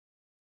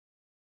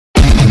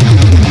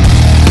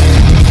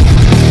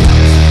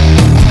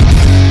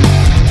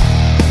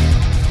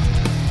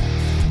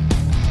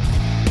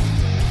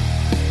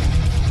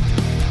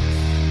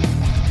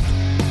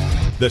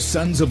The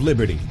Sons of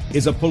Liberty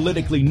is a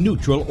politically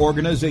neutral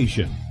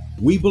organization.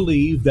 We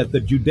believe that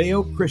the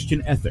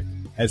Judeo-Christian ethic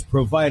has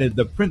provided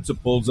the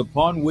principles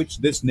upon which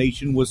this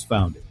nation was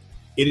founded.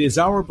 It is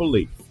our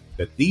belief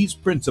that these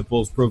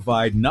principles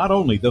provide not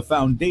only the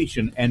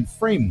foundation and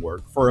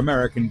framework for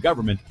American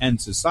government and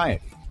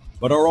society,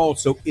 but are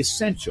also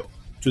essential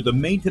to the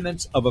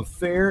maintenance of a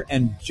fair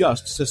and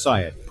just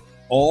society.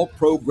 All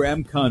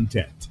program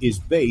content is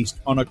based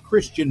on a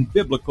Christian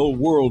biblical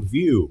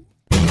worldview.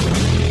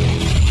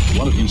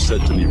 One of you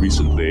said to me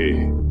recently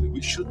that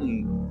we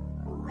shouldn't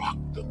rock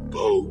the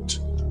boat.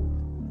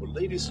 Well,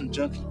 ladies and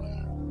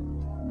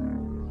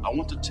gentlemen, I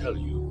want to tell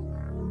you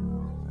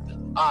that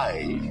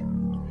I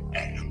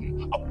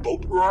am a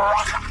boat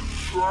rocker.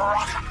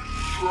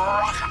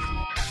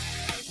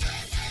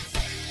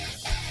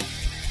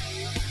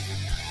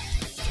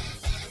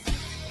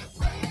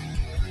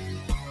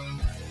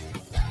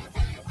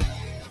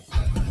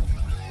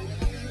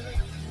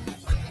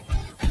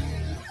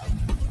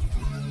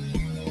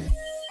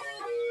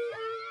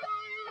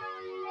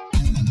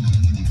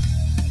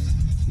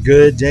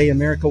 Good day,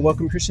 America.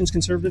 Welcome, Christians,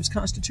 conservatives,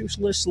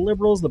 constitutionalists,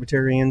 liberals,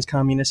 libertarians,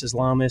 communists,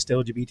 Islamists,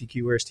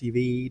 LGBTQers,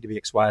 TV,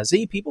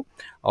 WXYZ people,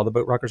 all the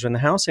boat rockers in the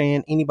house,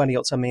 and anybody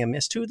else I may have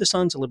missed to the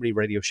Sons of Liberty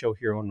radio show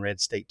here on Red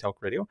State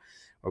Talk Radio,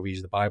 where we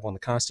use the Bible and the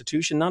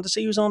Constitution, not to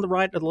see who's on the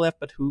right or the left,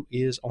 but who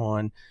is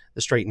on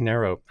the straight and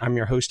narrow. I'm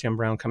your host, Tim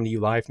Brown, coming to you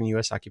live from the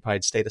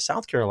U.S.-occupied state of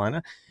South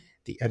Carolina,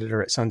 the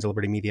editor at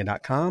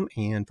sonsoflibertymedia.com,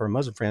 and for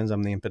Muslim friends,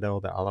 I'm the infidel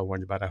that Allah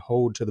warned about. I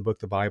hold to the book,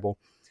 the Bible,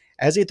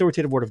 as the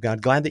authoritative word of God.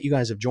 Glad that you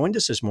guys have joined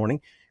us this morning.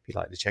 If you'd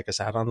like to check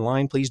us out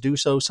online, please do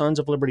so,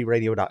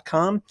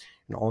 sonsoflibertyradio.com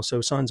and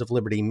also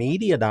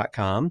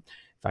sonsoflibertymedia.com. In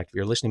fact, if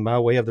you're listening by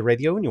way of the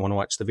radio and you want to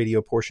watch the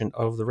video portion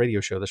of the radio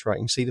show, that's right,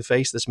 you can see the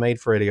face that's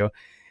made for radio.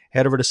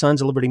 Head over to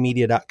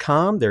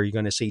sonsoflibertymedia.com. There you're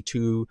going to see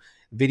two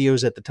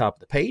videos at the top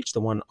of the page.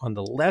 The one on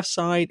the left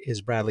side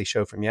is Bradley's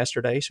show from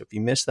yesterday. So if you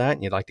missed that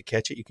and you'd like to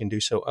catch it, you can do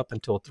so up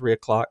until 3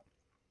 o'clock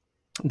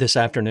this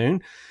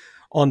afternoon.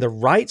 On the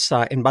right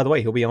side, and by the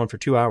way, he'll be on for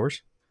 2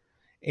 hours.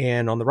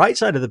 And on the right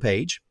side of the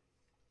page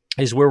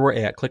is where we're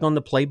at. Click on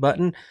the play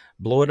button,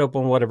 blow it up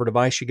on whatever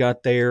device you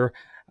got there,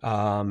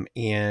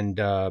 and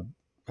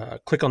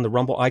click on the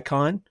Rumble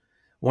icon.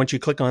 Once you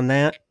click on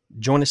that,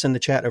 join us in the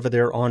chat over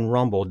there on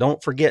Rumble.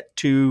 Don't forget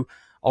to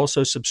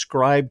also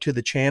subscribe to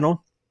the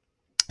channel,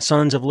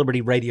 Sons of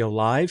Liberty Radio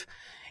Live.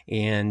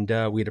 And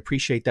we'd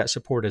appreciate that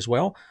support as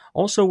well.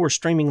 Also, we're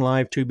streaming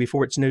live to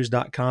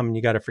beforeitsnews.com. And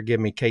you got to forgive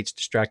me, Kate's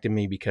distracted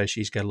me because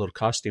she's got a little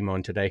costume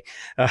on today.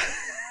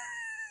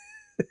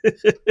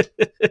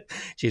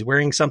 She's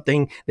wearing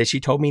something that she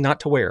told me not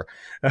to wear.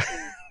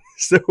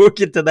 So we'll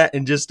get to that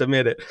in just a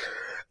minute.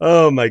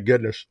 Oh, my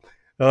goodness.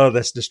 Oh,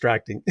 that's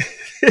distracting.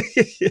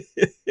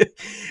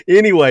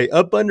 Anyway,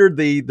 up under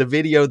the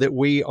video that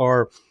we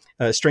are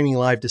streaming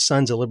live to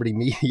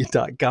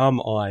sonsoflibertymedia.com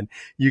on,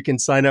 you can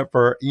sign up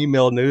for our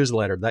email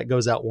newsletter. That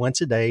goes out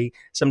once a day,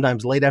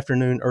 sometimes late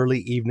afternoon, early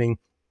evening.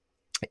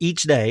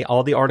 Each day,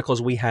 all the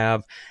articles we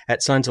have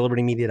at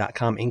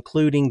sonsoflibertymedia.com,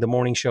 including the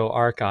morning show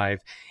archive.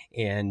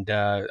 And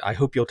I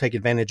hope you'll take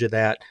advantage of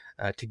that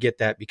to get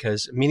that,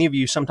 because many of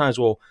you sometimes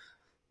will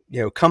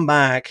come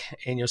back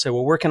and you'll say,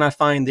 well, where can I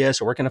find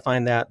this or where can I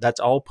find that? That's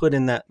all put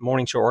in that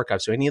morning show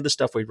archive. So any of the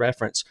stuff we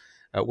reference,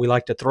 we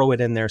like to throw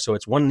it in there. So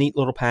it's one neat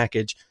little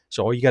package.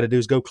 So all you got to do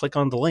is go click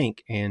on the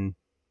link and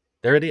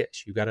there it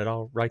is. You got it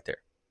all right there.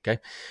 Okay.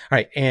 All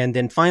right. And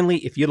then finally,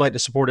 if you'd like to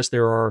support us,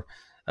 there are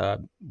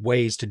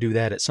ways to do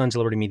that at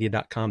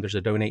sonsoflibertymedia.com. There's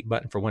a donate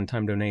button for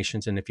one-time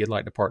donations. And if you'd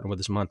like to partner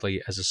with us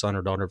monthly as a son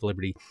or daughter of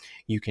liberty,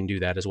 you can do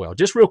that as well.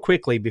 Just real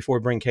quickly before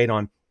we bring Kate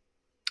on,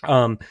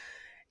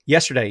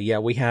 yesterday,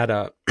 we had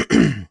a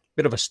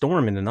bit of a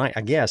storm in the night,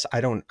 I guess.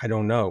 I don't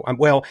know.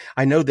 Well,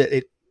 I know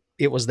that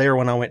it was there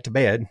when I went to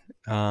bed,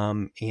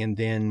 and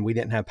then we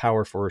didn't have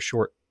power for a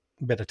short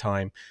bit of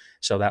time.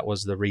 So that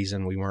was the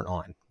reason we weren't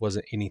on.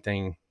 Wasn't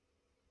anything,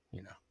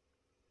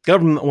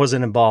 government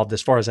wasn't involved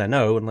as far as I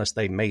know, unless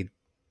they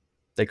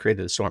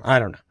created the storm. I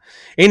don't know.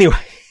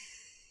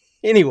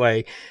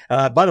 Anyway,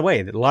 by the way,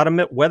 a lot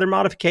of weather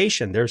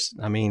modification.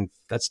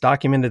 That's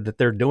documented that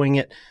they're doing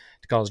it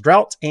to cause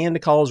droughts and to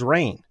cause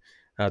rain.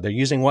 They're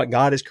using what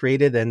God has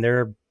created,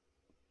 and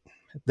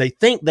they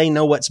think they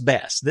know what's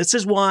best. This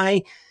is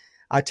why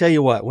I tell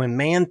you what, when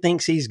man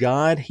thinks he's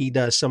God, he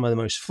does some of the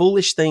most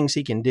foolish things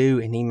he can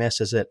do, and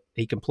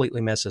he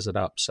completely messes it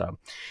up. So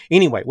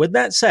anyway, with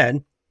that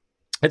said,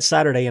 it's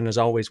Saturday, and as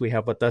always, we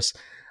have with us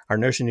our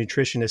nurse and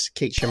nutritionist,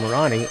 Kate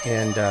Shemirani.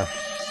 And I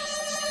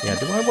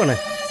want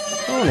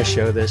to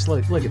show this.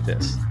 Look at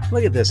this.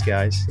 Look at this,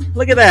 guys.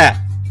 Look at that.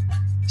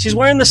 She's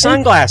wearing the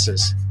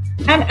sunglasses.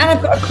 And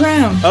I've got a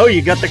crown. Oh,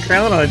 you got the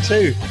crown on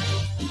too.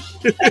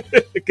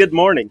 Good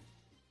morning.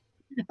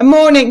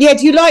 Morning. Yeah,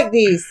 do you like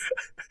these?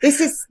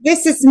 This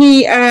is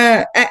me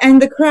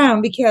and the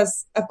crown,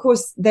 because of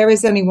course there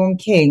is only one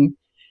king,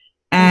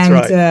 and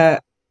right.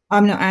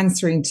 I'm not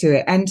answering to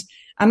it, and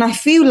I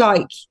feel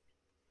like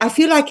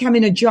I'm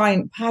in a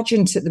giant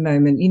pageant at the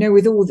moment.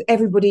 With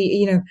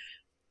everybody,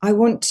 I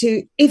want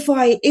to, if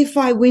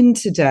I win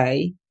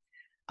today,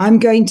 I'm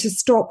going to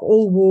stop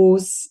all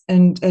wars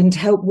and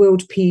help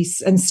world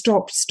peace and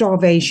stop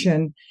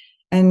starvation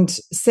and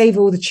save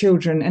all the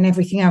children and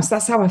everything else.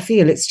 That's how I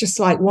feel. It's just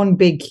like one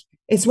big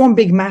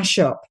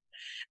mashup.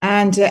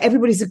 And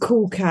everybody's a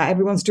cool cat.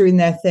 Everyone's doing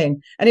their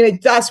thing. Anyway,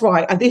 that's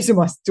why these are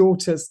my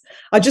daughters.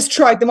 I just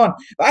tried them on.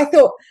 But I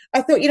thought,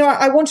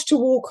 I wanted to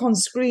walk on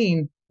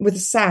screen with a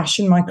sash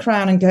and my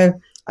crown and go,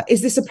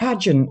 is this a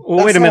pageant?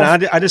 Well, wait a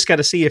minute. I just got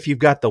to see if you've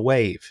got the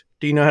wave.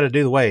 Do you know how to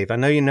do the wave? I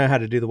know you know how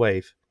to do the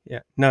wave. Yeah.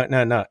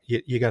 No.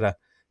 You got to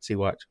see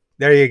what.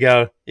 There you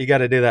go. You got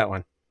to do that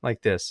one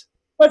like this.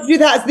 Let's do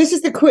that. This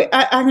is the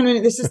hang on a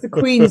minute. This is the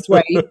Queen's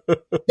wave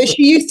that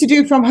she used to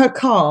do from her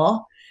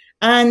car.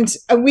 And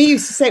we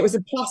used to say it was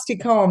a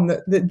plastic arm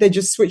that they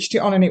just switched it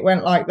on and it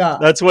went like that.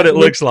 That's what it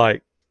looks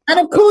like. And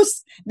of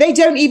course, they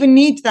don't even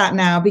need that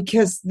now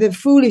because the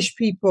foolish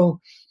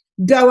people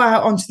go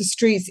out onto the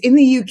streets in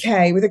the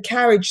UK with a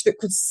carriage that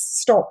could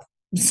stop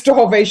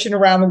starvation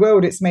around the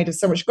world. It's made of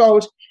so much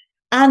gold.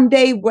 And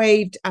they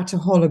waved at a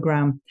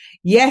hologram.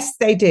 Yes,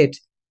 they did.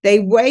 They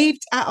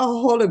waved at a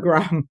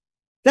hologram.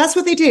 That's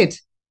what they did.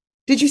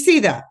 Did you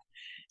see that?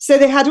 So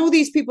they had all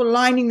these people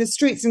lining the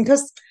streets, and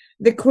because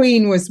the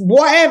Queen was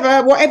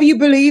whatever you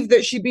believe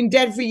that she'd been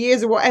dead for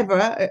years or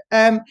whatever,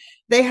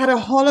 they had a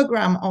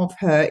hologram of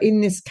her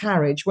in this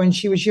carriage when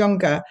she was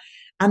younger,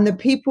 and the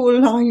people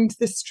lined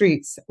the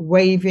streets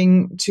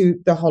waving to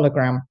the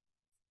hologram.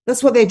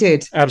 That's what they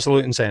did.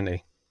 Absolute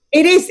insanity.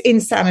 It is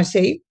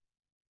insanity.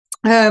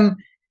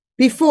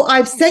 Before,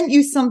 I've sent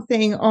you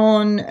something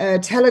on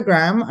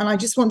Telegram, and I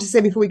just want to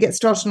say before we get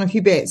started on a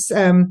few bits,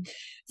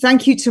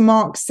 thank you to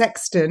Mark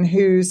Sexton,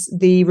 who's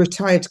the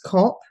retired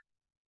cop,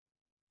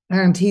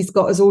 and he's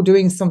got us all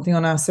doing something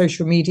on our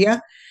social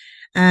media.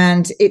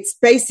 And it's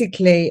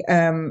basically,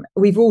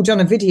 we've all done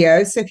a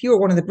video. So if you're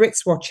one of the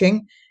Brits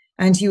watching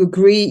and you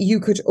agree, you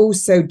could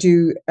also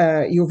do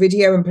your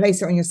video and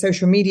place it on your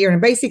social media.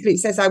 And basically it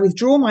says, I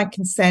withdraw my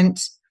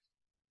consent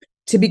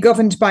to be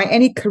governed by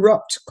any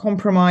corrupt,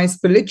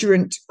 compromised,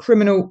 belligerent,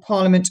 criminal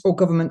parliament or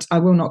government. I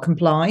will not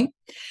comply.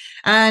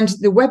 And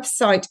the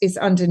website is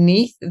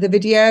underneath the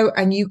video,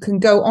 and you can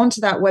go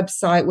onto that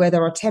website where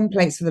there are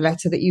templates for the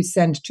letter that you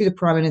send to the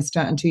Prime Minister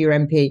and to your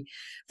MP.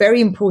 Very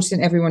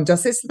important everyone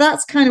does this. So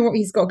that's kind of what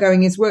he's got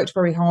going. He's worked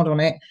very hard on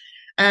it.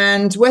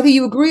 And whether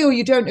you agree or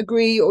you don't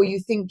agree, or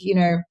you think,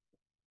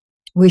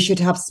 we should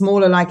have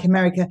smaller like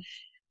America,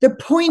 the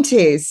point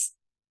is,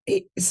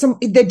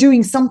 they're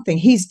doing something.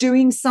 He's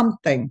doing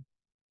something.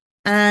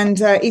 And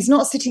he's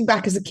not sitting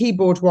back as a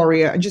keyboard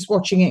warrior and just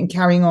watching it and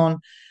carrying on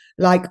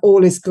like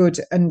all is good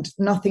and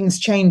nothing's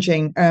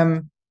changing,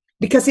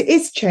 because it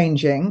is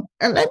changing.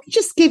 And let me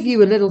just give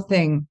you a little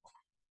thing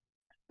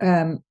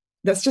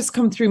that's just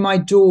come through my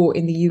door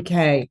in the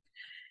UK.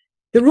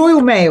 The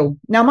Royal Mail.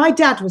 Now, my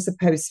dad was a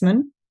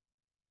postman.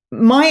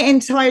 My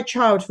entire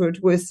childhood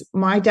was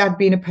my dad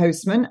being a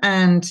postman,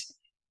 and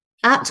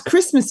at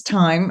Christmas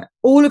time,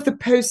 all of the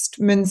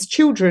postman's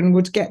children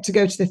would get to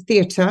go to the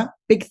theatre,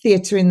 big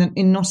theatre in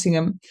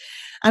Nottingham,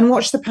 and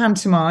watch the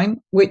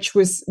pantomime, which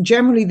was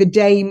generally the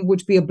dame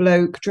would be a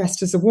bloke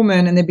dressed as a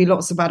woman, and there'd be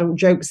lots of adult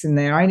jokes in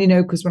there. I only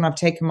know because when I've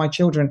taken my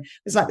children,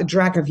 it's like the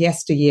drag of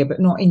yesteryear, but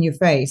not in your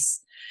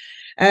face.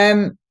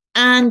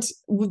 And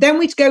then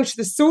we'd go to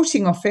the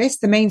sorting office,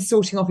 the main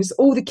sorting office,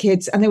 all the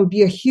kids, and there would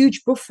be a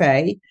huge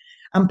buffet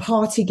and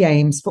party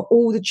games for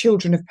all the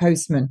children of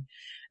postmen.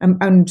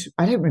 And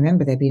I don't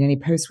remember there being any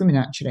postwomen,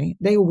 actually.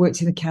 They all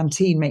worked in the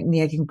canteen making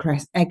the egg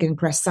and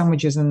cress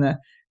sandwiches and the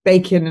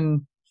bacon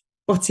and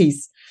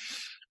butties.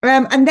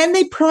 And then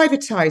they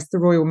privatised the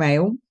Royal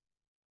Mail.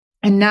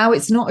 And now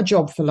it's not a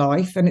job for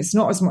life, and it's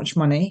not as much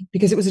money,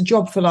 because it was a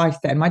job for life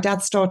then. My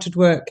dad started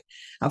work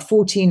at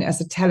 14 as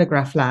a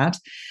telegraph lad.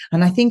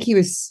 And I think he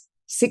was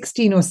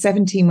 16 or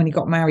 17 when he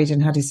got married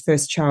and had his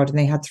first child, and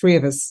they had 3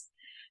 of us.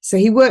 So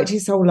he worked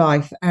his whole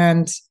life.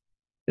 And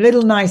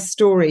little nice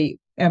story,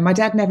 my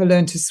dad never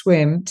learned to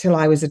swim till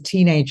I was a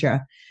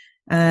teenager.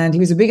 And he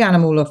was a big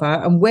animal lover.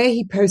 And where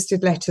he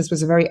posted letters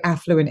was a very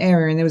affluent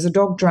area. And there was a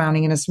dog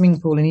drowning in a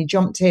swimming pool, and he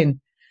jumped in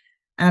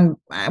and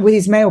with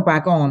his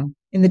mailbag on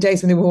in the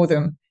days when they wore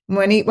them.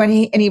 And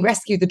he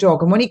rescued the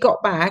dog. And when he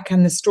got back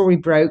and the story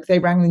broke, they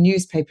rang the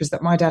newspapers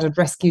that my dad had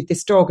rescued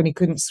this dog and he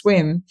couldn't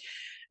swim.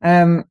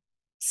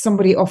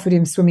 Somebody offered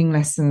him swimming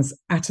lessons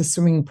at a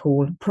swimming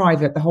pool,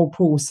 private, the whole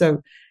pool.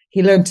 So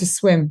he learned to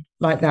swim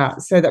like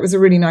that. So that was a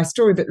really nice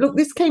story. But look,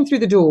 this came through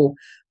the door.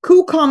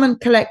 Cool, calm and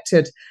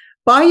collected.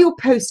 Buy your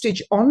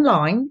postage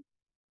online.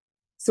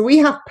 So we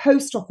have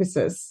post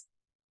offices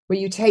where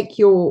you take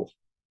your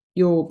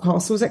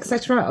parcels,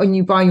 etc., and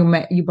you buy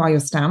your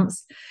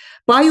stamps.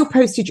 Buy your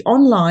postage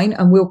online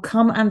and we'll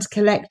come and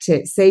collect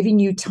it, saving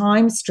you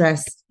time,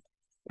 stress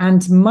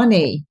and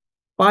money.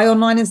 Buy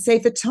online and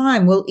save the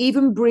time. We'll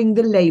even bring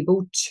the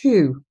label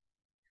too.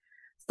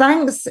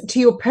 Thanks to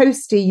your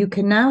postie, you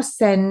can now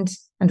send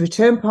and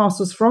return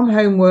parcels from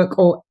homework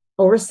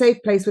or a safe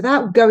place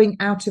without going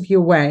out of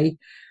your way.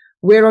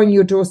 We're on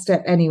your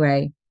doorstep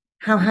anyway.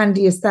 How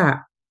handy is that?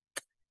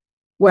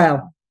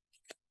 Well,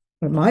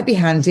 It might be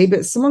handy,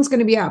 but someone's going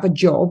to be out of a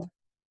job,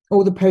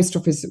 or the post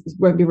office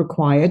won't be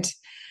required.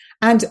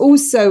 And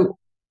also,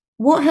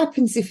 what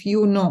happens if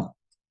you're not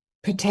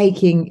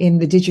partaking in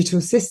the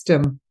digital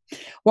system?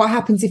 What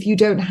happens if you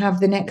don't have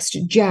the next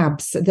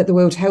jabs that the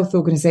World Health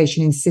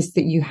Organization insists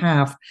that you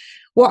have?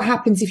 What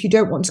happens if you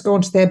don't want to go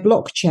onto their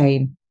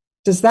blockchain?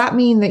 Does that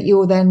mean that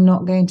you're then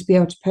not going to be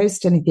able to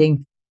post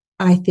anything?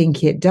 I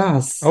think it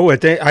does. Oh, I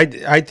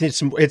think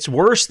it's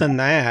worse than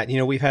that. You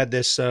know, we've had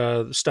this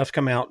stuff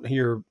come out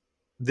here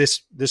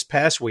this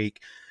past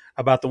week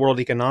about the World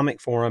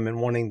Economic Forum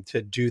and wanting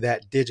to do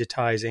that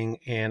digitizing,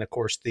 and of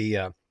course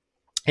the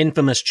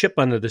infamous chip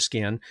under the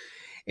skin.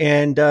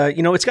 And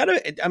you know, it's got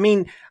to. I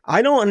mean,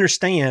 I don't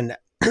understand.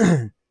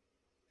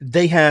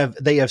 They have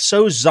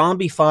so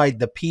zombified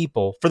the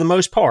people for the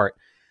most part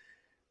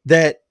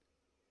that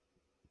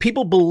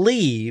people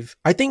believe.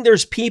 I think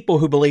there's people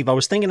who believe. I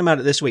was thinking about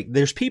it this week.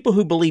 There's people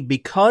who believe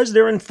because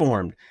they're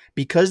informed,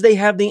 because they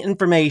have the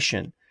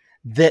information,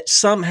 that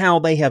somehow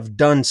they have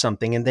done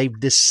something, and they've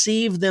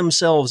deceived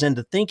themselves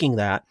into thinking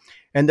that,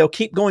 and they'll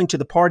keep going to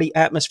the party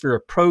atmosphere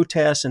of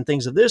protests and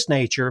things of this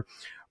nature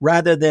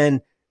rather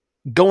than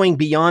going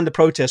beyond the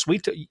protests.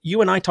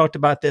 You and I talked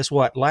about this,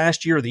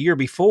 last year or the year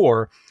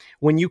before,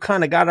 when you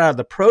kind of got out of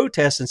the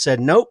protests and said,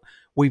 nope,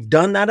 we've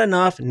done that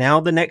enough. Now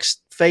the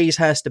next phase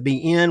has to be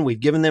in. We've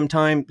given them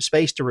time,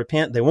 space to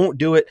repent. They won't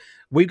do it.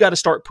 We've got to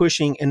start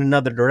pushing in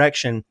another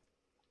direction,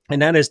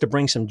 and that is to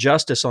bring some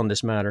justice on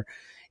this matter.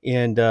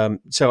 And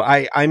so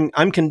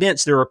I'm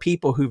convinced there are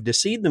people who've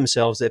deceived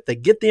themselves that if they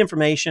get the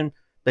information,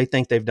 they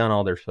think they've done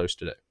all they're supposed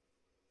to do.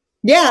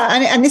 Yeah,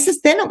 and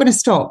they're not going to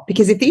stop,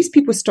 because if these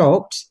people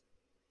stopped,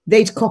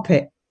 they'd cop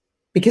it,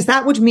 because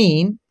that would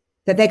mean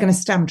that they're going to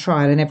stand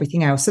trial and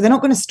everything else. So they're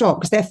not going to stop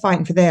because they're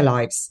fighting for their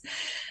lives.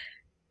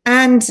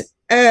 And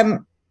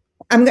I'm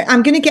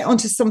going to get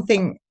onto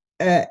something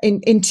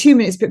in 2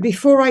 minutes, but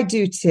before I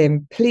do,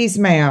 Tim, please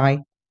may I?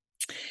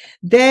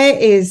 There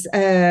is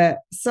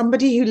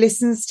somebody who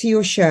listens to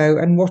your show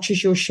and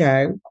watches your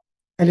show,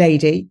 a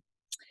lady,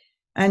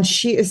 and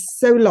she is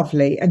so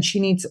lovely, and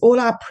she needs all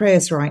our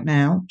prayers right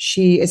now.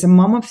 She is a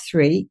mom of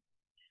 3,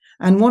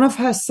 and one of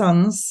her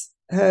sons,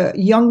 her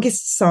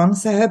youngest son,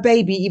 so her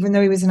baby, even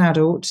though he was an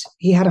adult,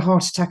 he had a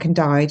heart attack and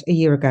died a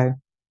year ago.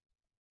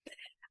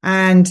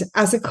 And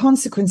as a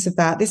consequence of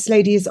that, this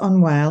lady is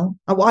unwell.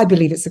 Oh, I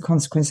believe it's a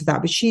consequence of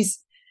that, but she's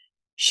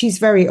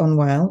very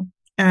unwell.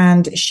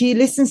 And she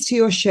listens to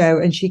your show,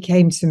 and she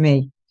came to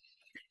me.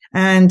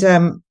 And,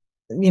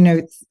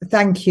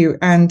 thank you.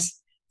 And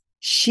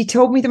she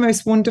told me the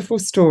most wonderful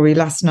story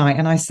last night,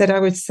 and I said I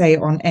would say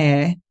it on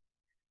air.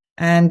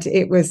 And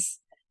it was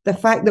the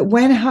fact that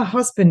when her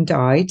husband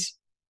died,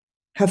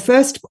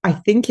 I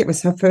think it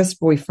was her first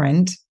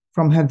boyfriend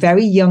from her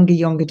very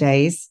younger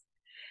days,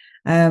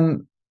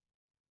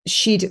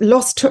 she'd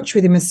lost touch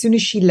with him as soon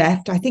as she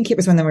left. I think it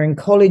was when they were in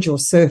college or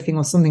surfing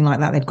or something like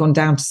that. They'd gone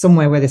down to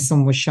somewhere where the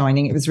sun was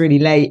shining. It was really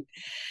late,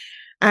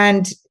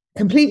 and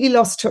completely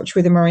lost touch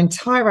with him her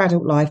entire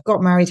adult life,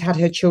 got married, had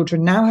her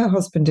children. Now her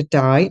husband had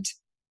died.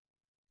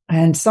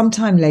 And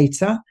sometime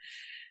later,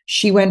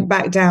 she went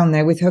back down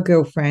there with her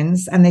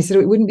girlfriends, and they said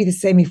it wouldn't be the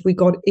same if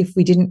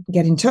we didn't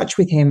get in touch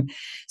with him.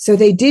 So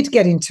they did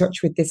get in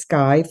touch with this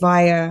guy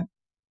via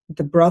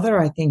the brother,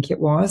 I think it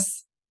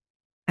was.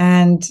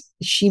 And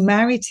she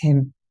married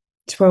him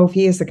 12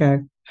 years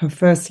ago, her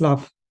first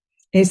love.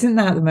 Isn't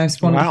that the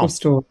most wonderful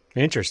story?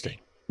 Interesting.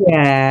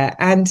 Yeah.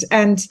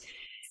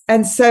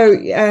 And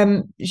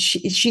so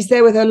she's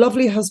there with her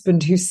lovely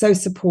husband, who's so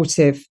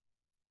supportive,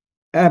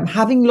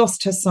 having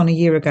lost her son a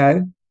year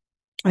ago,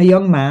 a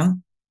young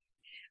man.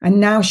 And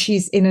now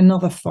she's in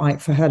another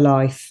fight for her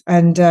life.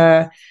 And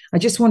I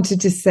just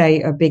wanted to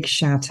say a big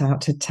shout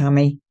out to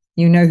Tammy.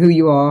 You know who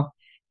you are.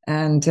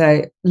 And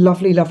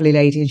lovely, lovely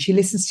lady. And she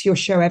listens to your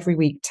show every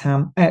week,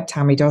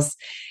 Tammy does,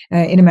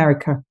 in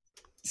America.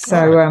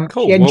 So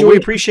cool. Well, we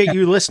appreciate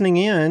you listening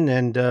in,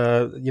 and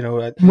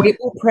we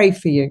will pray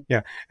for you.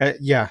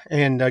 Yeah,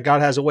 and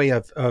God has a way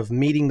of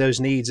meeting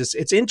those needs.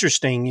 It's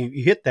interesting.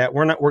 You hit that.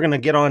 We're going to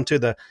get on to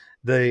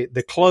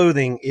the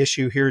clothing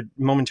issue here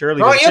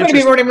momentarily. Oh, you're going to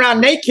be running around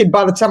naked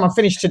by the time I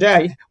finish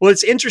today. Well,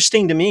 it's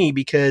interesting to me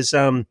because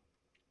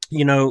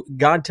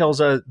God tells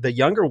the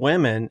younger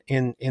women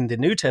in the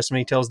New Testament,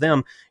 he tells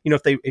them,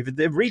 if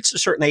they've reached a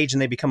certain age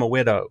and they become a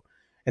widow,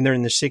 and they're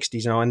in their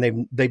 60s now,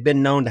 and they've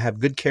been known to have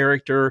good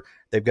character,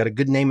 they've got a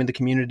good name in the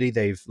community,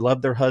 they've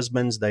loved their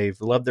husbands, they've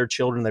loved their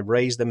children, they've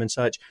raised them and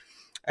such.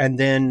 And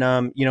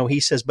then he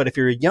says, but if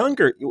you're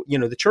younger,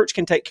 the church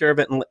can take care of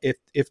it, and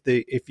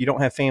if you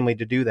don't have family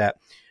to do that.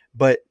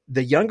 But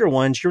the younger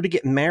ones, you're to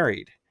get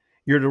married,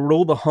 you're to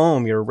rule the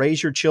home, you're to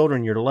raise your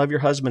children, you're to love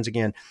your husbands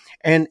again.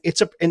 And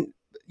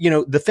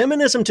the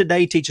feminism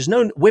today teaches,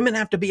 no, women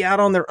have to be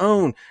out on their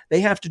own. They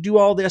have to do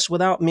all this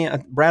without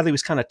men. Bradley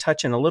was kind of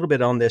touching a little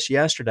bit on this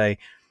yesterday,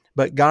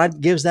 but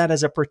God gives that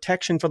as a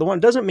protection for the one.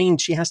 It doesn't mean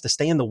she has to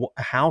stay in the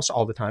house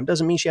all the time. It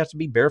doesn't mean she has to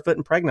be barefoot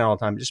and pregnant all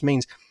the time. It just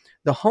means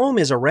the home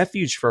is a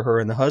refuge for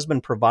her, and the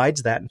husband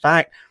provides that. In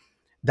fact,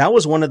 that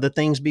was one of the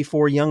things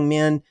before young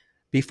men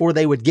before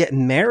they would get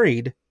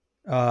married,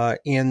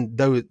 in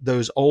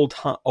those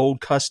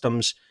old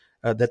customs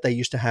that they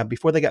used to have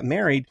before they got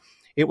married,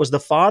 it was the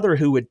father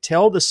who would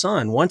tell the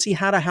son, once he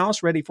had a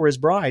house ready for his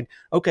bride,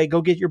 okay,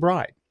 go get your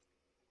bride.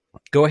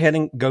 Go ahead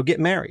and go get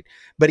married.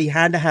 But he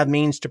had to have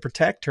means to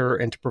protect her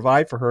and to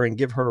provide for her and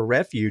give her a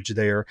refuge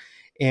there.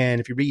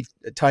 And if you read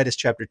Titus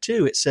chapter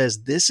 2, it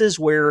says this is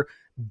where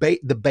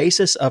the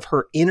basis of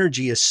her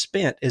energy is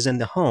spent, is in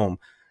the home.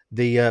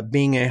 The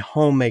being a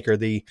homemaker,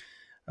 the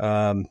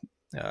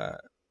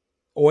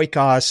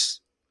oikos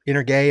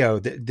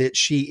energeo that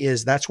she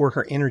is, that's where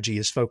her energy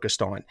is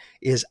focused on,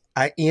 is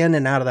in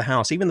and out of the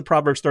house. Even the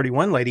Proverbs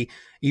 31 lady,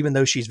 even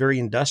though she's very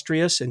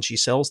industrious and she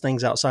sells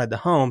things outside the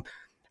home,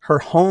 her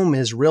home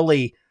is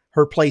really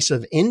her place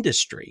of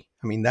industry.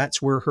 I mean,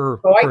 that's where her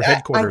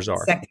headquarters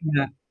are.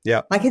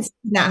 Yeah. I can see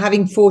that,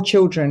 having 4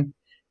 children.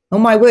 Oh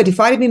my word, if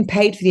I'd have been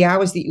paid for the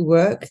hours that you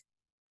work,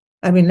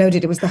 I'd been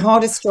loaded. It was the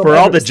hardest job. For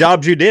all the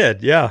jobs you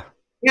did. Yeah.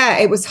 Yeah.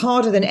 It was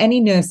harder than any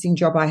nursing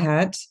job I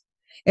had.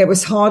 It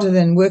was harder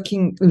than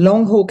working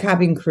long haul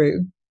cabin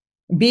crew.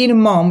 Being a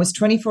mom was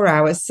 24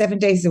 hours, 7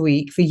 days a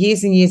week for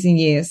years and years and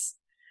years.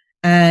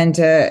 And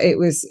it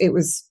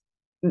was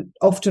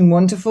often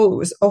wonderful. It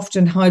was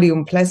often highly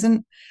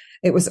unpleasant.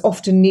 It was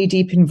often knee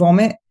deep in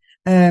vomit.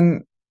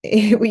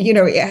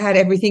 It had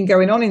everything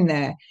going on in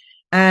there,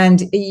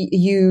 and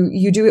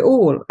you do it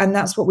all. And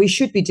that's what we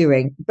should be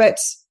doing. But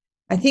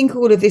I think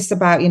all of this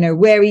about,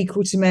 we're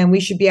equal to men, we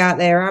should be out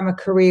there, I'm a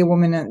career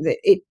woman.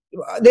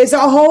 There's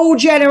a whole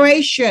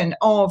generation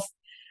of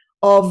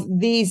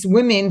these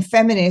women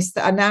feminists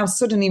that are now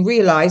suddenly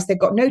realize they've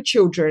got no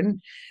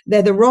children.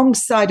 They're the wrong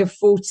side of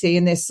 40,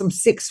 and there's some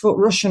 6-foot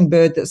Russian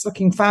bird that's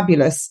looking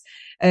fabulous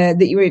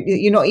that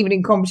you're not even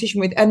in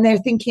competition with. And they're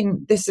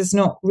thinking, this is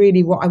not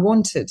really what I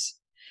wanted.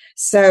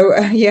 So,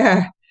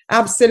 yeah,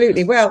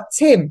 absolutely. Well,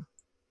 Tim,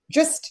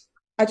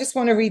 I just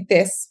want to read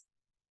this.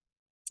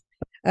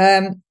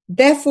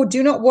 Therefore,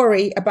 do not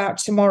worry about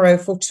tomorrow,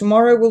 for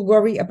tomorrow will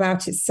worry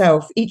about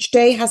itself. Each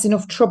day has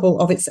enough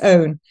trouble of its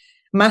own.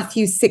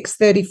 Matthew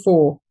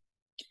 6:34.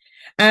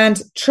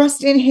 And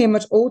trust in him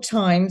at all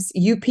times,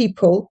 you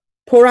people.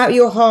 Pour out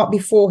your heart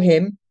before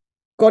him.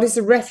 God is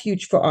a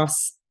refuge for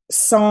us.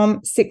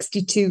 Psalm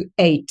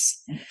 62:8.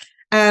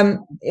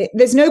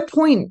 There's no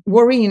point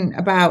worrying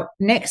about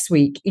next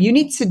week. You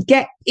need to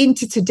get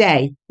into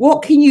today.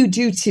 What can you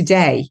do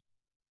today?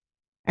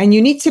 And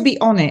you need to be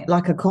on it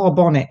like a car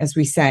bonnet, as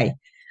we say.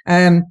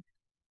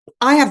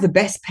 I have the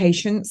best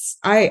patience.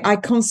 I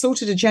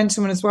consulted a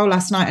gentleman as well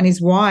last night, and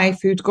his wife,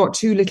 who'd got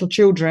 2 little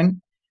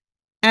children,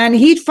 and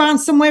he'd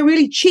found somewhere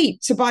really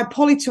cheap to buy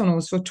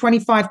polytunnels for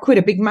 25 quid,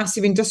 a big,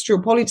 massive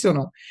industrial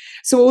polytunnel.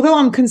 So although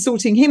I'm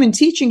consulting him and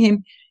teaching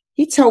him,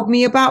 he told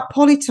me about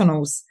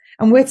polytunnels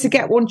and where to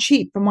get one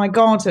cheap for my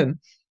garden.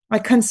 I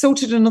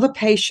consulted another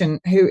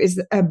patient who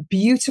is a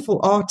beautiful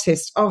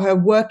artist. Oh, her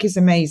work is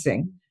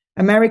amazing.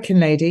 American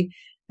lady.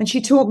 And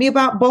she taught me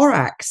about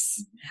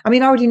borax. I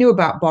mean, I already knew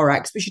about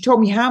borax, but she told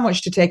me how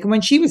much to take and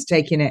when she was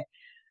taking it.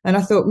 And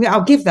I thought,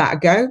 I'll give that a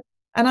go.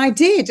 And I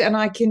did. And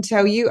I can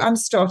tell you, I'm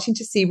starting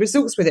to see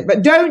results with it.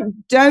 But don't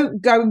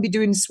go and be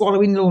doing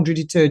swallowing laundry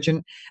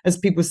detergent, as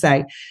people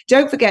say.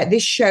 Don't forget,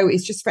 this show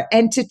is just for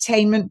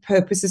entertainment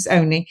purposes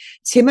only.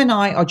 Tim and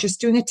I are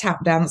just doing a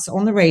tap dance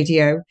on the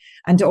radio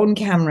and on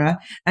camera.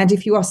 And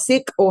if you are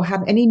sick or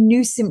have any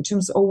new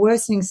symptoms or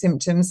worsening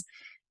symptoms,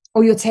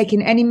 or you're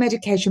taking any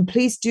medication,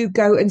 please do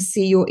go and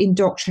see your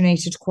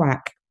indoctrinated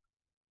quack.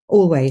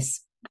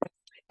 Always.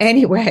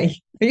 Anyway,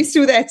 are you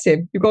still there,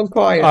 Tim? You've gone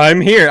quiet.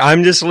 I'm here.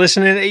 I'm just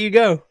listening. There you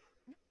go.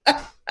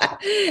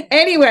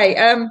 Anyway,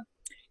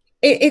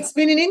 it's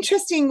been an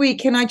interesting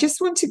week, and I just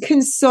want to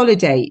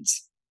consolidate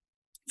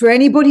for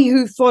anybody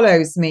who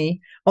follows me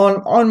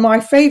on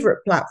my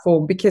favorite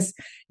platform, because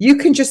you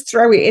can just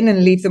throw it in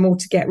and leave them all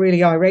to get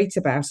really irate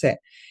about it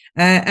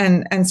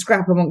and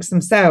scrap amongst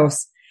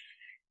themselves.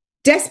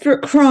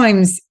 Desperate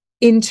crimes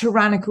in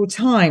tyrannical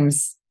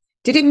times.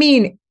 Did it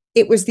mean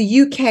it was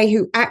the UK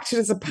who acted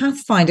as a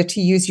pathfinder to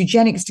use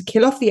eugenics to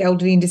kill off the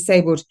elderly and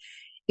disabled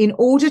in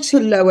order to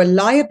lower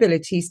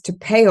liabilities to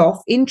pay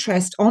off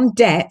interest on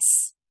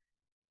debts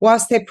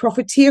whilst they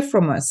profiteer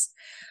from us?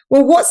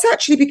 Well, what's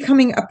actually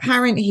becoming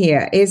apparent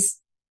here is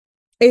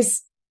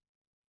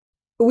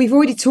we've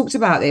already talked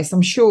about this,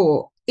 I'm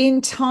sure.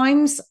 In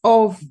times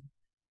of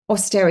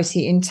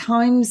austerity, in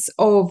times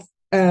of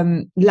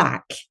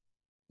lack,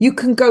 you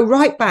can go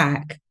right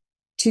back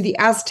to the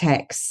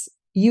Aztecs.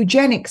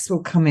 Eugenics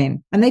will come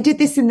in. And they did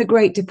this in the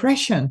Great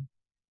Depression.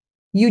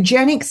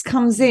 Eugenics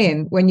comes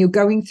in when you're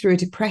going through a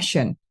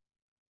depression,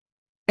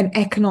 an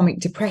economic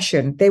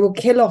depression. They will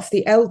kill off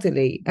the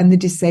elderly and the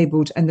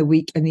disabled and the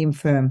weak and the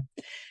infirm.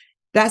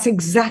 That's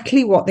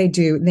exactly what they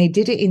do. And they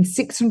did it in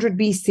 600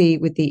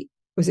 BC with the,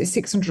 was it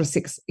 600 or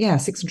 6? Yeah,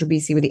 600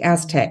 BC with the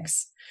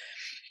Aztecs.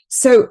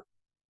 So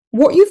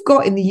what you've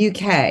got in the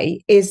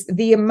UK is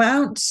the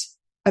amount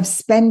of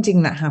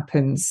spending that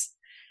happens.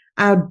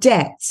 Our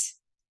debt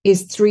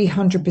is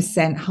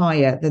 300%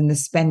 higher than the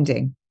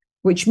spending,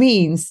 which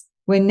means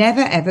we're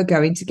never, ever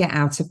going to get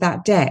out of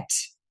that debt.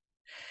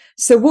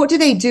 So what do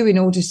they do in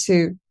order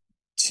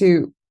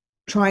to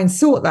try and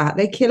sort that?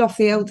 They kill off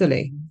the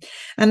elderly.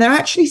 And they're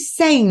actually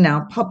saying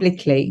now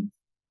publicly,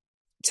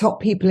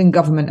 top people in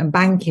government and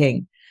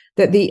banking,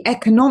 that the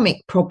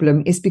economic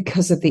problem is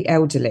because of the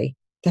elderly.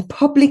 They're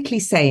publicly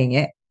saying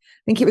it.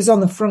 I think it was on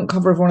the front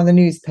cover of one of the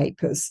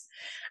newspapers.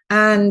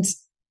 And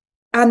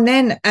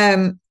then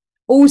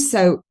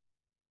also,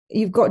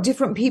 you've got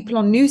different people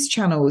on news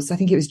channels. I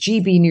think it was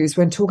GB News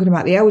when talking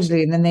about the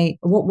elderly. And then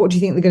what do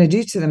you think they're going to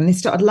do to them? And they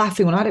started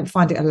laughing. Well, I don't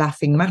find it a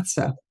laughing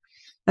matter.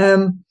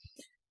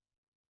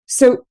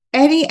 So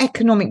any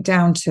economic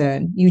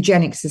downturn,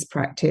 eugenics is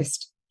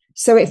practiced.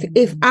 So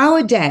if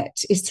our debt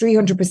is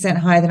 300%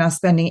 higher than our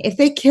spending, if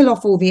they kill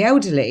off all the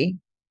elderly,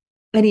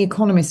 any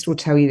economist will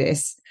tell you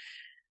this,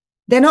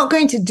 they're not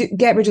going to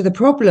get rid of the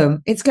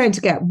problem. It's going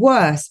to get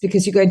worse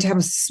because you're going to have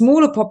a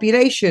smaller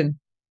population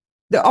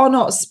that are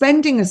not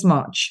spending as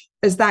much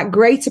as that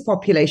greater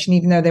population,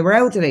 even though they were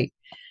elderly.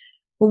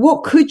 Well,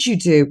 what could you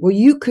do? Well,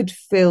 you could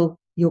fill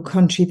your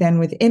country then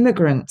with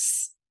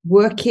immigrants,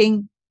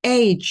 working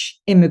age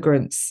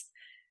immigrants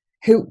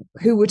who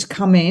would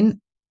come in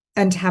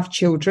and have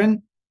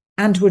children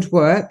and would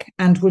work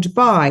and would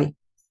buy.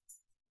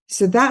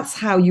 So that's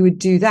how you would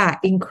do that,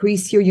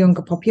 increase your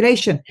younger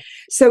population.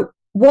 So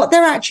what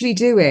they're actually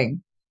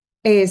doing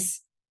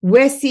is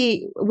we're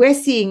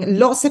seeing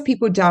lots of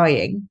people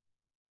dying.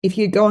 If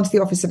you go onto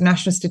the Office of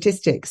National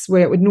Statistics,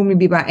 where it would normally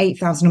be about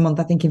 8,000 a month,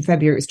 I think in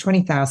February it was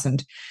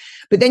 20,000.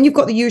 But then you've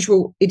got the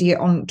usual idiot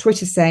on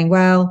Twitter saying,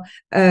 well,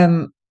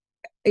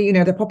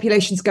 the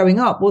population's going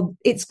up. Well,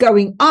 it's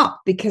going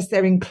up because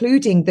they're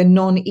including the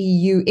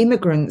non-EU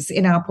immigrants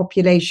in our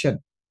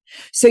population.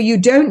 So you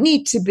don't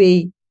need to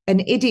be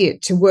an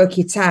idiot to work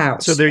it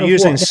out. So they're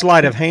using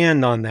sleight of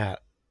hand on that,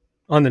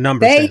 on the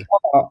numbers. They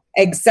are,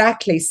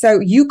 exactly. So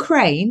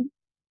Ukraine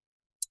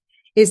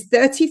is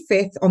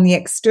 35th on the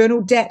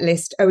external debt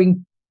list,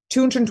 owing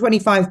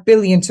 225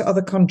 billion to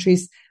other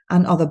countries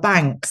and other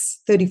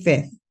banks.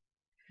 35th.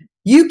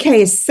 UK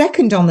is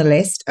second on the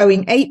list,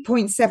 owing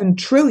 8.7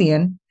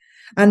 trillion,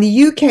 and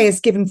the UK has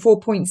given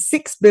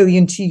 4.6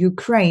 billion to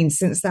Ukraine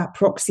since that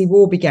proxy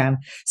war began.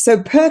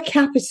 So per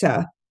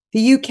capita,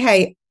 the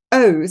UK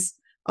owes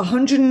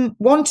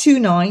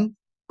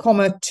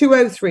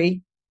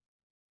 129,203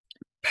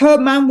 per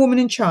man, woman,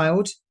 and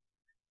child,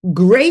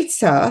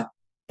 greater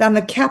than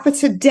the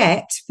capita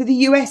debt for the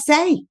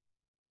USA.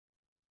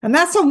 And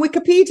that's on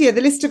Wikipedia,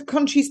 the list of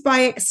countries by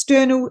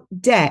external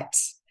debt.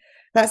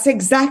 That's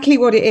exactly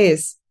what it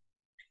is.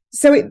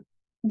 So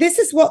this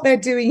is what they're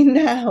doing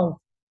now.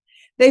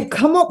 They've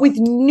come up with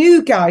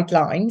new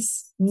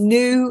guidelines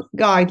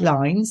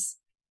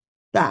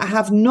that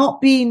have not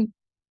been,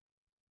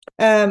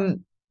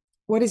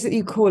 what is it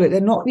you call it?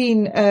 They're not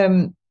being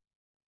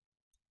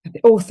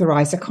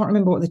authorized. I can't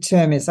remember what the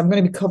term is. I'm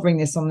going to be covering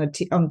this on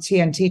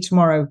TNT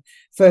tomorrow,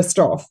 first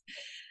off.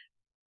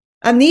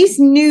 And these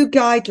new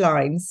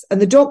guidelines,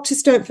 and the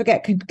doctors, don't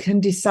forget,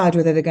 can decide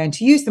whether they're going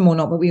to use them or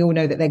not, but we all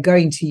know that they're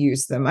going to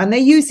use them. And they're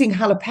using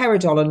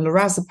haloperidol and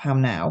lorazepam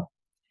now.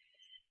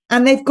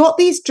 And they've got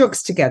these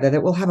drugs together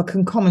that will have a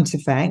concomitant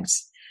effect.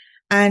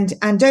 And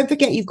don't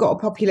forget, you've got a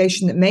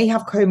population that may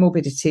have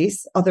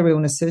comorbidities, other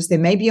illnesses. They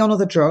may be on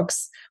other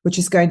drugs, which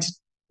is going to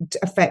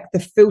affect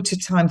the filter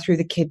time through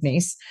the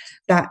kidneys,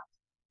 that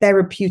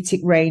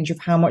therapeutic range of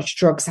how much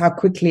drugs, how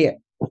quickly it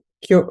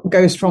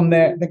goes from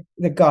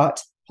the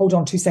gut. Hold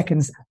on 2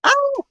 seconds.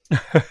 Oh!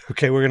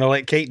 Okay, we're going to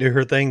let Kate do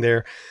her thing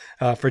there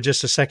for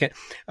just a second.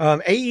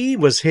 AE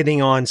was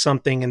hitting on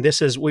something, and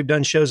we've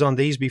done shows on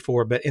these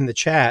before, but in the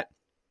chat,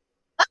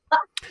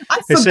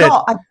 he said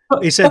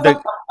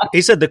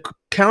the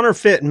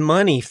counterfeit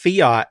money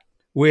fiat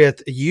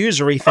with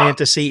usury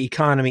fantasy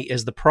economy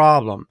is the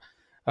problem.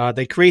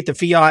 They create the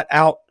fiat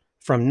out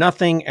from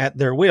nothing at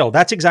their will.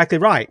 That's exactly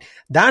right.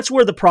 That's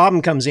where the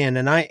problem comes in.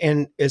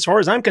 And as far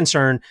as I'm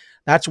concerned,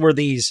 that's where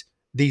these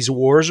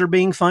wars are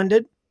being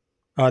funded,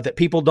 that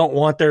people don't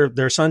want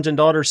their sons and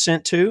daughters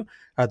sent to,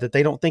 that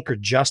they don't think are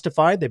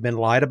justified. They've been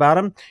lied about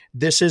them.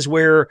 This is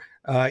where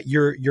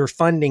you're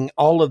funding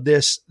all of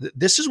this.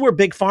 This is where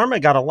Big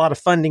Pharma got a lot of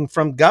funding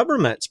from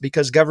governments,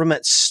 because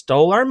governments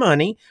stole our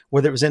money,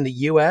 whether it was in the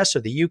US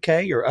or the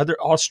UK or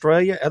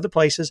Australia, other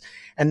places,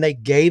 and they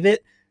gave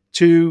it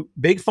to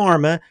Big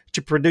Pharma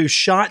to produce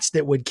shots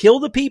that would kill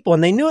the people,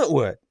 and they knew it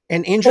would.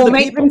 And injure the people. Or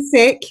make them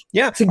sick.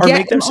 Yeah. To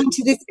get them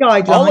onto this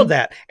guideline. All of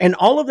that. And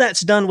all of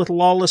that's done with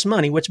lawless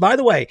money, which, by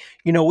the way,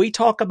 we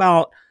talk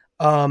about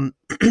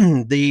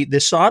the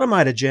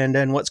sodomite agenda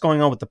and what's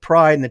going on with the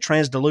pride and the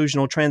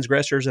transdelusional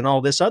transgressors and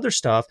all this other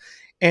stuff.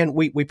 And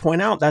we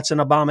point out that's an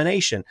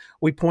abomination.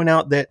 We point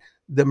out that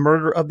the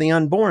murder of the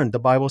unborn, the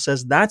Bible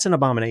says that's an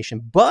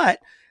abomination. But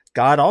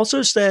God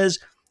also says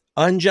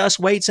unjust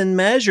weights and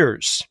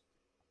measures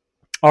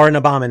are an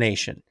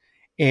abomination.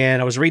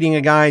 And I was reading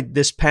a guy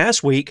this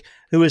past week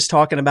who was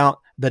talking about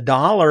the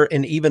dollar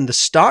and even the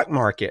stock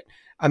market.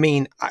 I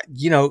mean, I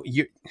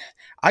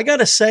got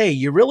to say,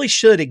 you really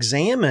should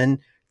examine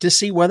to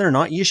see whether or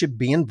not you should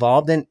be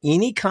involved in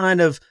any kind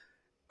of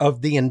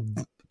the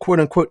quote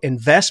unquote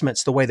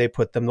investments, the way they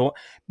put them,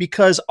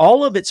 because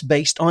all of it's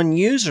based on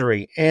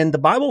usury. And the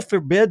Bible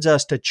forbids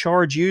us to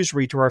charge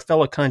usury to our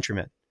fellow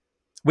countrymen.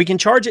 We can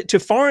charge it to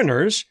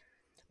foreigners,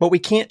 but we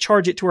can't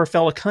charge it to our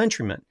fellow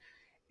countrymen.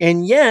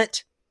 And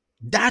yet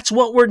that's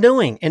what we're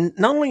doing. And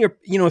not only are,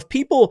 if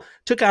people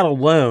took out a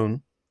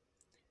loan,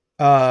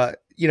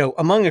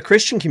 among a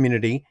Christian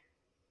community,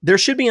 there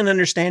should be an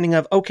understanding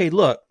of, okay,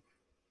 look,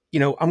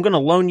 I'm going to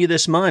loan you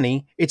this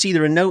money. It's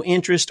either a no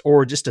interest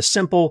or just a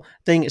simple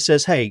thing. It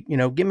says, hey,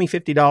 give me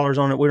 $50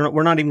 on it.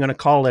 We're not even going to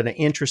call it an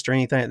interest or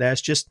anything like that.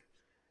 It's just,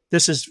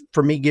 this is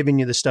for me giving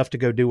you the stuff to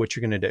go do what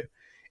you're going to do.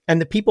 And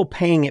the people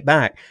paying it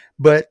back.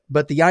 But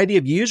the idea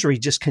of usury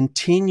just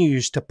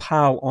continues to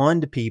pile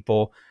on to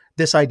people,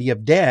 this idea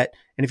of debt.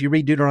 And if you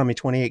read Deuteronomy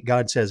 28,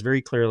 God says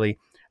very clearly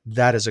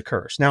that is a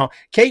curse. Now,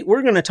 Kate,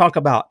 we're going to talk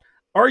about,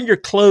 are your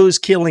clothes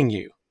killing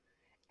you?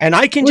 And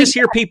I can just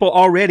hear people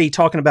already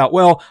talking about,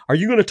 well, are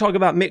you going to talk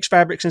about mixed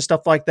fabrics and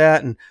stuff like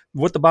that and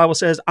what the Bible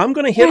says? I'm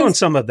going to hit on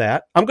some of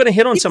that.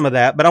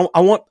 But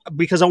I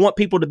want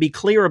people to be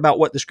clear about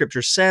what the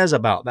scripture says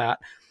about that.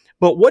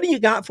 But what do you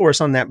got for us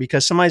on that?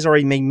 Because somebody's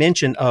already made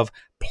mention of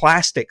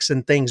plastics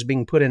and things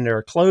being put into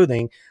our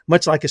clothing,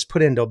 much like it's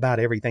put into about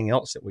everything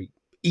else that we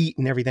eat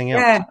and everything else.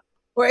 Yeah.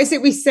 What is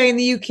it we say in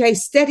the UK?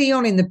 Steady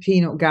on in the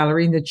peanut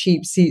gallery, in the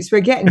cheap seats.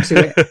 We're getting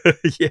to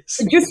it. Yes.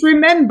 But just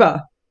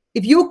remember,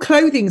 if your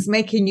clothing's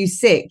making you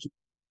sick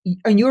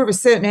and you're of a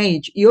certain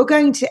age, you're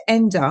going to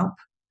end up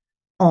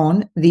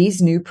on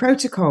these new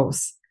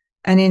protocols.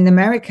 And in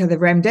America, the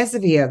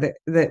remdesivir,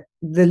 the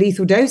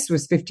lethal dose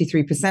was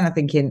 53%, I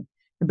think, in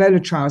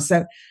Ebola trials.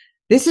 So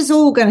this is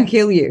all going to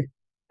kill you.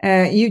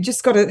 You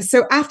just got to.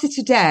 So after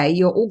today,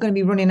 you're all going to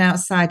be running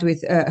outside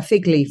with a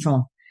fig leaf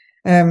on.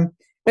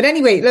 But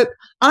anyway, look,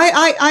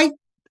 I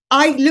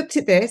looked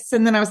at this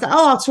and then I was like,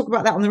 I'll talk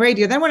about that on the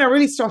radio. Then when I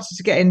really started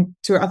to get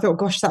into it, I thought,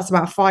 gosh, that's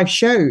about 5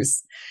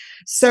 shows.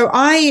 So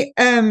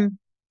one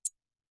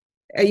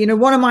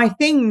of my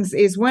things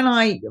is when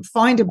I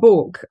find a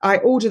book, I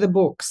order the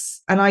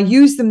books and I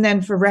use them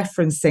then for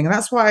referencing. And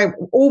that's why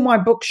all my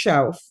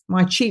bookshelf,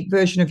 my cheap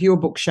version of your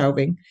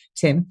bookshelving,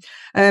 Tim,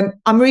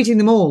 I'm reading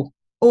them all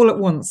at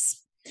once.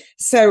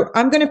 So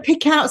I'm going to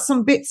pick out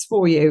some bits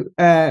for you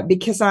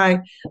because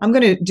I'm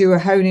going to do a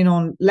hone-in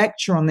on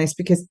lecture on this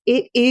because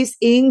it is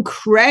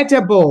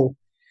incredible.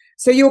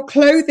 So your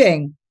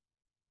clothing,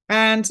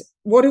 and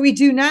what do we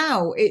do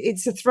now?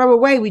 It's a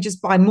throwaway. We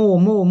just buy more.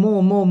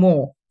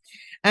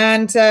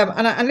 And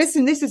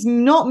listen, this is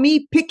not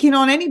me picking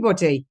on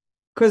anybody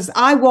because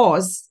I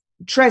was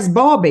Tres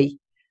Barbie.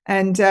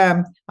 And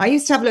I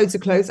used to have loads of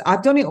clothes.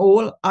 I've done it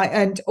all.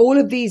 And all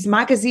of these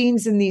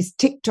magazines and these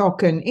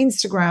TikTok and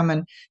Instagram,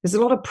 and there's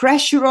a lot of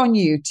pressure on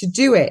you to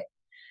do it.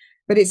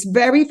 But it's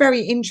very,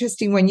 very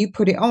interesting when you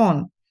put it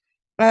on.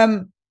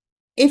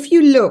 If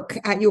you look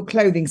at your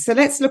clothing, so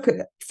let's look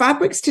at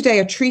fabrics today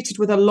are treated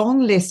with a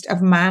long list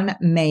of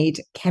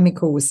man-made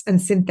chemicals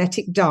and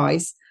synthetic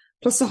dyes,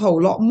 plus a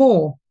whole lot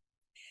more.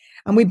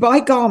 And we buy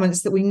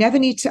garments that we never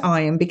need to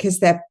iron because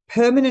they're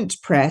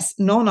permanent press,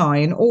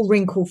 non-iron, or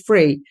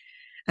wrinkle-free.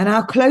 And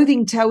our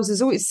clothing tells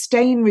us, it's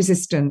stain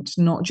resistant,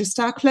 not just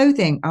our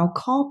clothing, our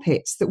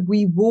carpets that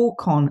we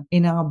walk on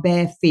in our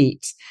bare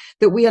feet,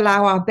 that we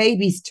allow our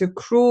babies to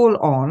crawl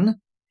on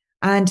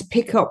and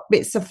pick up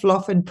bits of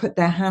fluff and put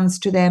their hands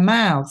to their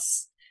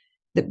mouths,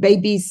 that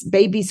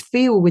babies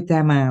feel with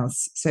their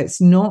mouths. So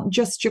it's not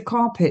just your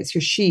carpets,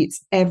 your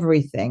sheets,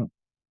 everything.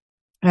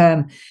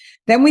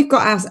 Then we've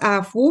got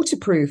our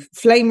waterproof,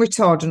 flame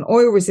retardant,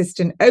 oil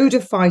resistant,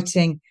 odor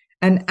fighting,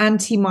 and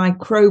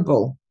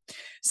antimicrobial.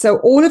 So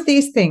all of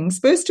these things,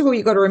 first of all,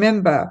 you've got to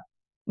remember,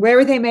 where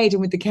are they made?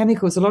 And with the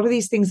chemicals, a lot of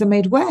these things are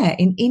made where?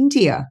 In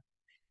India.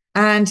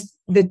 And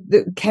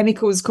the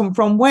chemicals come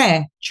from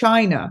where?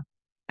 China.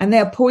 And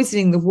they're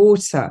poisoning the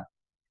water.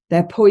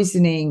 They're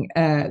poisoning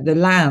the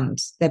land.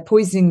 They're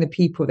poisoning the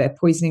people. They're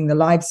poisoning the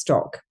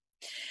livestock.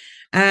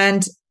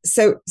 And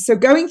so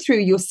going through,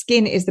 your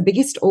skin is the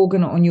biggest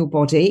organ on your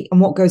body, and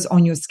what goes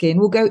on your skin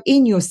will go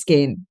in your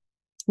skin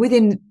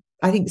within,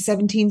 I think,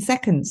 17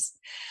 seconds.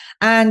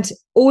 And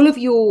all of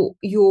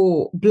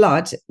your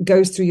blood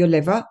goes through your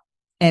liver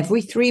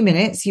every 3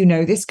 minutes. You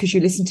know this because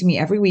you listen to me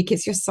every week.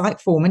 It's your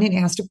site forming, and it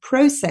has to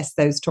process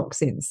those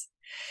toxins.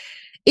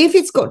 If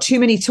it's got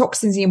too many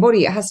toxins in your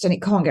body,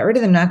 it can't get rid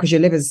of them now because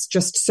your liver's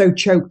just so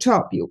choked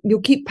up.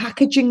 You'll keep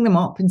packaging them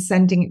up and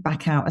sending it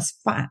back out as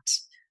fat.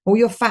 All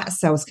your fat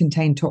cells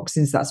contain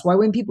toxins. That's why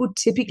when people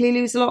typically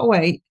lose a lot of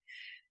weight,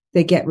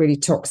 they get really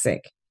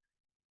toxic.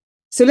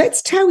 So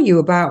let's tell you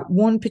about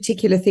one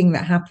particular thing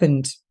that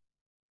happened.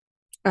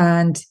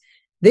 And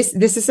this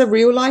is a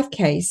real life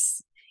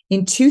case.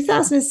 In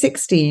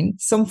 2016,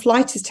 some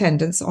flight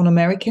attendants on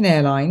American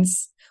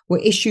Airlines were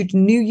issued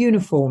new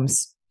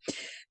uniforms.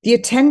 The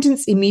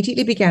attendants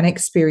immediately began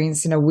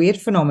experiencing a weird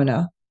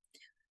phenomena.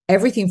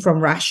 Everything from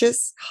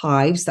rashes,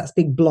 hives, that's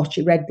big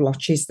blotchy, red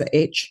blotches that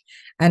itch,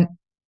 and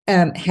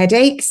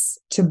headaches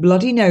to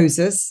bloody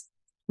noses,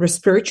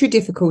 respiratory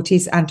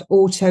difficulties, and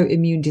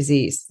autoimmune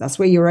disease. That's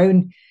where your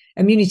own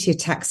immunity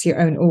attacks your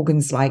own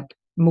organs like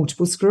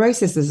Multiple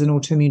sclerosis is an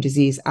autoimmune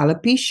disease.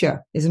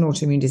 Alopecia is an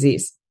autoimmune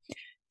disease.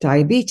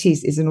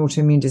 Diabetes is an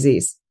autoimmune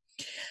disease.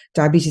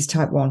 Diabetes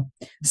type 1.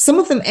 Some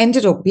of them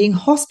ended up being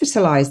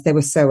hospitalized. They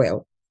were so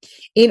ill.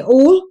 In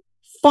all,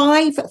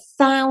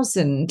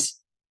 5,000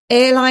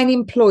 airline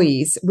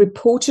employees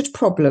reported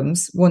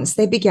problems once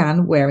they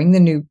began wearing the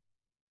new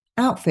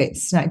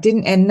outfits. Now, it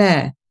didn't end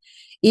there.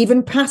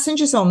 Even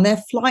passengers on their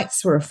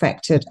flights were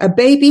affected. A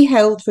baby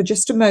held for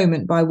just a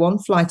moment by one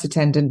flight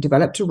attendant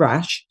developed a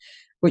rash,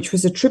 which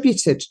was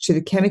attributed to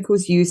the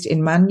chemicals used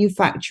in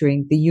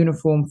manufacturing the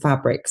uniform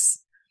fabrics.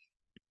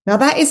 Now,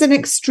 that is an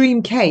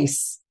extreme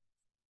case.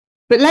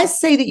 But let's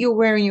say that you're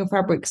wearing your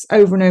fabrics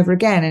over and over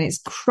again, and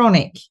it's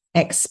chronic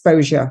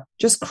exposure,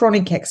 just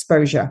chronic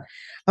exposure,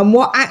 and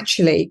what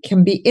actually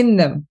can be in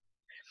them.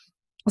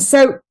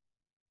 So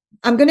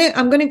I'm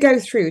gonna go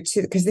through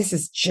to, because this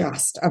is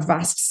just a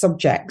vast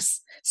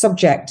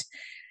subject.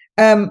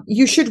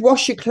 You should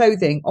wash your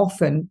clothing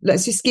often.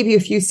 Let's just give you a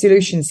few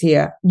solutions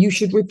here. You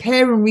should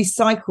repair and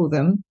recycle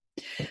them,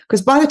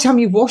 because by the time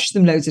you've washed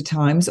them loads of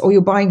times, or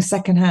you're buying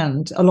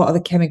secondhand, a lot of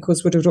the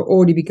chemicals would have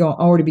already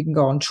been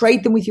gone.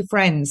 Trade them with your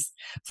friends.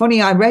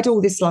 Funny, I read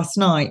all this last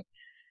night,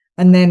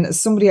 and then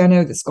somebody I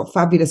know that's got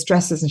fabulous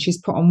dresses and she's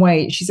put on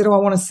weight. She said, "Oh, I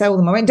want to sell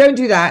them." I went, "Don't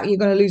do that. You're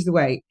going to lose the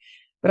weight."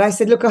 But I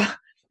said, "Look,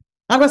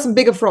 I've got some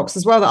bigger frocks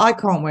as well that I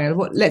can't wear.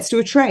 Let's do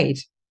a trade.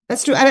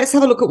 Let's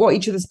have a look at what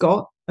each other's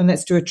got, and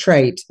let's do a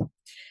trade."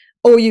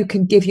 Or you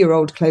can give your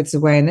old clothes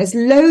away, and there's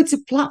loads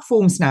of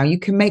platforms now you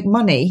can make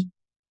money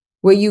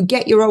where you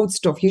get your old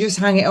stuff, you just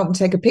hang it up and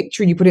take a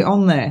picture and you put it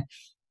on there.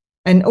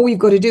 And all you've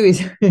got to do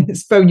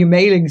is phone your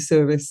mailing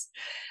service.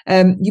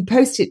 You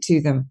post it to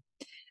them.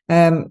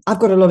 I've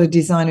got a lot of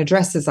designer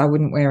dresses I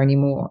wouldn't wear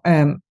anymore.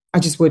 I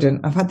just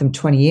wouldn't. I've had them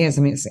 20 years.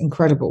 I mean, it's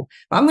incredible.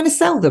 But I'm going to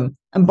sell them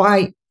and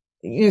buy,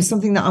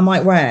 something that I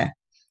might wear.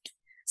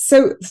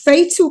 So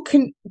fatal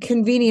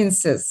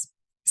conveniences,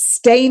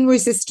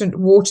 stain-resistant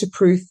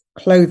waterproof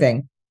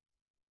clothing.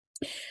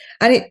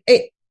 And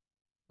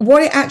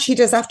what it actually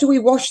does, after we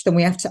wash them,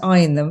 we have to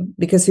iron them,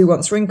 because who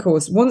wants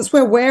wrinkles? Once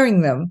we're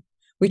wearing them,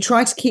 we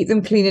try to keep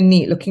them clean and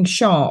neat, looking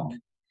sharp.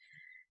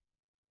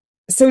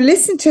 So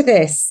listen to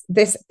this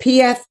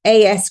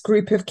PFAS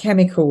group of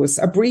chemicals,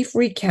 a brief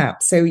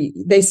recap. So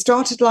they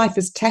started life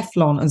as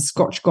Teflon and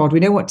Scotch Guard. We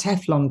know what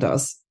Teflon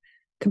does,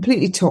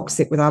 completely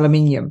toxic with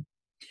aluminium.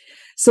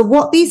 So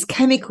what these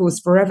chemicals,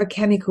 forever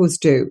chemicals,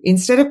 do,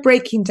 instead of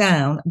breaking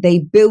down, they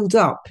build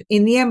up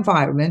in the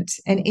environment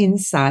and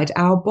inside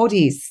our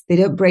bodies. They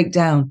don't break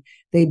down,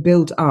 they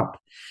build up.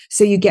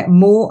 So you get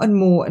more and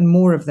more and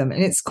more of them.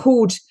 And it's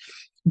called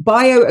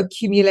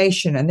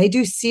bioaccumulation, and they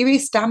do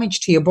serious damage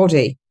to your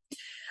body.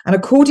 And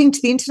according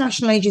to the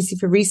International Agency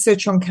for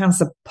Research on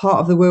Cancer, part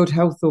of the World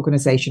Health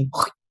Organization,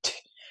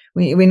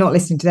 we're not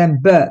listening to them,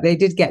 but they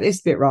did get this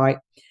bit right.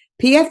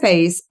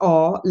 PFAS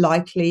are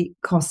likely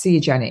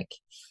carcinogenic.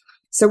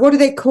 So what do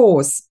they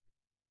cause?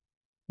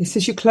 This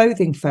is your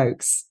clothing,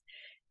 folks.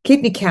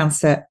 Kidney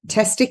cancer,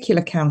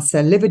 testicular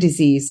cancer, liver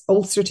disease,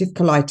 ulcerative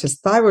colitis,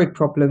 thyroid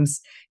problems,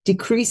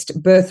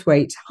 decreased birth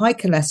weight, high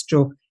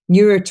cholesterol,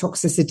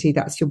 neurotoxicity,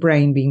 that's your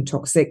brain being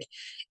toxic,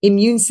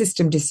 immune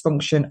system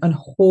dysfunction, and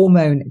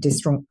hormone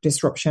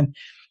disruption.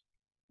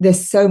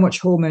 There's so much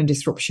hormone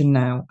disruption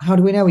now. How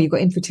do we know? You've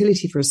got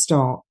infertility for a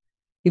start.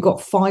 You've got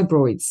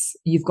fibroids.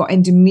 You've got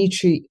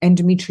endometriosis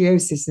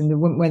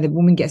where the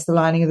woman gets the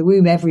lining of the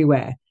womb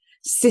everywhere.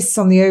 Cysts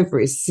on the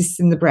ovaries, cysts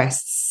in the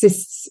breasts,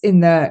 cysts in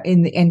the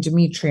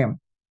endometrium.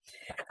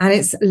 And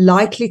it's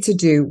likely to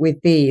do with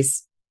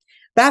these.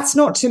 That's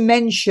not to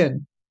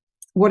mention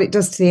what it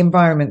does to the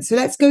environment. So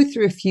let's go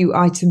through a few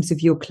items of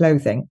your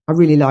clothing. I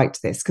really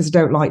liked this because I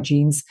don't like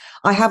jeans.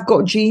 I have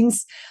got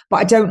jeans, but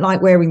I don't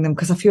like wearing them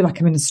because I feel like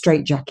I'm in a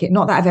straitjacket.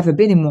 Not that I've ever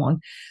been in one,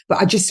 but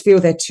I just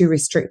feel they're too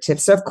restrictive.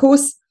 So of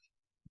course,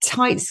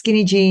 tight,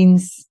 skinny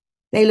jeans,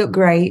 they look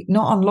great.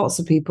 Not on lots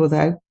of people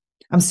though.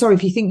 I'm sorry,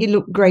 if you think you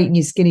look great in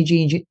your skinny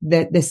jeans,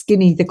 they're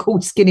skinny. They're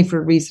called skinny for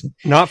a reason.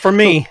 Not for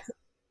me.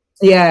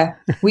 Yeah,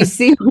 we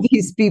see all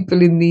these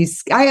people in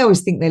these. I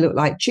always think they look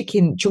like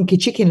chunky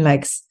chicken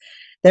legs.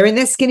 They're in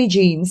their skinny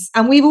jeans.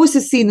 And we've also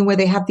seen them where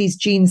they have these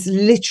jeans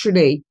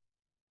literally,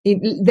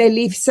 they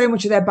leave so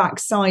much of their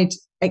backside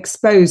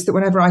exposed that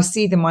whenever I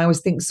see them, I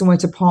always think somewhere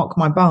to park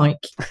my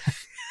bike.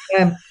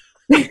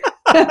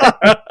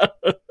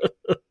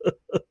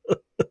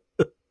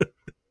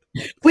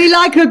 We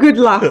like a good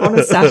laugh on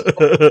a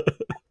Saturday.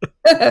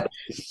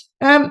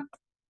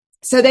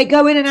 So they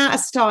go in and out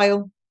of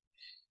style.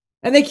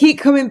 And they keep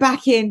coming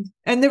back in.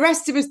 And the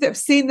rest of us that have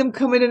seen them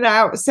come in and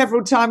out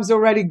several times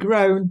already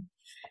groan.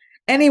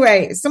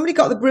 Anyway, somebody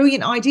got the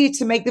brilliant idea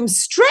to make them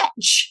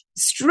stretch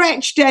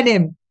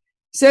denim.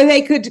 So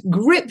they could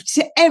grip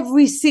to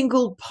every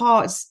single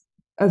part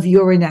of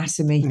your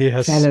anatomy,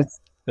 yes, fellas.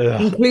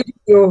 Ugh.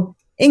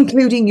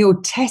 Including your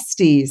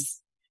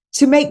testes,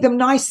 to make them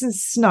nice and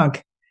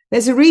snug.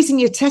 There's a reason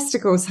your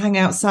testicles hang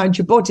outside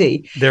your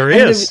body. There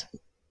is.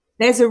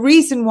 There's a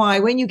reason why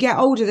when you get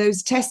older,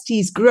 those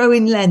testes grow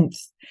in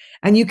length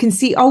And you can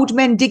see old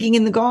men digging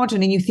in the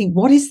garden and you think,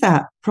 what is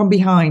that from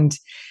behind?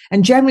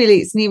 And generally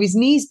it's near his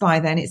knees by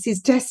then. It's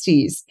his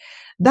testes.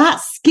 That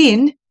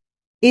skin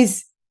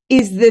is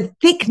the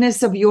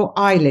thickness of your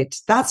eyelid.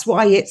 That's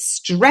why it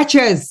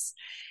stretches.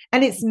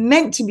 And it's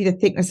meant to be the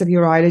thickness of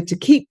your eyelid to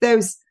keep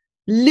those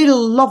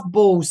little love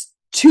balls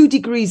 2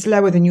 degrees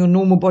lower than your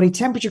normal body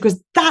temperature,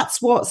 because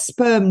that's what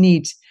sperm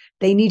need.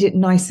 They need it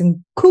nice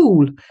and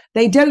cool.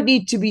 They don't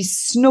need to be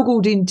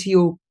snuggled into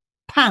your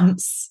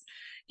pants,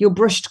 your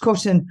brushed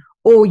cotton,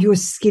 or your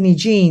skinny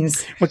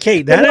jeans.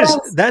 Okay,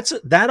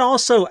 that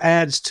also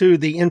adds to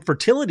the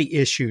infertility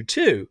issue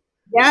too.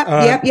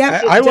 Yep.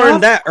 I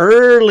learned that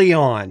early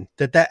on,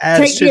 that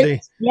adds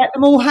let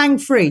them all hang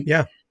free.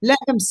 Yeah. Let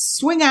them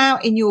swing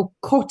out in your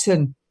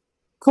cotton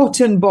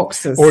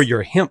boxers. Or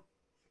your hemp.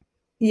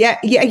 Yeah,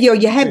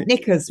 your hemp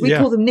knickers. We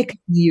call them knickers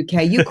in the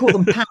UK. You call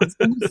them pants.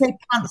 When you say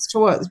pants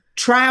to us,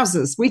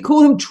 trousers. We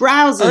call them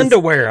trousers.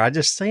 Underwear. I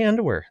just say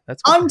underwear.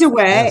 That's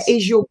underwear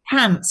is your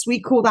pants. We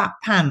call that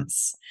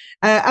pants.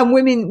 And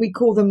women, we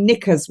call them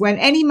knickers. When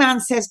any man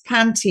says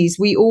panties,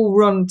 we all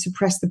run to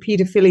press the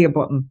paedophilia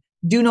button.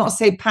 Do not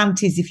say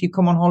panties if you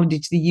come on holiday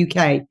to the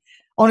UK.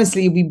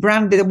 Honestly, you'll be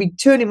branded. They'll be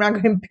turning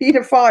around going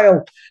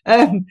paedophile.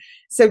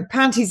 So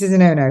panties is a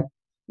no-no.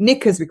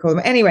 Knickers, we call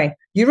them. Anyway,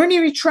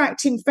 urinary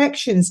tract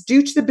infections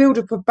due to the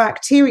buildup of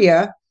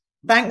bacteria,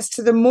 thanks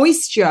to the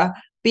moisture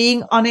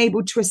being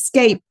unable to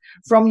escape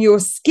from your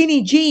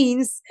skinny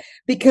jeans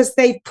because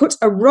they've put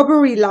a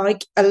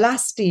rubbery-like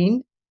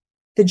elastine,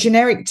 the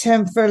generic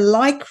term for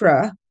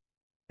lycra,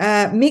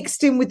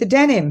 mixed in with the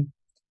denim.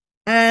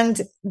 And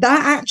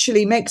that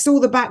actually makes all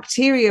the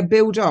bacteria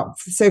build up.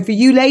 So for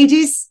you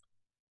ladies,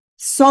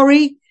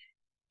 sorry,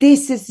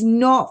 this is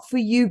not for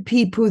you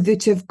people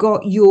that have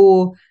got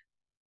your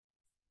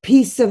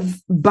piece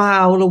of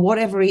bowel or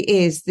whatever it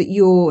is that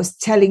you're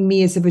telling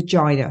me is a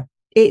vagina.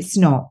 It's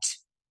not.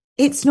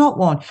 It's not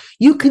one.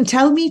 You can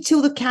tell me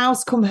till the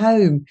cows come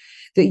home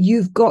that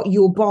you've got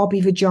your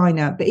Barbie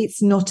vagina, but it's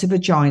not a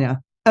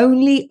vagina.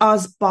 Only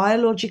us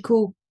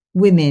biological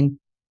women.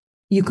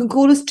 You can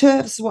call us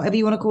TERFs, whatever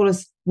you want to call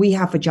us. We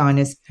have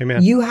vaginas.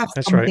 Amen. You have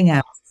something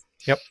else.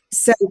 Yep.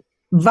 So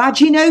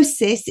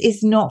vaginosis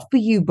is not for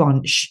you,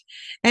 bunch.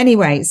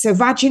 Anyway, so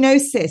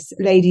vaginosis,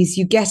 ladies,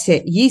 you get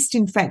it. Yeast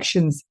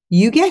infections,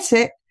 you get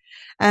it.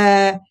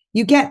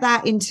 You get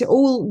that into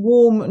all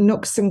warm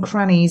nooks and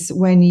crannies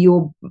when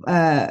your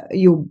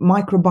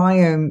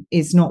microbiome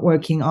is not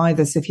working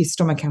either. So if your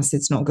stomach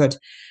acid's not good,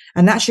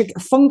 and that's your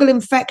fungal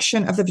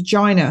infection of the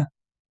vagina,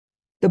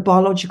 the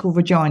biological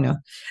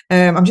vagina.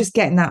 I'm just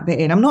getting that bit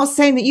in. I'm not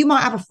saying that you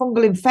might have a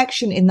fungal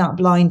infection in that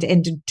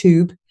blind-ended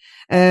tube,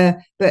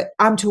 but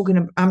I'm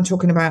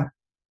talking about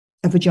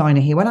a vagina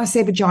here. When I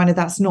say vagina,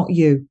 that's not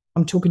you.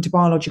 I'm talking to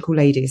biological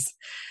ladies.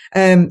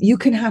 You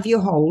can have your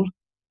hole,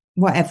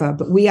 whatever,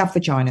 but we have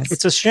vaginas.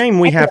 It's a shame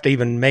we have to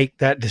even make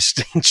that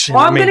distinction.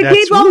 Well, I'm going to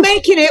keep on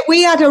making it.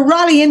 We had a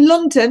rally in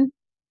London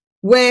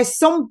where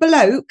some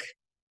bloke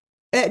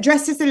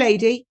dressed as a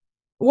lady,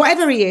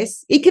 whatever he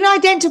is, he can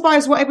identify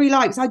as whatever he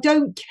likes. I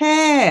don't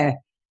care.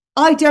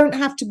 I don't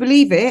have to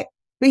believe it.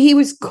 But he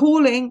was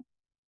calling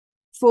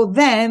for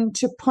them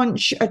to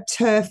punch a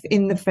TERF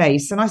in the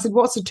face. And I said,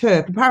 what's a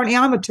TERF? Apparently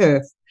I'm a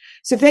TERF.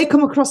 So if they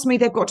come across me,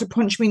 they've got to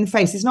punch me in the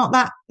face. Is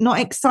not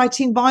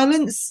exciting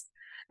violence?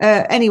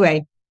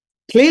 Anyway,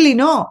 clearly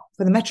not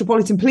for the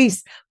Metropolitan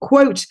Police.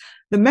 Quote,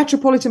 the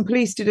Metropolitan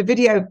Police did a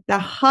video, the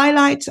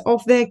highlight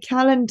of their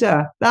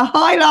calendar. The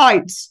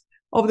highlight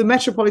of the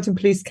Metropolitan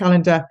Police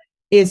calendar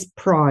is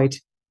Pride.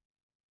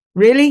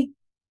 Really?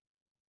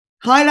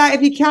 Highlight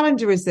of your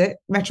calendar, is it?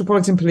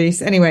 Metropolitan Police.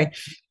 Anyway,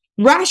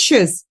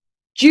 rashes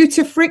due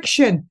to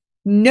friction.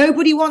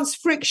 Nobody wants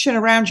friction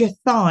around your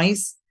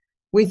thighs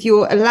with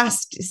your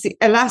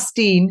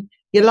elastine,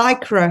 your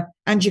lycra,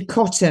 and your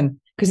cotton,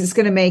 because it's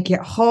going to make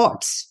it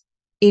hot,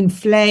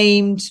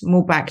 inflamed,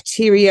 more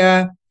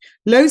bacteria.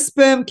 Low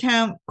sperm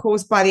count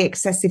caused by the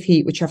excessive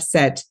heat, which I've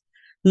said.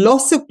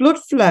 Loss of blood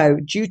flow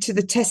due to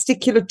the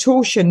testicular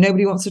torsion.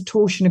 Nobody wants a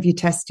torsion of your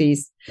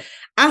testes.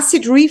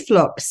 Acid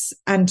reflux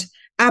and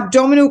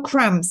abdominal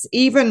cramps,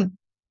 even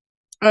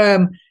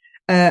meralgia,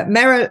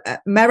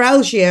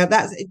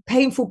 that's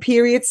painful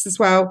periods as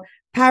well.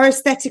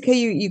 Paresthetica,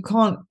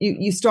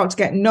 you start to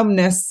get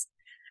numbness,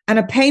 and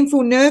a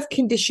painful nerve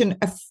condition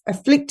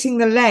afflicting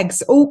the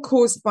legs, all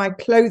caused by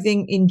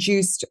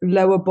clothing-induced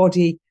lower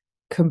body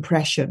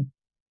compression.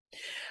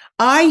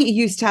 I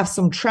used to have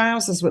some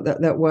trousers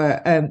that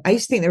were, I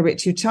used to think they were a bit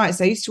too tight.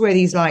 So I used to wear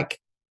these like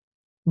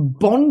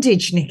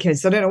bondage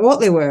knickers. I don't know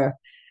what they were.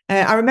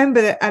 I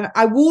remember that, and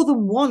I wore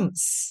them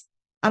once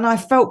and I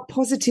felt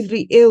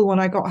positively ill when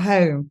I got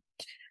home.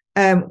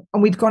 And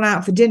we'd gone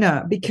out for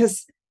dinner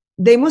because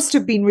they must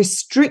have been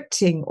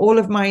restricting all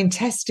of my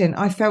intestine.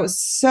 I felt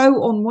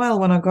so unwell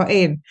when I got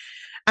in.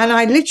 And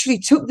I literally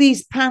took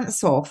these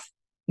pants off,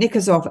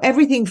 knickers off,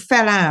 everything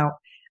fell out.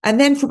 And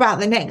then for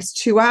about the next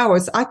 2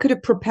 hours, I could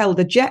have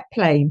propelled a jet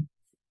plane.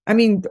 I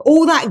mean,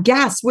 all that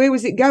gas, where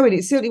was it going?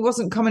 It certainly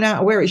wasn't coming out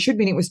of where it should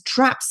be. It was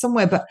trapped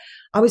somewhere, but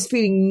I was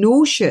feeling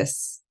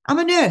nauseous. I'm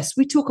a nurse.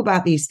 We talk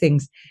about these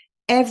things.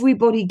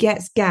 Everybody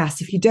gets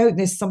gas. If you don't,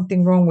 there's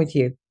something wrong with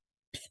you.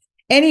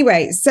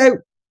 Anyway, so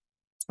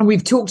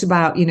we've talked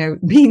about,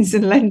 beans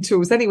and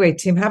lentils anyway,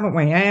 Tim, haven't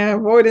we?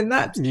 Avoiding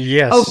that.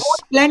 Yes.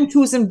 Avoid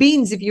lentils and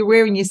beans if you're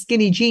wearing your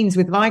skinny jeans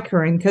with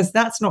lycra in, because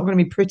that's not going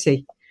to be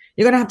pretty.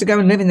 You're going to have to go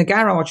and live in the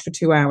garage for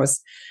 2 hours.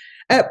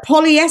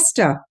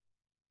 Polyester.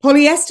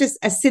 Polyester is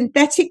a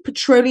synthetic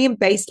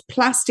petroleum-based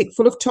plastic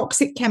full of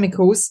toxic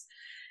chemicals,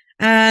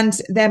 and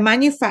they're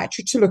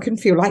manufactured to look and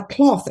feel like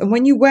cloth. And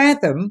when you wear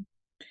them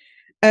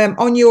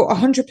on your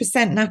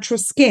 100% natural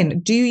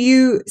skin, do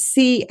you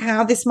see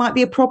how this might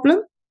be a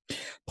problem?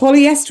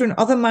 Polyester and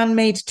other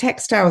man-made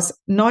textiles,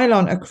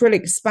 nylon,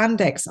 acrylic,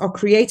 spandex are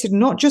created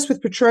not just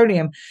with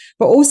petroleum,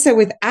 but also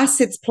with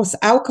acids plus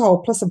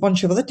alcohol plus a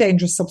bunch of other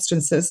dangerous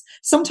substances.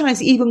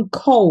 Sometimes even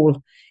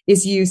coal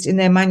is used in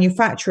their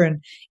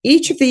manufacturing.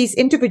 Each of these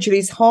individually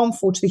is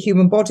harmful to the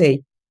human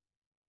body.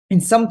 In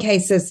some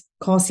cases,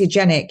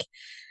 carcinogenic.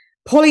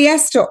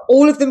 Polyester,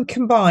 all of them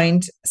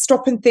combined,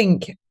 stop and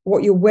think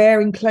what you're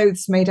wearing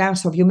clothes made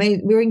out of. You're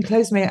wearing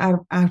clothes made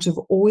out of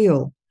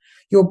oil.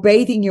 You're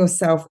bathing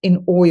yourself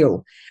in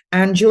oil,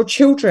 and your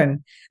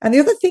children. And the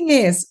other thing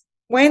is,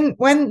 when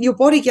your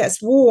body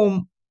gets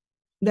warm,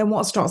 then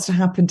what starts to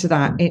happen to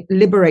that? It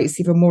liberates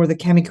even more of the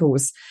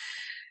chemicals.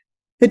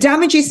 The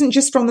damage isn't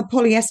just from the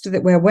polyester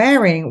that we're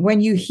wearing.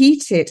 When you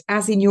heat it,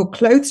 as in your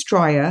clothes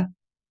dryer,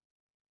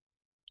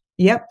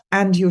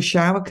 and your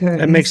shower curtains.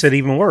 That makes it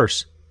even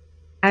worse.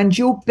 And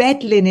your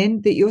bed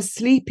linen that you're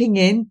sleeping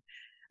in,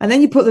 and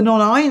then you put the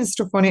non-iron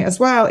stuff on it as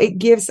well. It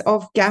gives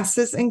off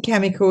gases and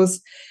chemicals,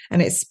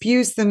 and it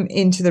spews them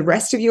into the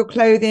rest of your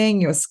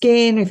clothing, your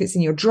skin, if it's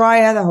in your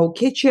dryer, the whole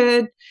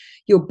kitchen,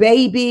 your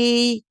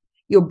baby's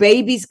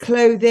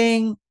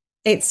clothing.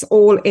 It's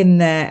all in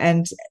there,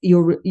 and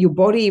your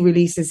body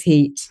releases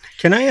heat.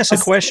 Can I ask a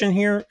question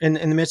here in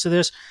the midst of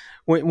this?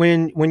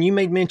 When you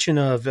made mention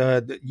of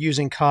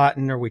using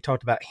cotton, or we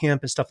talked about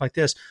hemp and stuff like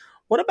this,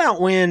 what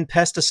about when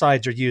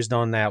pesticides are used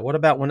on that? What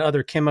about when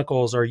other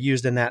chemicals are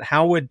used in that?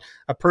 How would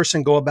a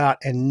person go about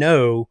and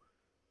know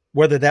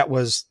whether that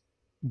was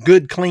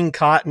good, clean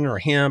cotton or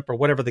hemp or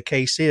whatever the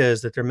case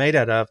is that they're made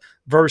out of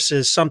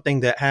versus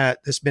something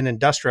that's been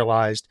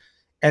industrialized,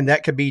 and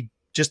that could be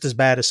just as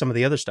bad as some of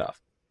the other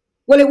stuff?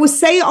 Well, it will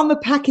say it on the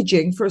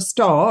packaging for a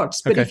start,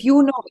 but Okay. if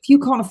you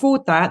can't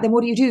afford that, then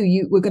what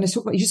do? We're going to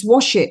talk about, you just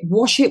wash it.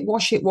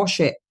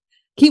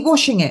 Keep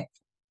washing it.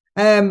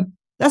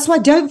 That's why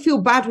don't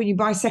feel bad when you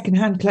buy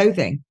secondhand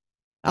clothing.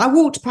 I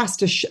walked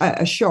past a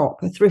shop,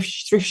 a thrift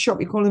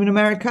shop, you call them in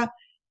America.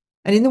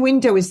 And in the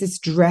window is this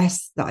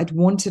dress that I'd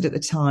wanted at the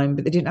time,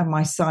 but they didn't have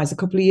my size a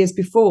couple of years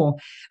before.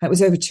 It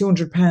was over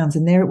 £200.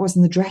 And there it was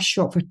in the dress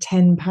shop for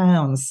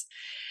 £10.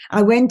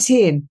 I went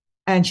in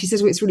and she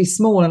says, well, it's really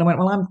small. And I went,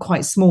 well, I'm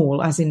quite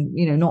small, as in,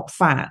 not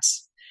fat.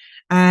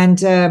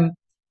 And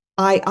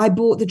I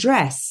bought the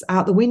dress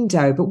out the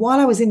window. But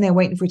while I was in there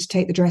waiting for her to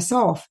take the dress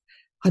off,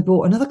 I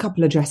bought another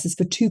couple of dresses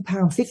for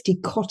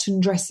 £2.50, cotton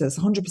dresses,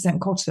 100%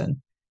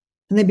 cotton.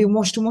 And they've been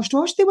washed and washed and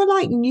washed. They were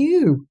like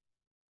new.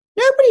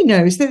 Nobody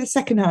knows. They're the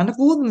secondhand. I've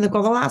worn them. They've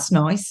gone, oh, that's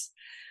nice.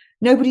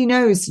 Nobody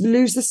knows.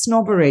 Lose the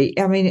snobbery.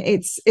 I mean,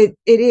 it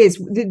is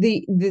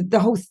the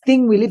whole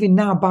thing we live in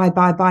now.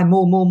 Buy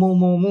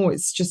more.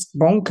 It's just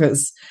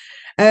bonkers.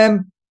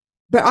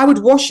 But I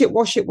would wash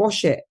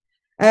it.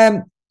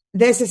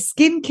 There's a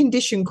skin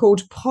condition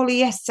called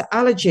polyester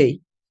allergy.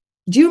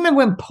 Do you remember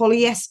when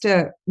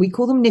polyester, we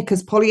call them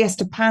knickers,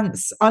 polyester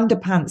pants,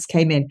 underpants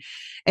came in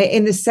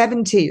the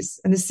 70s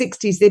and the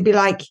 60s? They'd be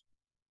like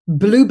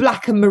blue,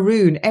 black and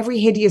maroon, every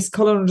hideous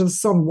color under the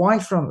sun,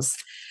 Y-fronts.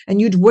 And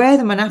you'd wear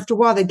them, and after a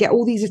while they'd get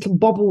all these little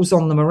bobbles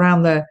on them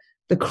around the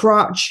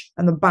crotch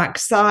and the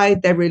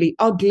backside. They're really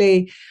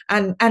ugly.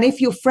 And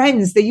if your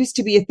friends, there used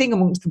to be a thing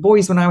amongst the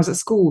boys when I was at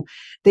school,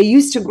 they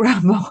used to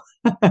grab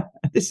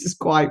this is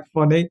quite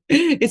funny.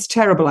 It's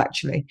terrible,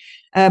 actually.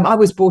 I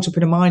was brought up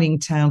in a mining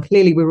town.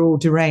 Clearly, we're all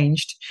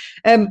deranged.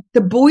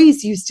 The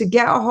boys used to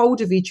get a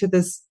hold of each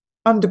other's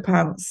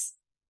underpants,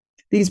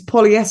 these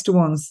polyester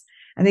ones,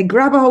 and they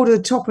grab a hold of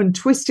the top and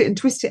twist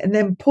it and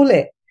then pull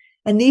it.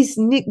 And these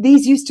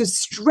used to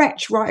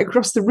stretch right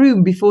across the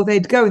room before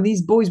they'd go, and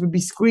these boys would be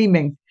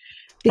screaming.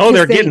 Oh,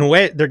 they're getting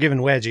wet. They're giving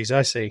wedgies.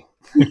 I see.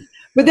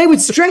 But they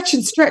would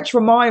stretch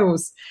for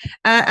miles,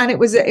 and it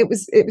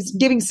was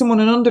giving someone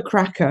an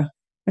undercracker,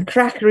 a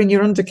cracker in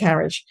your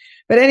undercarriage.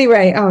 But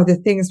anyway, the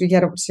things we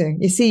get up to.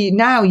 You see,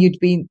 now you're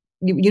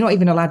not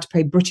even allowed to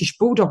play British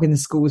Bulldog in the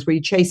schools where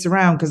you chase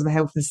around because of the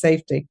health and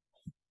safety.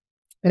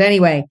 But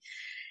anyway,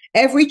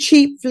 every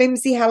cheap,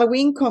 flimsy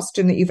Halloween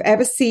costume that you've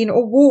ever seen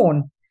or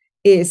worn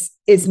is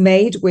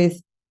made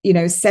with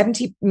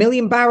 70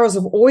 million barrels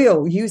of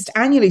oil used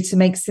annually to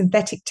make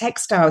synthetic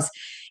textiles,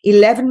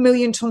 11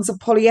 million tons of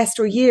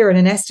polyester a year, and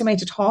an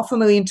estimated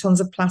 500,000 tons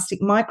of plastic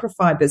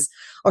microfibers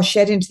are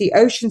shed into the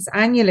oceans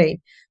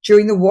annually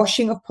during the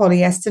washing of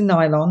polyester,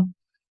 nylon,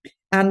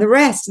 and the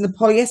rest. And the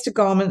polyester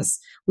garments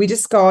we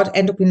discard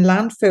end up in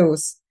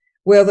landfills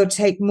where they'll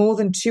take more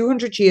than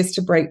 200 years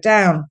to break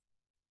down.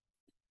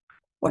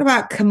 What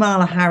about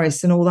Kamala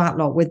Harris and all that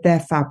lot with their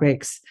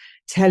fabrics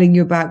telling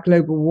you about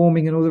global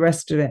warming and all the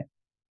rest of it?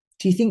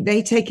 Do you think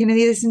they take any of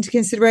this into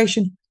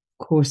consideration?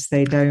 Of course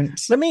they don't.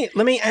 Let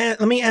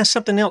me ask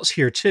something else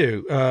here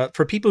too.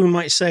 For people who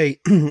might say,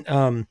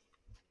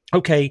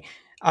 okay,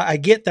 I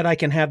get that I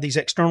can have these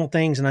external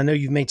things, and I know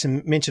you've made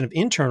some mention of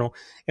internal,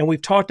 and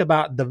we've talked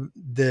about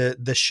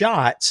the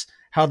shots,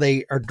 how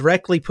they are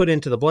directly put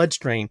into the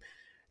bloodstream.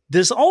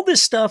 Does all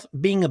this stuff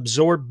being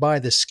absorbed by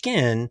the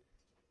skin,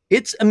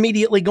 it's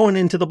immediately going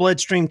into the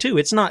bloodstream too?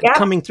 It's not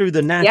coming through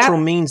the natural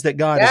means that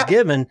God has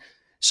given.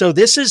 So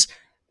this is,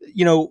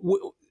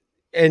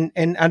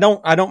 and I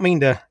don't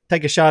mean to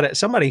take a shot at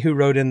somebody who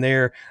wrote in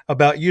there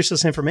about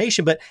useless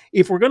information, but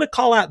if we're going to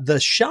call out the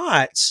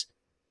shots,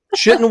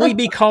 shouldn't we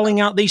be calling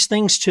out these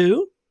things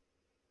too?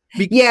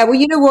 Yeah, well,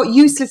 you know what?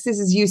 Useless is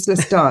as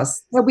useless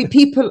does. There'll be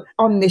people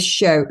on this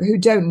show who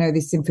don't know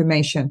this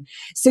information.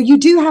 So you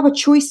do have a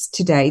choice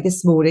today,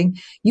 this morning.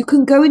 You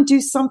can go and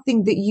do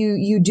something that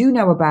you do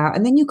know about,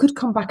 and then you could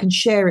come back and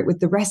share it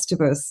with the rest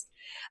of us.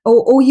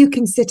 Or you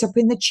can sit up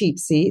in the cheap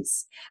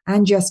seats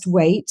and just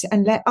wait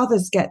and let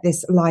others get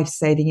this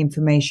life-saving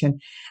information.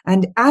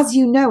 And as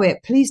you know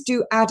it, please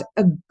do add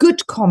a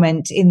good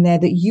comment in there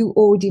that you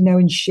already know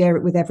and share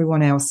it with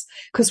everyone else,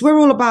 because we're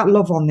all about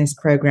love on this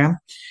program.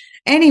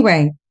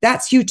 Anyway,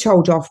 that's you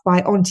told off by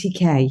Auntie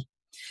Kay.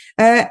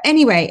 If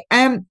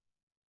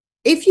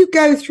you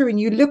go through and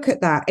you look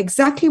at that,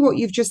 exactly what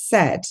you've just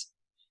said,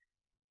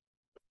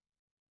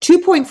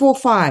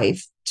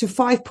 2.45 to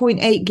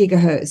 5.8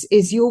 gigahertz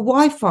is your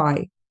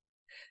Wi-Fi.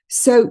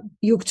 So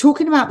you're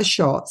talking about the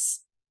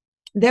shots.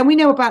 Then we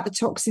know about the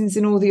toxins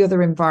and all the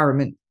other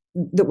environment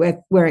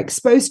that we're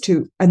exposed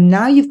to. And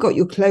now you've got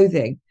your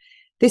clothing.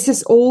 This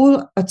is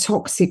all a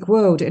toxic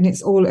world, and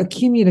it's all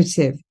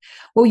accumulative.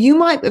 Well, you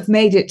might have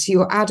made it to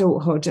your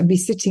adulthood and be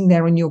sitting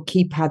there on your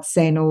keypad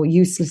saying all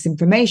useless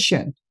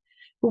information.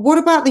 But what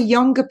about the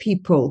younger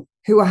people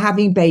who are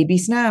having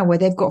babies now, where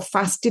they've got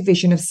fast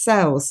division of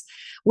cells,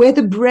 where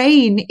the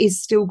brain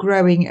is still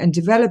growing and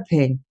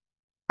developing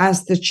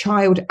after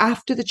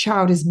the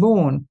child is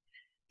born?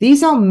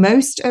 These are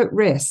most at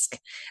risk.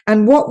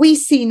 And what we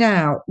see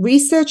now,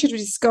 researchers have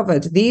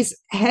discovered these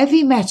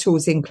heavy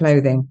metals in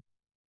clothing,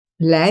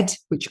 lead,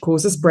 which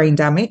causes brain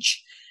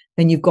damage.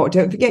 Then you've got,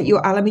 don't forget,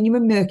 your aluminium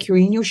and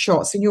mercury in your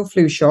shots and your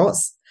flu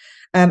shots,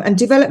 and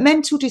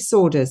developmental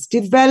disorders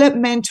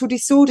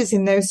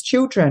in those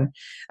children,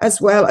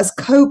 as well as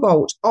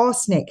cobalt,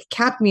 arsenic,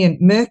 cadmium,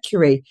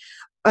 mercury,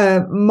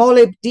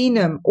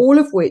 molybdenum, all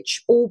of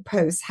which all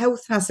pose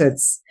health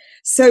hazards.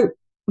 So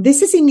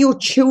this is in your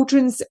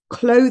children's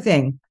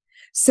clothing.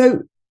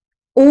 So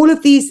all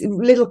of these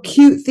little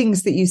cute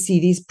things that you see,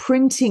 these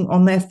printing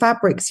on their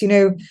fabrics,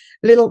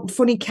 little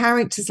funny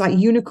characters like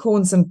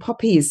unicorns and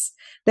puppies.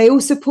 They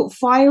also put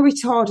fire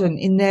retardant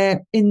in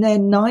their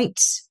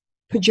night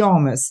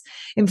pajamas.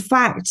 In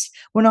fact,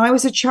 when I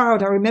was a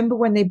child, I remember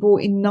when they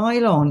brought in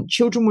nylon,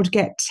 children would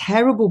get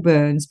terrible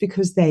burns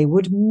because they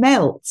would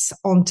melt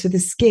onto the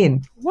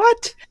skin.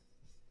 What?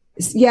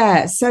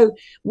 Yeah. So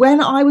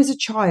when I was a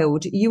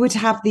child, you would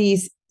have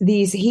these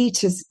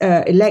heaters,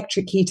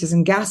 electric heaters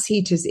and gas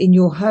heaters in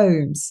your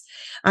homes.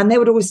 And they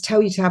would always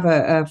tell you to have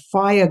a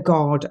fire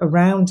guard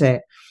around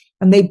it.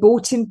 And they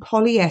bought in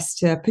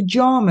polyester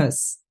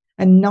pajamas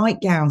and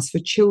nightgowns for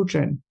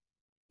children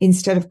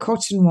instead of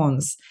cotton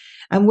ones.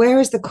 And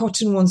whereas the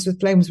cotton ones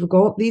with flames would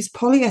go up, these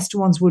polyester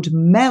ones would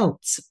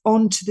melt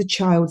onto the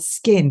child's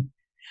skin.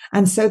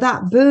 And so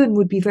that burn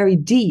would be very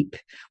deep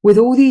with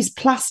all these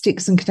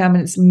plastics and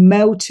contaminants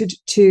melted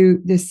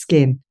to the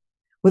skin.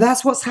 Well,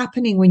 that's what's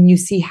happening when you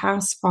see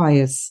house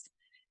fires.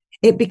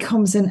 It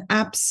becomes an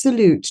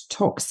absolute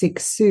toxic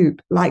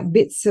soup, like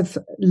bits of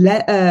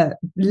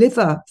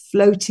liver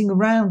floating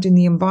around in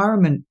the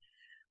environment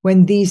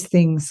when these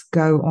things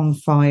go on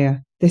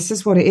fire. This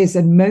is what it is.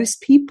 And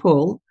most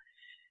people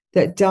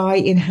that die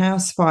in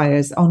house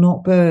fires are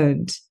not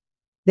burned.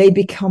 They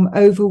become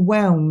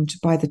overwhelmed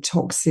by the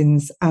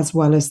toxins as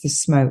well as the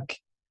smoke.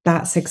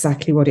 That's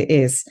exactly what it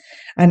is.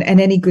 And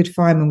any good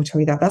fireman will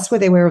tell you that. That's where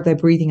they wear their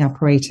breathing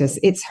apparatus.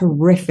 It's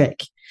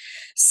horrific.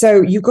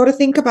 So you've got to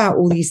think about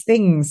all these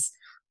things.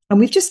 And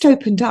we've just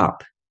opened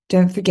up,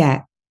 don't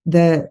forget,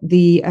 the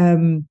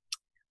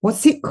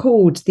what's it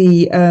called?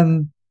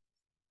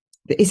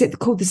 Is it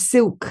called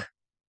the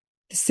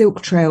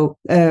silk trail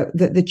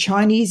that the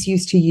Chinese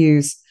used to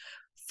use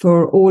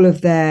for all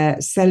of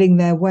their selling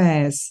their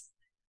wares?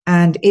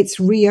 And it's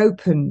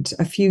reopened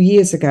a few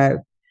years ago.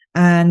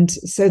 And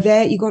so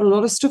there you got a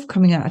lot of stuff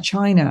coming out of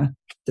China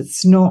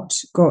that's not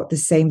got the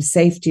same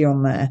safety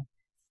on there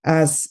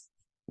as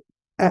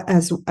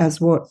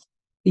what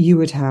you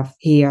would have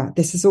here.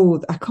 This is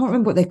all, I can't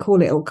remember what they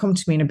call it. It'll come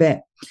to me in a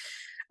bit.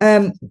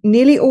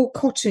 Nearly all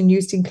cotton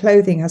used in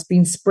clothing has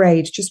been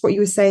sprayed, just what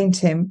you were saying,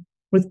 Tim,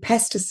 with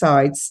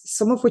pesticides,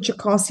 some of which are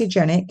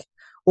carcinogenic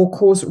or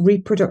cause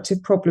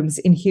reproductive problems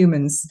in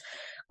humans.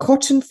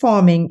 Cotton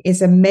farming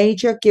is a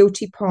major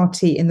guilty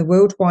party in the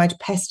worldwide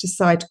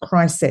pesticide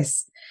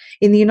crisis.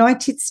 In the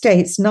United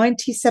States,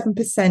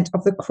 97%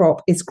 of the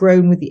crop is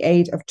grown with the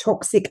aid of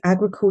toxic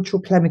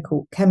agricultural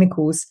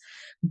chemicals.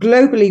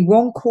 Globally,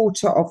 one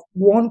quarter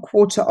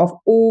of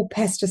all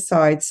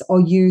pesticides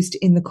are used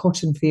in the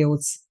cotton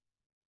fields.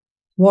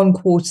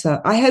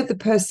 1/4. I hope the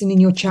person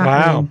in your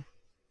chat room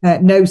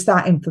knows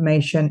that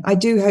information. I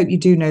do hope you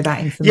do know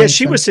that information. Yeah,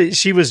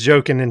 she was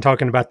joking and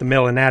talking about the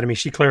male anatomy.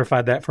 She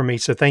clarified that for me.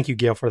 So thank you,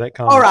 Gail, for that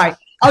comment. All right.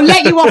 I'll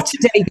let you off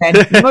today then.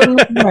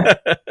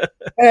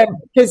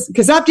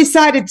 Because I've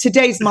decided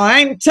I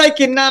ain't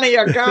taking none of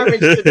your garbage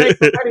today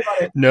from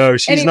anybody. No,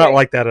 she's not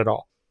like that at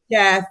all.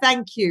 Yeah,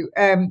 thank you.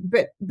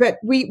 But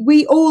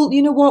we all,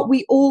 you know what?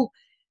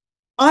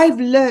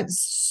 I've learned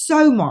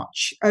so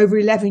much over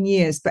 11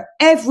 years, but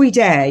every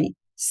day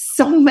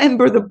some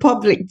member of the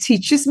public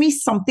teaches me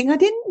something I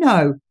didn't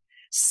know.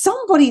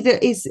 Somebody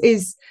that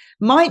is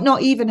might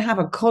not even have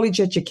a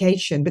college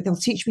education, but they'll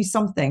teach me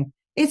something.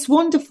 It's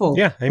wonderful.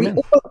 Yeah, amen.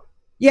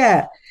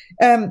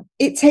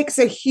 It takes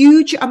a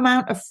huge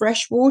amount of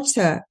fresh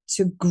water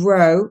to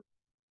grow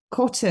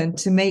cotton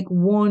to make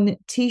one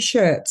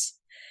T-shirt.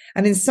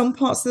 And in some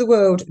parts of the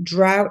world,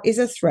 drought is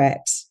a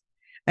threat,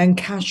 and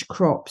cash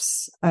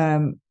crops,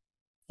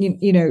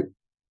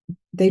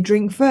 they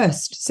drink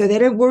first, so they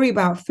don't worry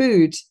about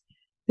food.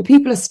 The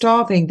people are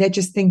starving. They're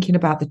just thinking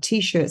about the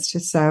T-shirts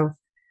to sell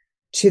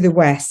to the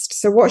West.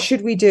 So what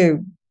should we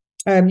do?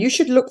 You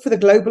should look for the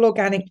Global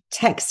Organic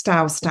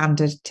Textile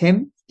Standard,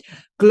 Tim.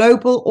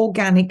 Global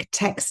Organic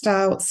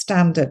Textile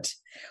Standard,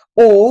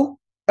 or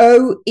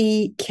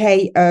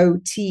OEKO-TEX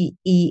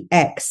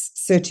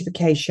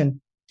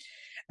certification.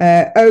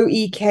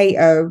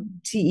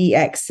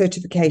 OEKO-TEX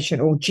certification,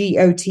 or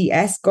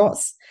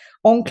GOTS,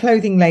 on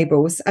clothing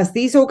labels, as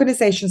these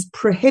organizations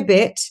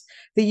prohibit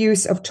the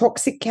use of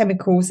toxic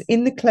chemicals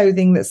in the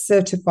clothing that's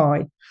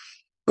certified.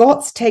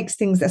 GOTS takes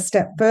things a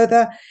step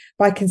further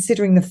by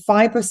considering the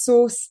fiber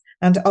source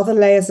and other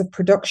layers of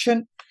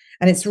production,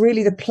 and it's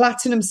really the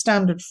platinum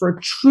standard for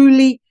a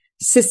truly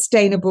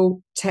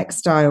sustainable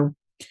textile,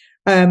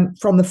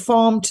 from the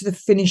farm to the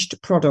finished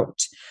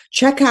product.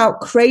 Check out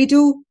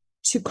Cradle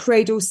to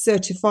Cradle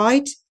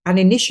Certified, an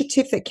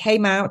initiative that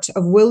came out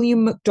of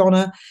William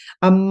McDonough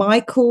and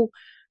Michael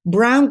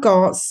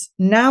Braungart's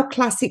now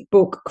classic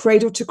book,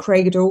 Cradle to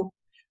Cradle,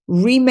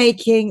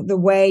 Remaking the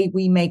Way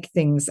We Make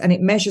Things. And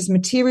it measures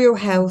material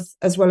health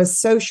as well as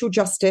social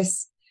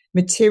justice,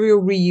 material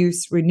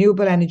reuse,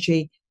 renewable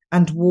energy,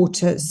 and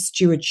water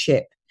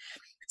stewardship.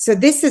 So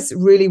this is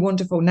really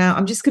wonderful. Now,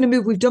 I'm just going to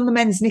move. We've done the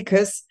men's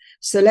knickers.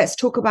 So let's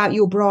talk about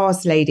your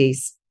bras,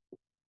 ladies.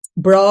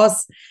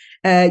 Bras.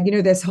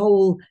 There's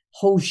whole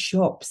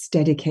shops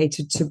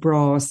dedicated to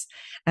bras.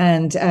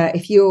 And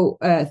if you're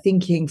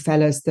thinking,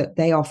 fellas, that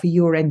they are for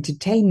your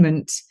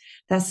entertainment,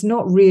 that's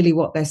not really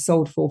what they're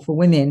sold for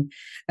women.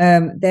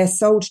 They're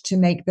sold to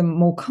make them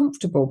more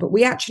comfortable. But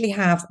we actually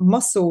have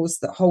muscles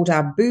that hold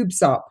our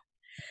boobs up.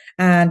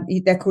 And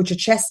they're called your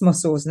chest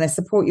muscles, and they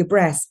support your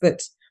breasts.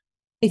 But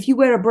if you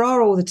wear a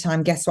bra all the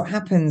time, guess what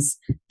happens?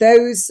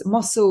 Those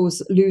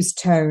muscles lose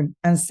tone.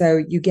 And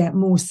so you get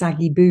more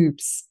saggy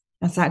boobs.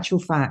 That's actual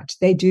fact.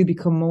 They do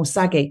become more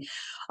saggy.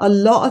 A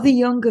lot of the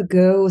younger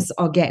girls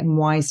are getting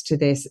wise to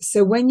this.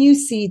 So when you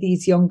see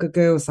these younger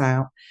girls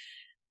out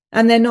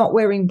and they're not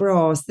wearing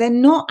bras, they're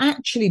not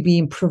actually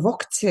being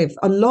provocative.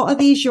 A lot of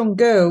these young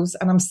girls,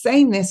 and I'm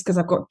saying this because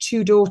I've got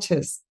 2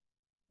 daughters,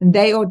 and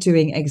they are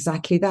doing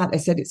exactly that. They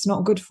said, it's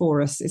not good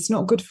for us. It's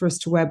not good for us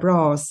to wear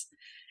bras.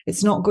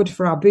 It's not good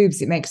for our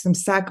boobs. It makes them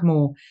sag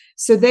more.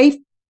 So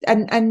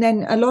and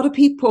then a lot of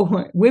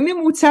people,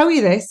 women will tell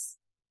you this.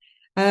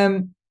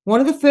 One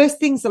of the first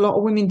things a lot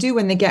of women do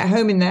when they get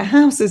home in their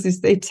houses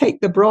is they take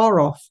the bra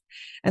off,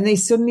 and they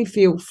suddenly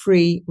feel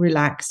free,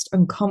 relaxed,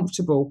 and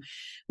comfortable.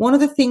 One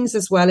of the things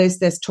as well is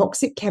there's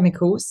toxic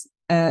chemicals.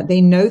 They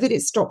know that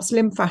it stops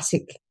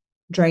lymphatic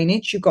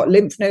drainage. You've got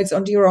lymph nodes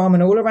under your arm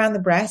and all around the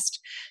breast.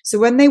 So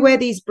when they wear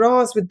these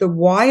bras with the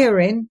wire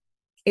in,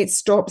 it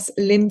stops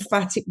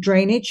lymphatic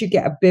drainage. You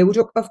get a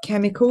buildup of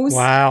chemicals.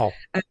 Wow.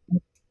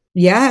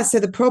 So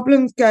the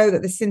problems go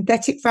that the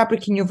synthetic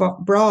fabric in your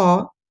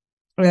bra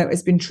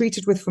has been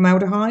treated with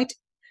formaldehyde,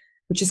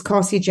 which is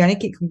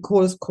carcinogenic. It can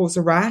cause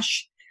a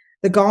rash.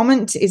 The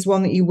garment is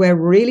one that you wear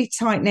really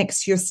tight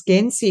next to your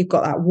skin, so you've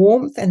got that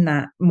warmth and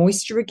that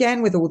moisture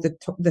again with all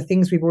the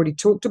things we've already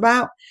talked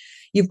about.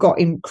 You've got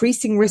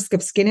increasing risk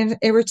of skin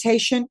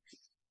irritation,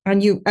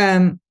 and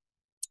and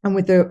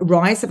with the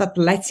rise of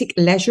athletic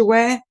leisure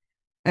wear,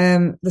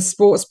 the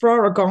sports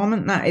bra, a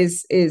garment that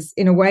is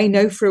in a way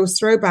no frills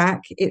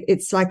throwback.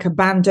 It's like a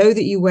bandeau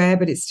that you wear,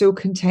 but it still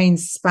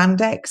contains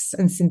spandex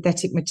and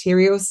synthetic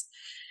materials.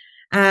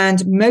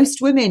 And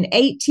most women,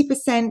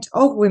 80%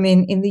 of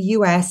women in the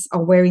US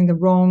are wearing the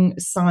wrong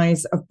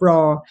size of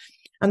bra.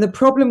 And the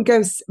problem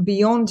goes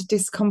beyond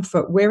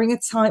discomfort. Wearing a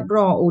tight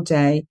bra all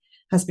day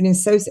has been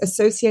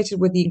associated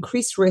with the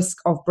increased risk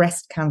of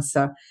breast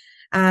cancer.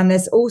 And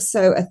there's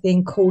also a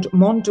thing called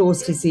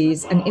Mondor's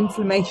disease, an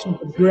inflammation of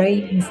the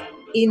brains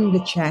in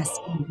the chest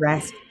and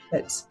breast.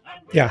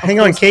 Hang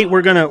on, Kate.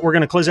 We're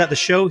gonna close out the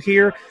show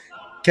here.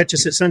 Catch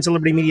us at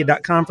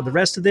sonsoflibertymedia.com for the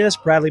rest of this.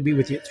 Bradley will be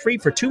with you at 3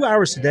 for 2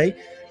 hours today.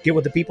 Get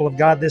with the people of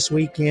God this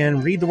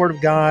weekend. Read the Word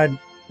of God.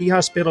 Be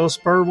hospitable.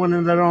 Spur one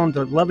another on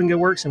to love and good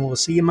works. And we'll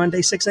see you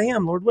Monday, 6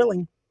 a.m., Lord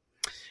willing.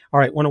 All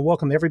right. Want to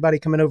welcome everybody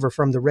coming over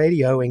from the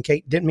radio. And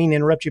Kate, didn't mean to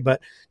interrupt you,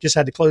 but just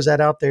had to close that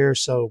out there.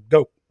 So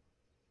go.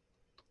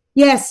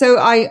 Yeah. So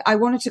I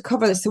wanted to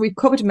cover this. So we've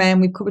covered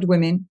men, we've covered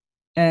women,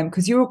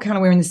 because you're all kind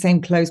of wearing the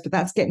same clothes, but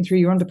that's getting through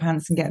your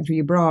underpants and getting through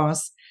your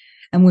bras.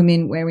 And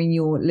women wearing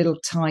your little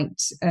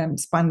tight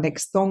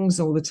spandex thongs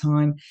all the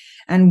time.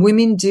 And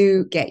women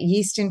do get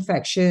yeast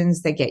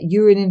infections, they get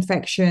urine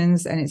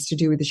infections, and it's to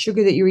do with the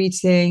sugar that you're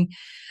eating.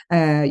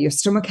 Your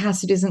stomach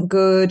acid isn't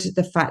good.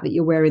 The fact that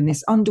you're wearing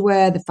this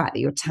underwear, the fact that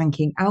you're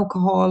tanking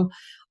alcohol,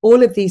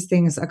 all of these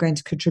things are going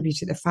to contribute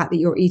to the fact that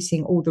you're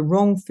eating all the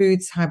wrong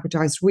foods,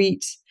 hybridized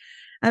wheat.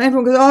 And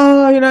everyone goes,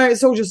 oh,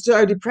 it's all just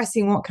so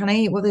depressing. What can I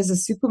eat? Well, there's a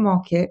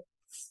supermarket,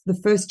 the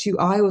first 2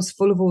 aisles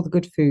full of all the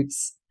good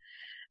foods.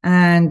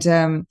 And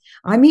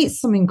I meet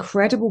some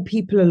incredible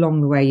people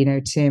along the way,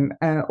 Tim,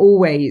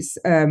 always,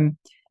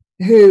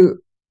 who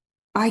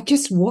I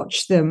just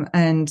watch them.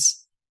 And,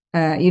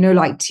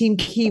 like Team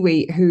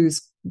Kiwi,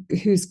 who's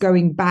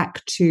going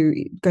back to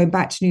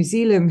New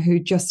Zealand, who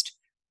just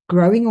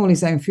growing all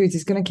his own foods,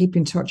 is going to keep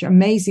in touch.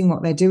 Amazing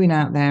what they're doing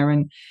out there.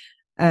 And,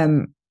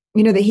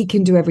 that he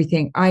can do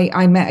everything.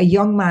 I met a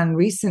young man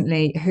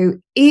recently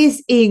who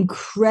is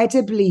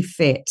incredibly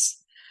fit.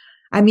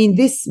 I mean,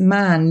 this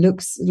man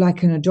looks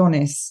like an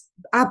Adonis,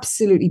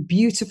 absolutely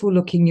beautiful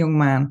looking young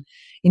man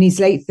in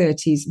his late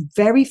 30s,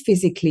 very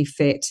physically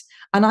fit.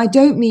 And I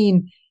don't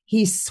mean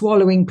he's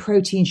swallowing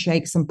protein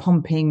shakes and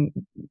pumping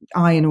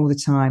iron all the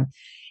time.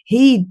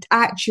 He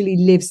actually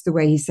lives the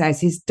way he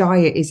says. His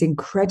diet is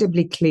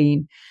incredibly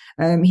clean.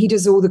 He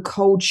does all the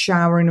cold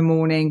shower in the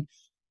morning.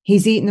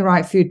 He's eating the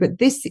right food. But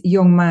this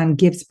young man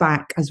gives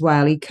back as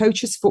well. He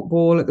coaches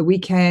football at the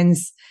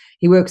weekends.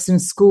 He works in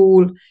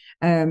school.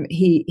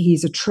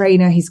 He's a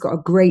trainer. He's got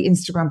a great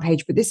Instagram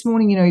page. But this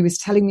morning, he was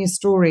telling me a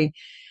story.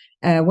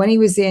 When he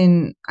was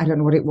in, I don't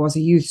know what it was,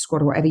 a youth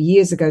squad or whatever,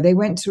 years ago, they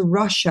went to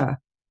Russia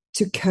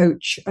to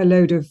coach a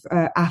load of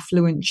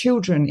affluent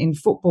children in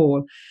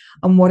football,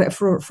 and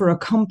for a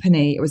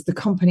company. It was the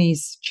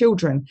company's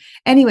children.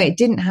 Anyway, it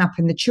didn't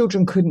happen. The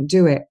children couldn't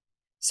do it.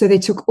 So they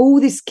took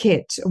all this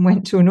kit and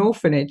went to an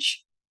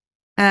orphanage.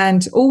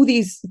 And all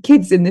these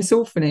kids in this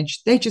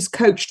orphanage, they just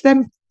coached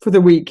them for the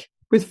week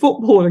with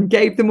football and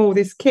gave them all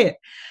this kit.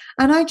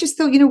 And I just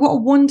thought, what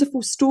a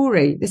wonderful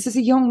story. This is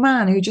a young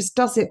man who just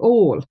does it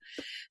all.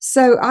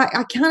 So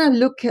I kind of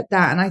look at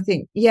that and I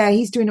think, yeah,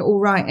 he's doing it all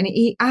right. And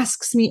he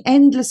asks me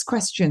endless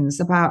questions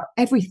about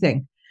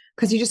everything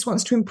because he just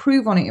wants to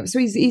improve on it. So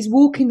he's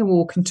walking the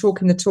walk and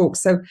talking the talk.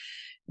 So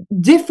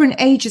different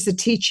ages are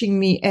teaching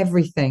me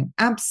everything,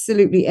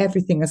 absolutely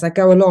everything as I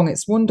go along.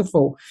 It's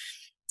wonderful.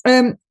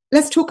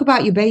 Let's talk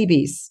about your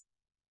babies.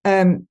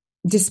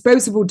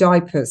 Disposable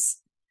diapers.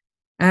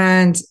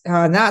 And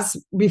that's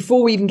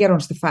before we even get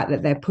onto the fact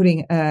that they're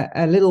putting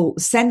a little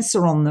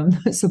sensor on them.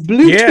 It's a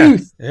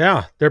Bluetooth.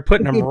 Yeah. They're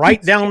putting them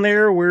right down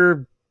there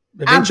where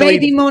and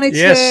baby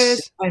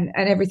monitors and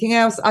everything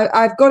else.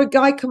 I've got a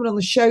guy coming on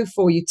the show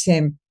for you,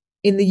 Tim,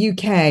 in the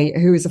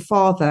UK, who is a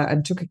father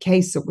and took a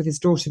case up with his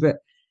daughter. But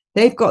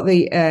they've got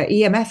the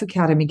EMF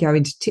Academy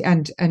going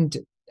and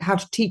how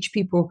to teach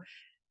people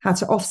how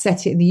to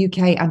offset it in the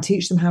UK and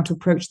teach them how to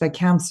approach their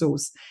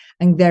councils.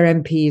 And their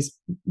MP is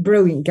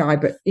brilliant guy,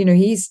 but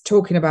he's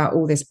talking about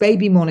all this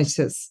baby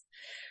monitors,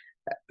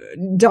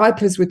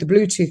 diapers with the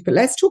Bluetooth. But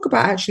let's talk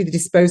about actually the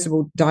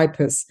disposable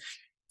diapers.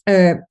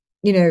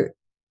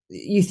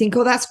 You think,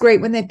 oh, that's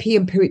great. When they pee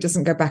and poo, it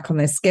doesn't go back on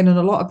their skin. And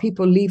a lot of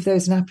people leave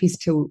those nappies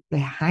till they're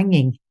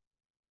hanging.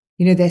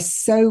 They're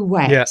so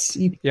wet,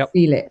 you can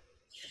feel it.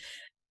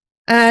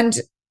 And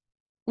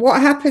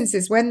what happens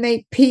is when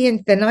they pee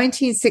in the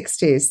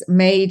 1960s,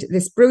 made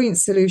this brilliant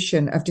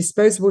solution of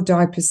disposable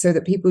diapers so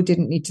that people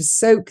didn't need to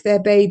soak their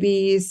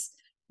babies'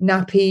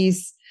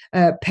 nappies,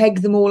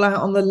 peg them all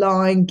out on the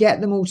line,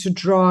 get them all to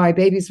dry.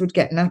 Babies would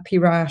get nappy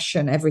rash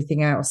and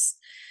everything else.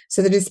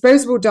 So the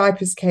disposable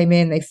diapers came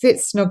in, they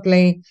fit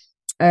snugly.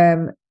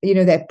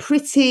 They're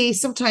pretty.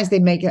 Sometimes they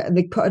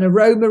put an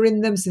aroma in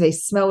them so they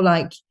smell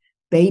like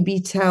baby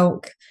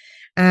talc.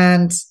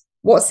 And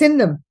what's in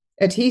them?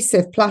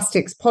 Adhesive,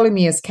 plastics,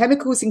 polymers,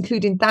 chemicals,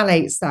 including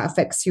phthalates that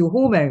affects your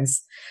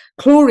hormones.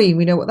 Chlorine,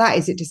 we know what that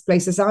is. It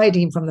displaces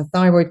iodine from the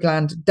thyroid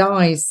gland,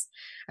 dyes.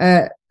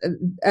 There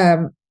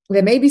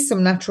may be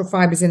some natural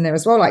fibers in there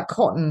as well, like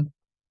cotton,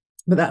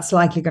 but that's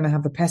likely going to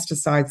have the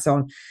pesticides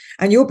on.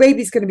 And your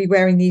baby's going to be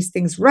wearing these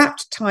things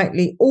wrapped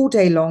tightly all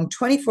day long,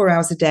 24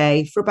 hours a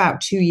day for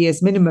about 2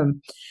 years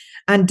minimum.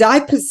 And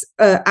diapers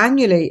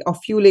annually are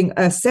fueling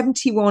a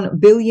 $71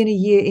 billion a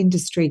year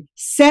industry,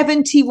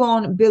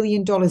 $71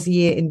 billion a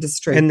year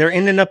industry. And they're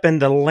ending up in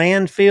the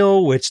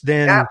landfill, which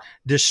then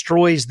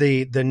destroys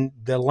the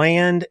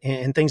land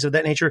and things of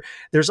that nature.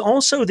 There's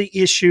also the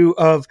issue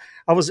of,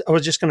 I was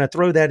just going to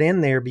throw that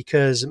in there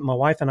because my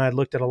wife and I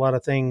looked at a lot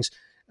of things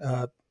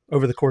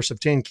over the course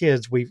of 10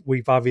 kids.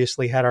 We've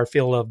obviously had our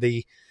fill of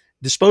the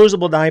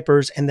disposable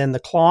diapers and then the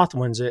cloth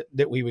ones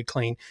that we would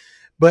clean.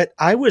 But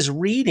I was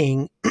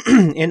reading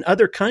in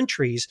other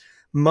countries,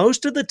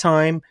 most of the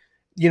time,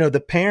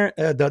 the parent,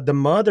 the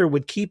mother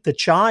would keep the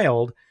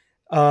child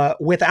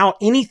without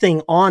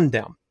anything on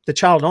them, the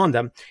child on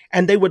them,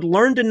 and they would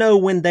learn to know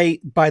when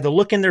by the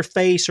look in their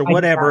face or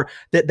whatever,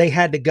 that they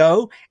had to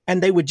go,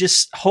 and they would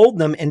just hold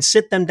them and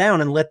sit them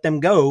down and let them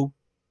go,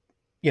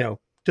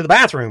 to the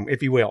bathroom,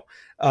 if you will,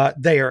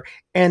 there.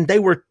 And they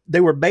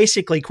were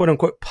basically, quote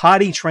unquote,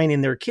 potty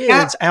training their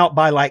kids out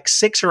by like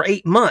 6 or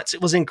 8 months.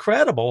 It was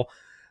incredible.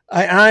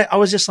 I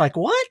was just like,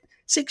 what?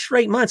 6 or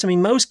 8 months? I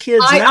mean, most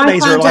kids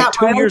nowadays are like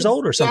 2 years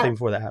old or something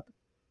before that happened.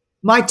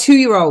 My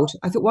 2-year-old,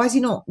 I thought, why is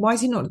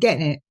he not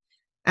getting it?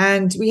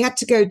 And we had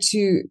to go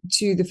to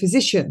the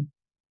physician,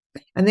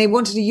 and they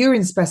wanted a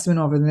urine specimen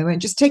of him. They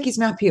went, just take his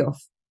nappy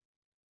off.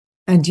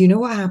 And do you know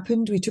what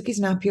happened? We took his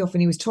nappy off,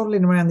 and he was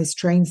toddling around this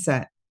train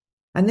set.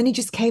 And then he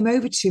just came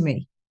over to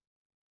me,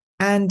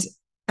 and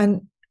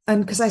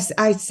because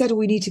I said,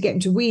 we need to get him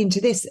to wee into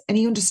this, and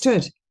he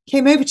understood.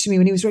 Came over to me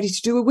when he was ready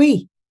to do a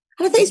wee.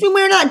 And I think he's been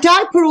wearing that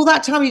diaper all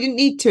that time. He didn't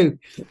need to.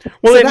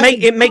 Well, so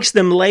it makes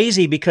them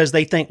lazy, because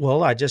they think,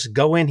 well, I just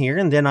go in here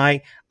and then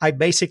I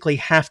basically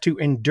have to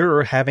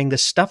endure having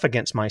this stuff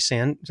against my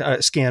skin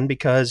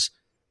because,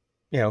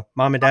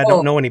 mom and dad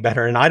don't know any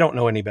better, and I don't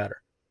know any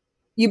better.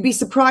 You'd be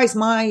surprised.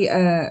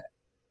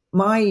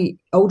 My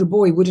older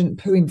boy wouldn't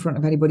poo in front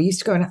of anybody. He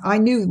used to go, and I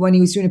knew when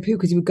he was doing a poo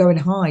because he would go and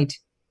hide.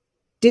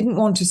 Didn't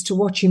want us to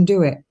watch him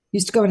do it. He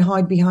used to go and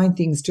hide behind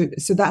things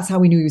so that's how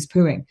we knew he was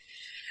pooing.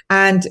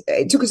 And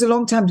it took us a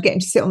long time to get him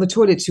to sit on the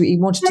toilet. He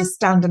wanted to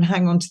stand and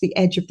hang onto the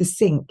edge of the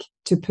sink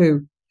to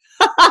poo.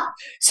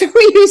 So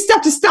we used to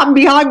have to stand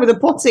behind with a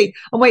potty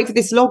and wait for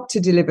this log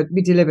to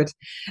be delivered.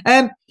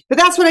 But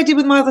that's what I did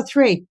with my other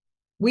 3.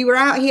 We were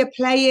out here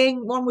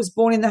playing. One was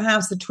born in the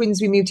house. The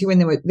twins we moved to when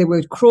they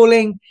were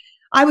crawling.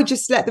 I would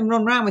just let them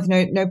run around with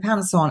no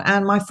pants on.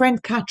 And my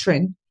friend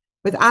Catherine,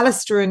 with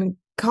Alistair and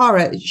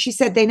Cara, she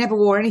said they never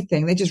wore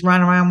anything. They just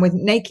ran around with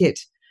naked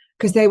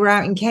because they were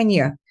out in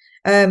Kenya.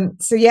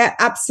 So yeah,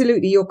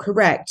 absolutely, you're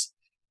correct.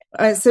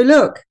 So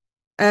look,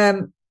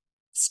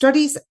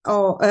 studies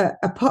are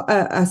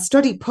a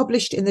study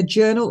published in the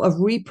Journal of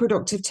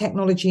Reproductive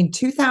Technology in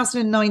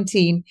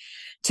 2019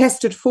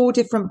 tested 4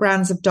 different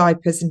brands of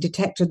diapers and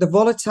detected the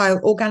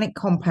volatile organic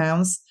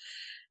compounds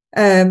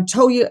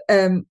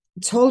toluene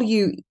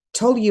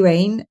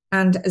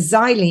and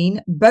xylene,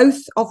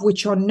 both of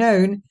which are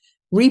known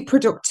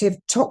reproductive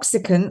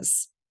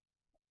toxicants.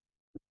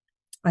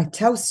 I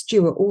tell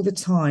Stuart all the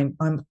time,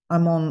 I'm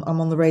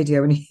on the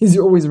radio, and he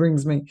always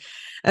rings me.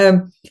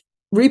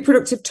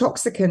 Reproductive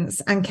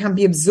toxicants, and can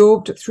be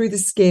absorbed through the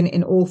skin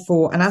in all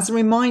 4. And as a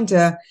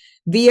reminder,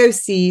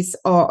 VOCs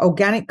are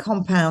organic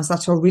compounds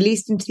that are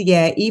released into the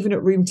air even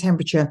at room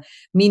temperature,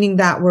 meaning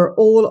that we're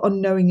all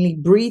unknowingly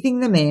breathing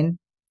them in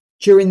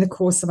during the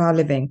course of our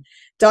living.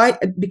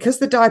 Because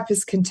the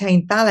diapers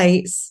contain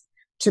phthalates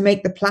to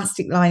make the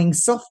plastic lining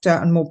softer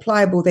and more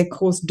pliable, they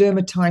cause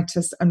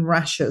dermatitis and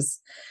rashes.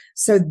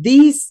 So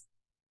these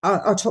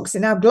are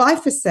toxic. Now,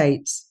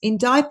 glyphosate in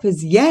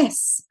diapers,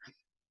 yes.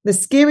 The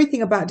scary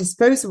thing about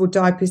disposable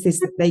diapers is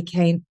that they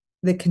contain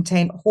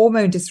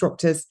hormone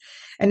disruptors.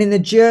 And in the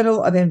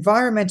Journal of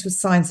Environmental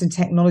Science and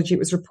Technology, it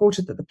was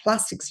reported that the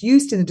plastics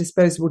used in the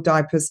disposable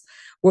diapers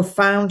were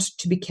found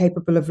to be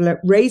capable of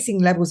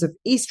raising levels of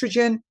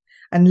estrogen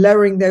and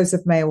lowering those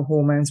of male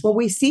hormones. Well,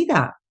 we see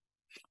that.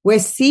 We're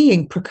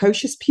seeing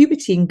precocious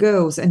puberty in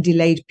girls and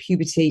delayed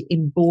puberty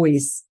in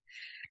boys.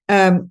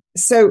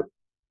 So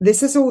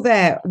this is all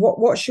there.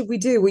 What should we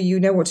do? Well, you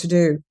know what to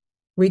do.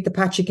 Read the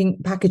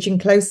packaging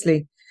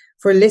closely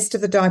for a list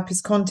of the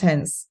diaper's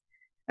contents.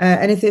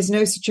 And if there's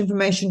no such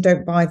information,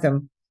 don't buy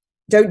them.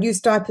 Don't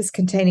use diapers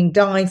containing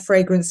dye,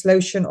 fragrance,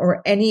 lotion,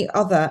 or any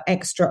other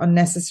extra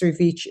unnecessary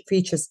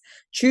features.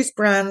 Choose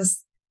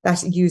brands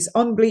that use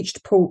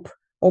unbleached pulp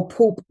or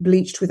pulp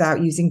bleached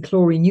without using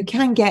chlorine. You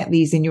can get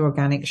these in your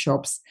organic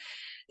shops.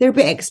 They're a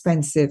bit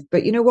expensive,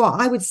 but you know what?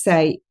 I would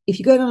say if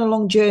you're going on a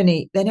long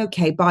journey, then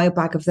okay, buy a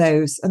bag of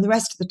those. And the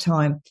rest of the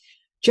time,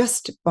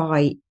 just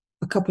buy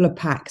a couple of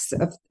packs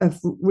of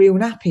real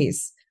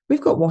nappies. We've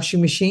got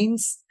washing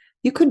machines.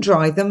 You can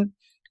dry them.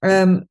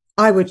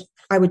 I would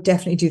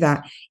definitely do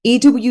that.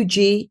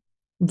 EWG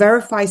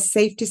verifies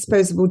safe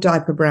disposable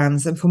diaper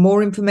brands. And for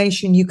more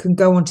information, you can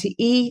go onto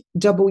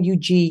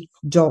ewg.org.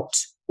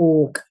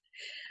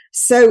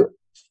 So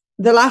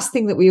the last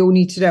thing that we all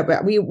need to know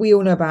about, we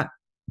all know about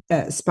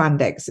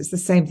spandex. It's the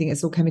same thing.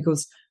 It's all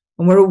chemicals.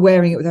 And we're all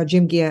wearing it with our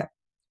gym gear.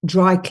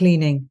 Dry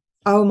cleaning.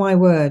 Oh, my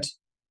word.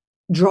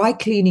 Dry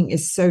cleaning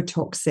is so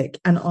toxic.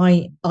 And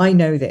I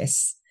know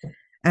this.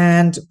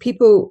 And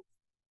people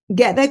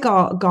get their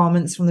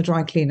garments from the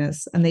dry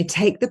cleaners and they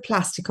take the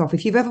plastic off.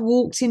 If you've ever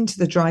walked into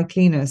the dry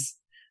cleaners,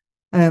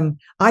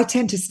 I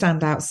tend to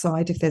stand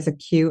outside if there's a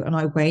queue and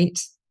I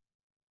wait.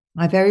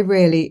 I very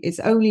rarely, it's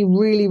only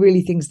really,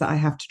 really things that I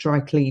have to dry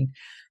clean.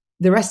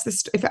 The rest of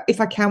the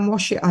if I can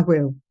wash it, I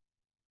will.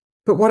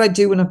 But what I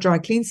do when I've dry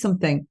cleaned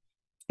something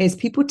is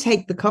people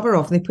take the cover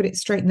off and they put it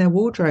straight in their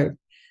wardrobe.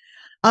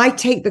 I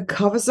take the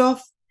covers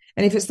off,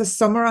 and if it's the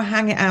summer, I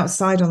hang it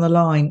outside on the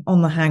line,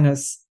 on the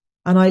hangers,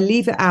 and I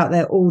leave it out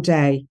there all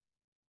day.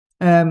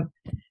 And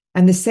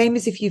the same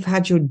as if you've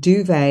had your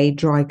duvet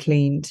dry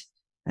cleaned,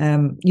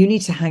 you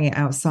need to hang it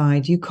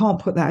outside. You can't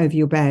put that over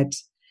your bed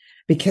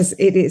because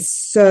it is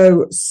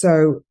so,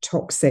 so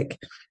toxic.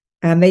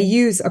 And they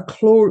use a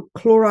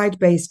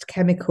chloride-based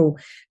chemical,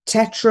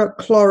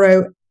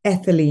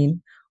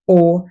 tetrachloroethylene,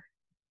 or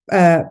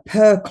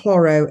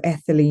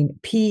perchloroethylene,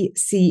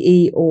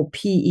 PCE or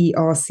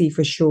PERC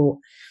for short.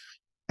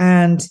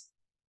 And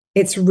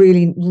it's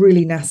really,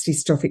 really nasty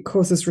stuff. It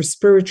causes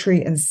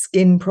respiratory and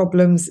skin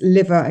problems,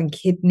 liver and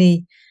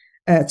kidney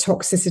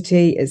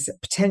toxicity. It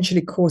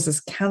potentially causes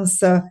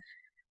cancer.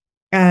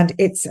 And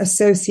it's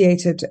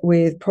associated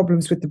with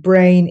problems with the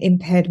brain,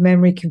 impaired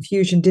memory,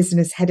 confusion,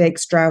 dizziness,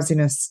 headaches,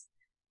 drowsiness.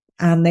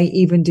 And they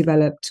even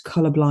developed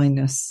color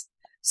blindness.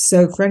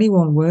 So for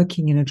anyone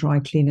working in a dry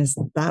cleaners,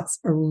 that's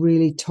a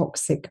really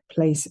toxic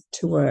place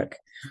to work.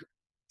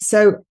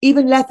 So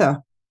even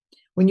leather.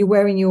 When you're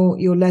wearing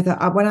your leather,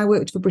 when I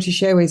worked for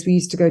British Airways, we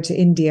used to go to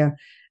India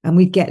and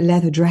we'd get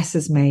leather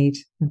dresses made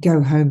and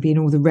go home being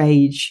all the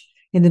rage.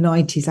 In the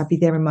 90s, I'd be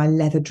there in my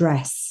leather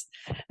dress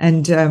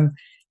and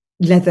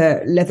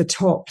leather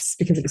tops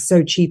because it was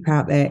so cheap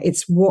out there.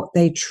 It's what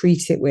they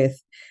treat it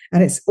with,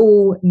 and it's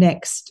all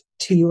next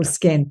to your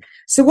skin.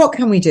 So what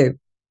can we do?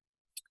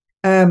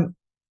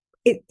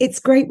 It's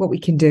great what we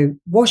can do.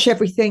 Wash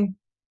everything,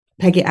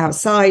 peg it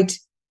outside,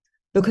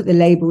 look at the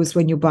labels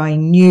when you're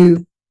buying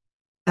new.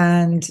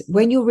 And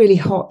when you're really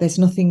hot, there's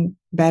nothing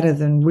better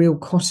than real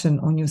cotton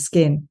on your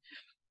skin.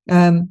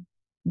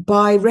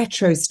 Buy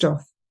retro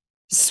stuff.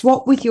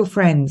 Swap with your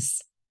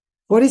friends.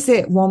 What is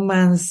it? One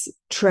man's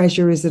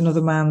treasure is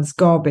another man's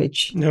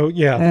garbage. No,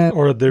 yeah,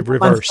 or the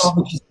reverse.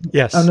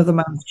 Yes, another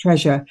man's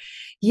treasure.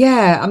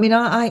 Yeah, I mean,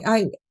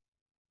 I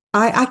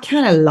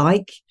kind of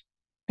like,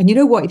 and you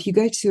know what? If you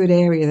go to an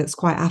area that's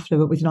quite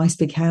affluent with nice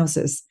big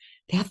houses,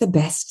 they have the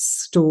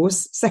best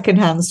stores,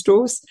 secondhand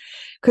stores,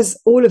 because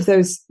all of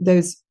those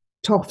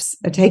toffs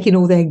are taking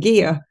all their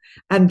gear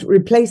and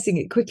replacing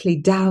it quickly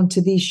down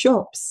to these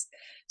shops.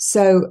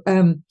 So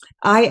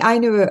I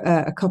knew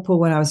a couple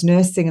when I was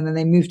nursing, and then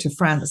they moved to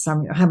France. I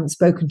haven't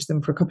spoken to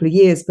them for a couple of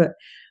years, but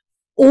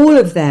all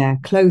of their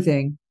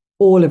clothing,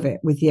 all of it,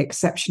 with the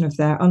exception of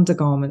their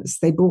undergarments,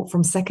 they bought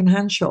from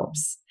secondhand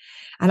shops.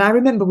 And I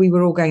remember we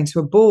were all going to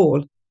a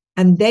ball,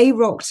 and they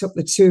rocked up,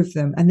 the two of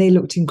them, and they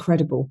looked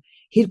incredible.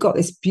 He'd got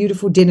this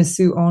beautiful dinner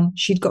suit on.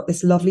 She'd got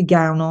this lovely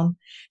gown on.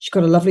 She'd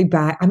got a lovely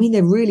bag. I mean,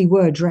 they really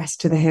were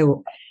dressed to the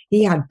hilt.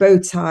 He had bow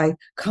tie,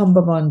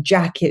 cummerbund,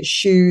 jacket,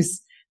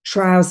 shoes,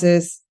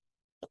 trousers,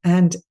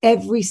 and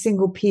every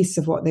single piece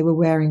of what they were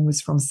wearing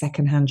was from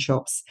secondhand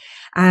shops.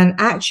 And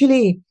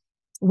actually,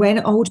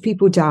 when old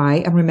people die,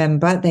 and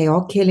remember, they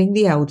are killing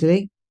the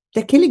elderly,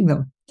 they're killing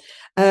them.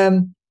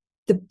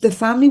 The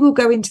family will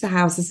go into the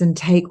houses and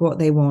take what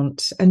they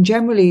want. And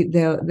generally,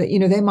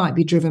 they might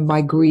be driven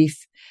by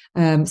grief.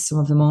 Some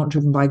of them aren't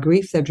driven by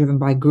grief. They're driven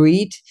by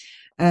greed,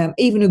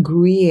 even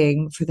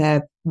agreeing for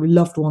their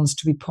loved ones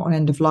to be put on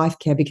end of life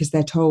care because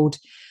they're told,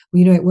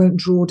 well, it won't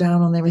draw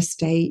down on their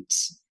estate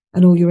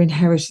and all your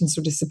inheritance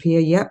will disappear.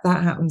 Yep,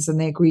 that happens, and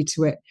they agree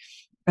to it.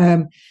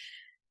 But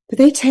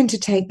they tend to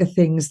take the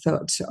things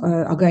that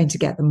are going to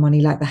get them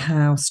money, like the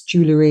house,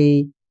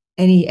 jewelry,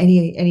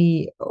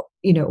 any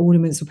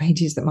ornaments or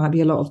paintings that might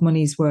be a lot of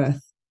money's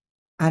worth,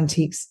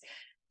 antiques.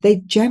 They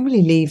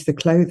generally leave the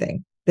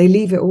clothing. They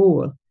leave it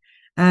all.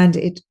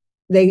 And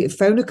they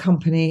phone a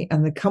company,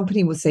 and the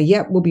company will say,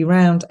 yep, we'll be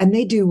round. And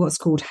they do what's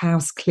called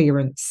house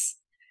clearance.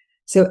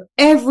 So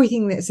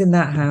everything that's in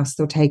that house,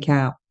 they'll take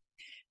out.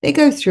 They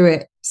go through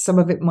it. Some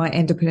of it might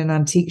end up in an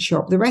antique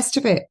shop. The rest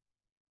of it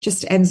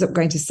just ends up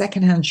going to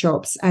secondhand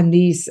shops and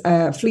these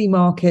flea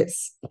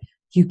markets.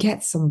 You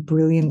get some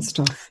brilliant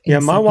stuff. Yeah,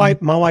 my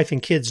wife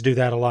and kids do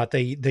that a lot.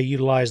 They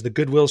utilize the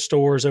Goodwill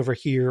stores over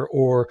here,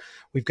 or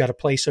we've got a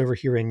place over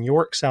here in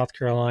York, South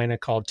Carolina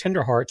called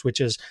Tender Hearts,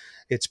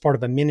 it's part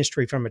of a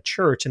ministry from a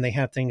church, and they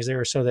have things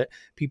there so that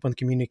people in the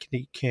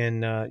community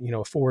can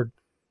afford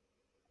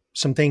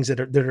some things that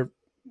are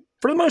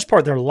for the most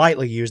part they're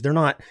lightly used. They're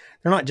not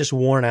just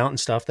worn out and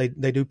stuff. They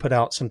do put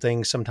out some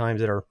things sometimes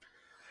that are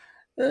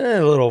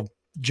a little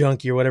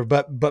junky or whatever,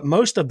 but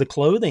most of the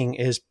clothing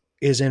is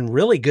in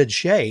really good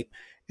shape.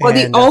 Well,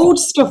 the old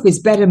stuff is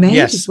better made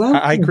as well.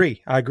 I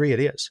agree. It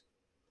is.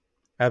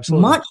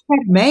 Absolutely. Much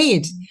better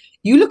made.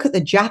 You look at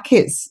the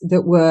jackets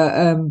that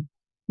were,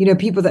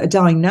 people that are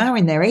dying now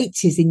in their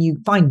 80s, and you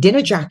find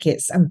dinner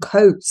jackets and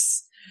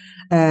coats.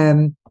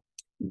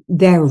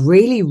 They're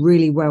really,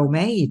 really well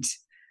made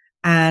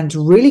and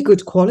really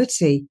good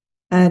quality.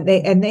 And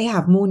they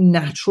have more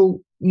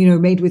natural,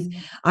 made with,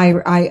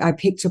 I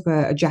picked up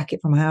a jacket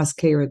from a house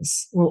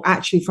clearance. Well,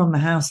 actually from the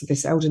house of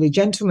this elderly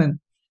gentleman,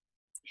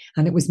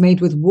 and it was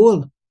made with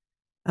wool,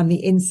 and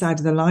the inside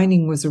of the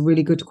lining was a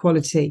really good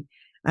quality,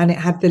 and it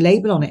had the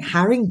label on it,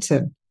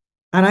 Harrington.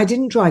 And I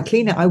didn't dry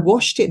clean it. I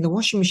washed it in the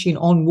washing machine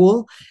on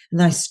wool,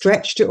 and I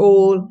stretched it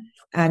all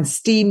and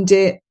steamed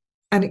it,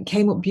 and it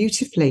came up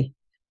beautifully.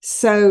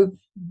 So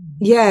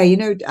Yeah,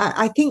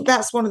 I think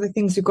that's one of the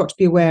things we've got to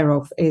be aware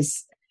of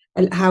is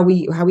how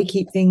we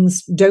keep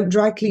things, don't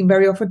dry clean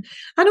very often.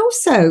 And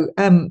also,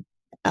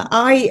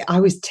 I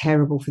was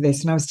terrible for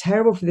this, and I was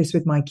terrible for this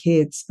with my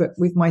kids, but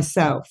with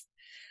myself.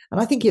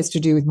 And I think it's to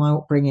do with my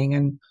upbringing.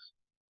 And,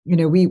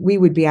 we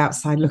would be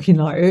outside looking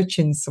like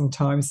urchins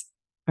sometimes.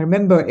 I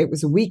remember it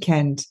was a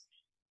weekend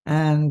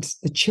and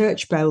the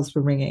church bells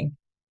were ringing.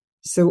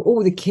 So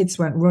all the kids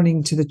went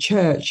running to the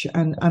church,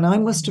 and I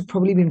must have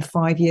probably been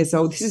 5 years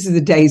old. This is the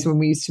days when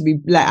we used to be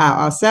let out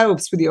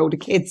ourselves with the older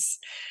kids,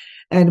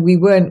 and we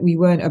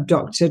weren't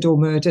abducted or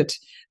murdered.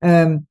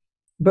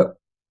 But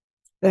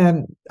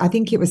I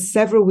think it was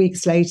several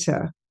weeks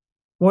later,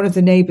 one of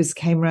the neighbors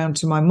came round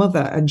to my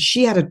mother, and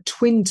she had a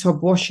twin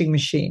tub washing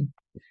machine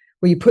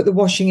where you put the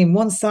washing in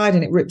one side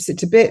and it rips it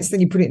to bits,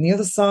 then you put it in the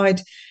other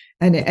side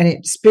and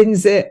it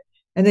spins it.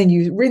 And then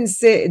you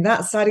rinse it in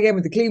that side again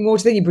with the clean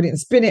water. Then you put it and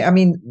spin it. I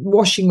mean,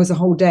 washing was a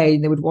whole day,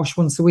 and they would wash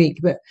once a week.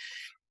 But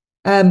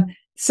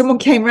someone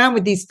came around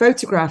with these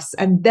photographs,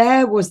 and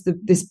there was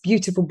this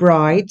beautiful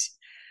bride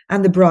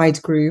and the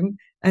bridegroom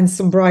and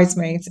some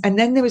bridesmaids. And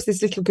then there was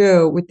this little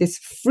girl with this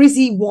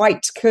frizzy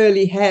white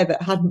curly hair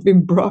that hadn't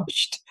been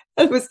brushed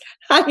and was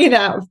hanging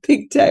out of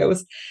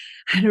pigtails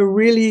and a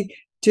really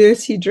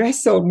dirty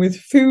dress on with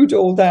food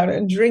all down it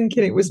and drink.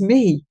 And it was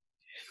me.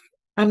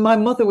 And my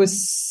mother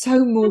was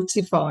so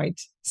mortified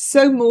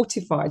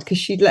because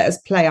she'd let us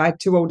play. I had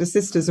two older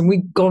sisters, and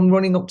we'd gone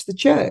running up to the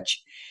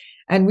church,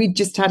 and we'd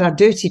just had our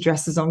dirty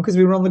dresses on because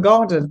we were on the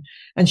garden,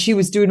 and she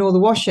was doing all the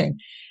washing.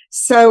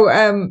 So,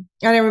 and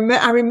I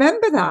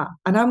remember that,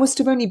 and I must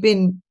have only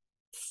been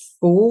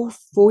 5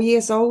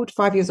 years old.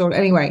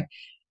 Anyway,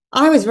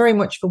 I was very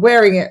much for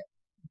wearing it,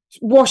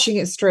 washing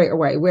it straight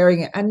away,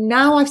 wearing it. And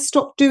now I've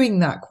stopped doing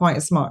that quite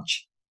as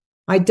much.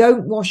 I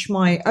don't wash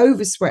my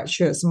over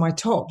sweatshirts and my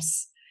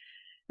tops.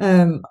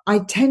 I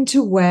tend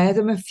to wear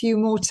them a few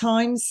more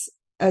times,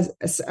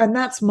 and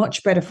that's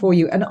much better for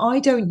you. And I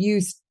don't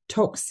use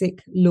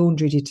toxic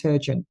laundry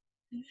detergent.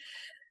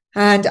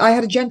 And I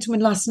had a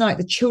gentleman last night,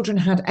 the children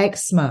had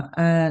eczema,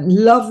 and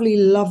lovely,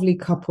 lovely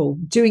couple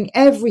doing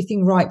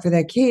everything right for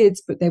their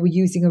kids, but they were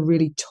using a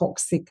really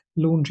toxic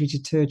laundry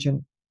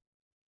detergent.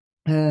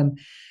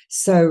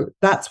 So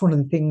that's one of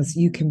the things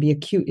you can be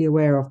acutely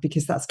aware of,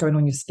 because that's going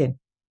on your skin.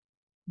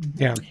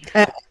 Yeah.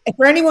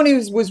 For anyone who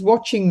was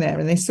watching there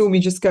and they saw me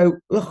just go,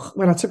 ugh,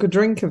 when I took a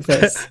drink of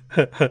this,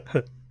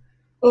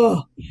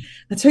 oh,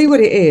 I'll tell you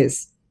what it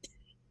is.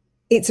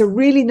 It's a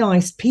really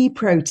nice pea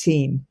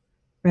protein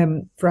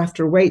for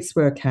after a weights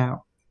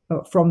workout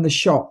from the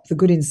shop, the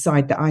Good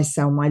Inside that I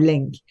sell, my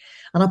link.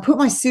 And I put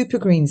my super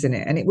greens in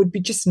it, and it would be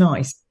just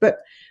nice. But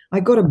I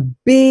got a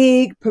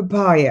big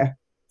papaya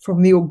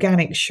from the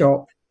organic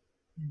shop,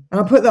 and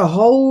I put the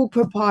whole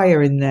papaya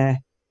in there.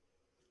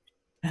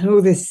 And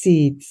all the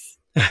seeds.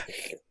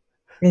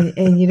 and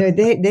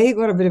they've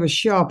got a bit of a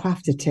sharp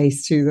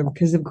aftertaste to them,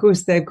 because, of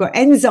course, they've got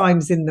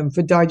enzymes in them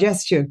for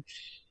digestion.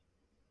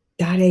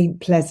 That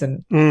ain't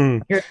pleasant.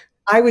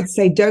 I would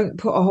say don't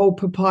put a whole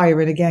papaya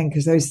in again,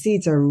 because those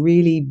seeds are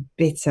really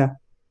bitter.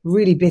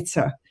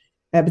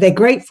 But they're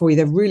great for you.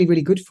 They're really,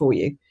 really good for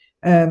you.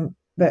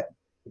 But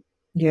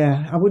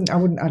yeah, I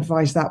wouldn't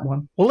advise that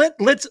one. Well,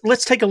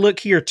 let's take a look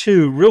here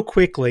too, real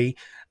quickly.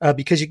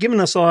 Because you're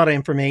giving us a lot of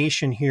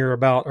information here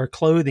about our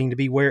clothing, to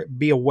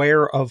be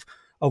aware of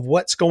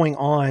what's going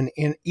on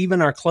in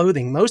even our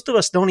clothing. Most of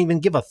us don't even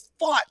give a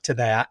thought to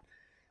that.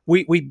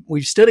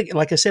 We've stood,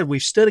 like I said,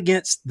 we've stood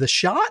against the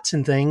shots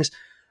and things,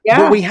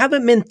 but we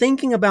haven't been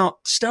thinking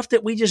about stuff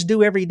that we just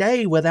do every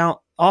day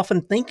without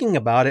often thinking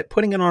about it,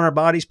 putting it on our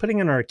bodies, putting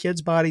it on our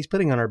kids' bodies,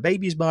 putting it on our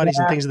babies' bodies,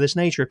 and things of this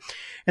nature.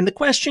 And the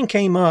question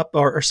came up,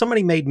 or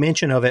somebody made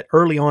mention of it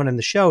early on in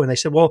the show, and they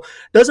said, well,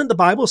 doesn't the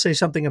Bible say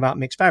something about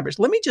mixed fabrics?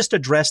 Let me just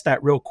address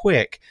that real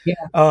quick.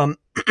 Yeah.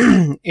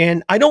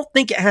 And I don't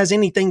think it has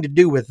anything to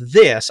do with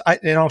this,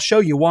 and I'll show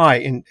you why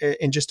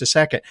in just a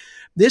second.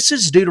 This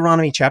is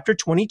Deuteronomy chapter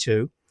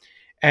 22,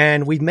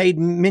 and we've made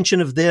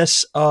mention of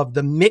this, of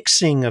the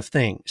mixing of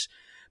things.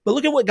 But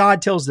look at what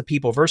God tells the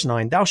people, verse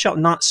 9, thou shalt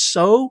not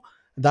sow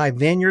thy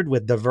vineyard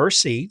with diverse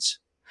seeds,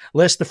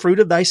 lest the fruit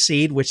of thy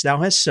seed which thou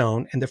hast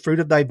sown and the fruit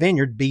of thy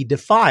vineyard be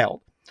defiled.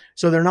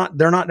 So they're not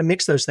to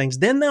mix those things.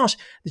 Then thou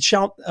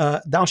shalt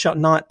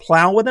not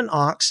plow with an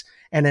ox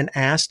and an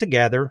ass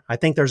together. I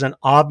think there's an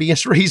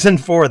obvious reason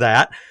for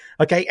that.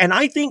 Okay. And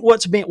I think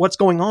what's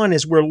going on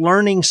is we're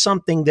learning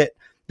something that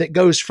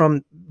goes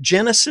from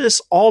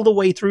Genesis all the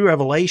way through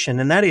Revelation.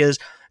 And that is,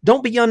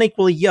 don't be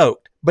unequally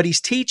yoked. But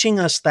he's teaching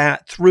us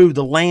that through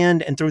the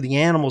land and through the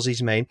animals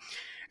he's made.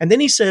 And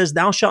then he says,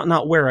 thou shalt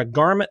not wear a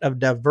garment of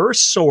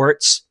diverse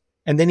sorts.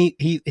 And then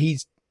he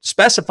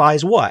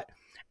specifies what?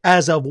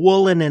 As of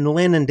woolen and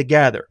linen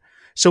together.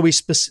 So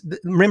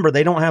remember,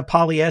 they don't have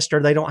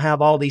polyester. They don't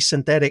have all these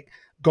synthetic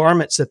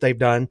garments that they've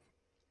done.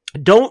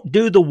 Don't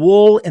do the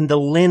wool and the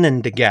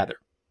linen together.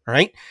 All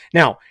right.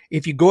 Now,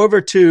 if you go over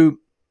to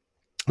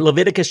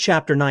Leviticus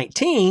chapter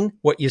 19,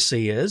 what you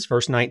see is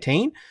verse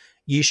 19,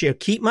 ye shall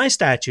keep my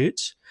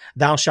statutes.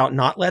 Thou shalt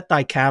not let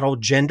thy cattle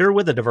gender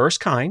with a diverse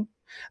kind.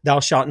 Thou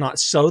shalt not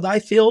sow thy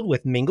field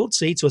with mingled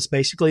seed. So it's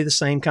basically the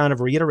same kind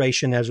of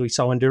reiteration as we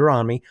saw in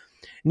Deuteronomy.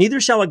 Neither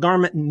shall a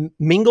garment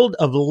mingled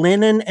of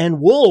linen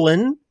and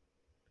woolen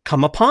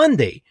come upon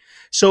thee.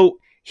 So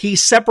he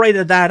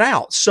separated that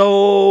out.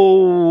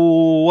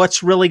 So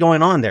what's really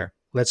going on there?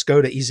 Let's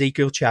go to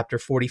Ezekiel chapter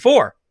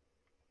 44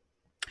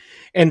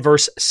 and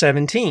verse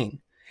 17.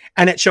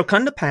 And it shall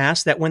come to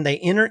pass that when they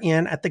enter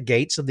in at the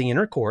gates of the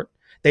inner court,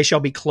 they shall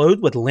be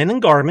clothed with linen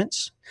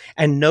garments,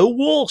 and no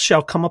wool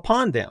shall come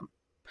upon them,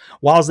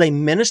 whilst they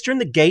minister in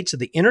the gates of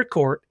the inner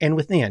court and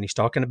within. He's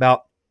talking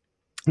about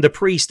the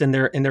priest and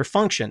their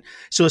function.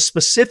 So it's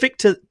specific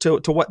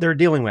to what they're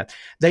dealing with.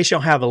 They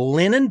shall have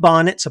linen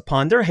bonnets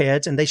upon their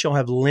heads, and they shall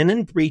have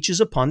linen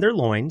breeches upon their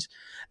loins.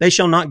 They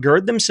shall not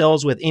gird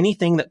themselves with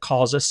anything that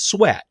causeth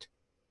sweat.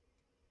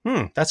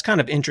 That's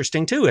kind of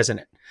interesting too, isn't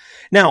it?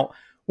 Now,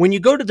 when you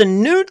go to the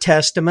New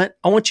Testament,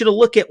 I want you to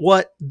look at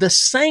what the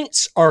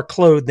saints are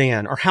clothed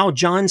in, or how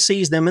John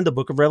sees them in the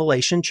book of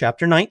Revelation,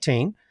 chapter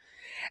 19.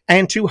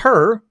 And to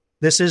her,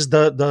 this is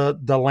the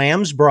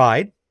Lamb's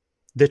bride,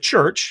 the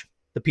church,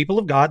 the people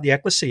of God, the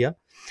ecclesia.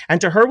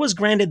 And to her was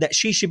granted that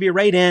she should be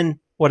arrayed in,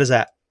 what is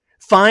that?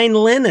 Fine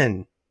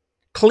linen,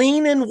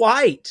 clean and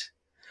white.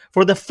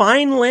 For the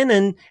fine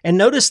linen, and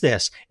notice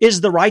this,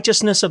 is the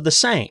righteousness of the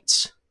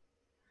saints.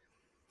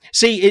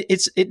 See,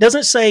 it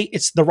doesn't say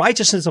it's the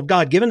righteousness of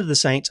God given to the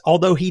saints,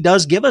 although he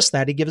does give us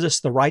that. He gives us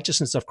the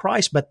righteousness of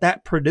Christ, but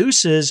that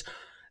produces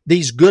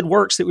these good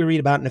works that we read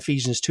about in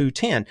Ephesians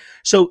 2:10.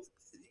 So,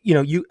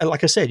 you,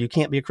 like I said, you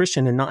can't be a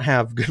Christian and not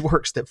have good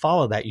works that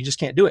follow that. You just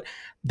can't do it.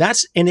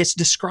 And it's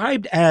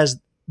described as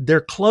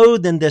they're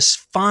clothed in this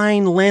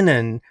fine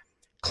linen,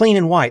 clean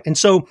and white. And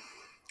so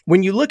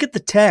when you look at the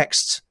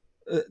texts,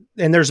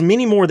 and there's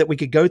many more that we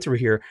could go through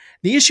here,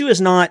 the issue is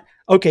not,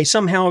 okay,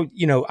 somehow,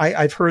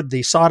 I've heard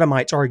the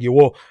Sodomites argue,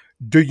 well,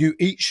 do you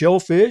eat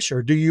shellfish,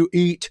 or do you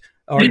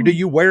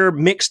wear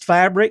mixed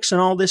fabrics and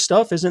all this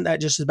stuff? Isn't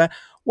that just as bad?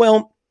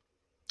 Well,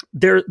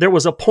 there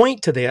was a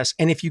point to this.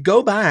 And if you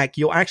go back,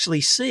 you'll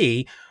actually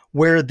see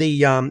where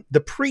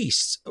the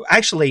priests,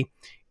 actually,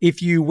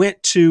 if you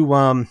went to,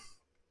 I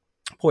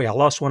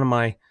lost one of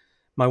my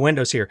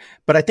windows here,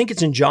 but I think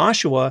it's in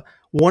Joshua.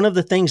 One of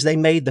the things they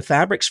made the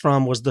fabrics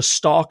from was the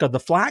stalk of the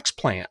flax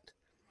plant.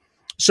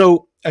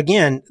 So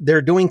again,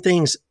 they're doing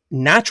things,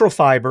 natural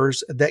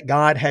fibers that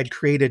God had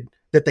created,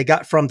 that they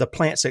got from the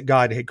plants that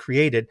God had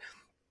created.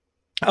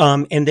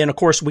 And then of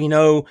course we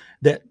know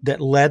that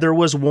leather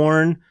was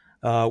worn.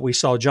 We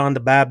saw John the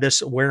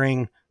Baptist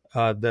wearing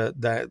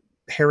the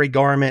hairy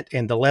garment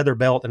and the leather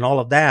belt and all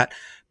of that.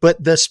 But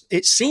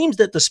it seems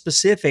that the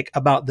specific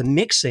about the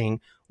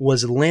mixing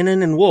was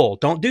linen and wool.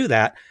 Don't do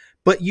that.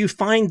 But you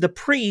find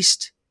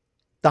the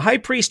high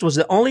priest was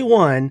the only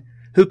one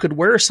who could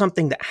wear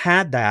something that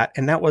had that,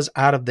 and that was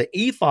out of the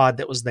ephod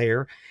that was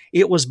there.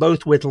 It was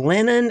both with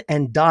linen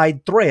and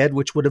dyed thread,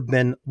 which would have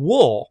been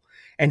wool.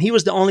 And he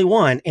was the only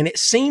one. And it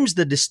seems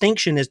the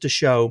distinction is to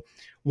show,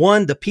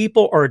 one, the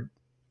people are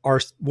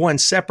one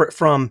separate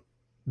from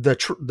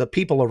the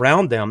people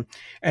around them,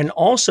 and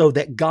also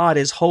that God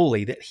is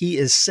holy, that he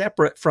is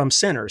separate from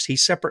sinners.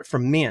 He's separate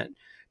from men,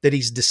 that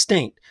he's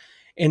distinct.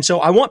 And so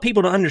I want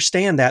people to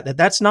understand that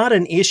that's not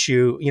an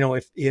issue.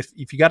 If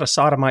you got a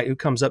sodomite who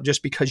comes up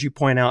just because you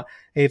point out,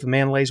 hey, if a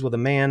man lays with a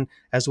man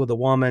as with a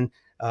woman,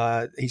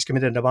 he's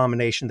committed an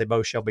abomination, they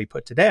both shall be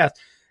put to death.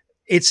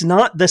 It's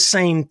not the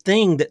same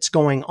thing that's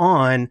going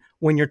on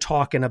when you're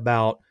talking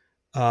about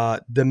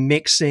the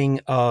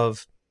mixing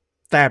of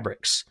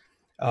fabrics.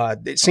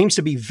 It seems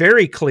to be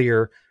very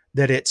clear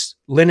that it's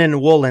linen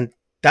and wool, and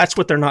that's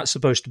what they're not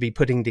supposed to be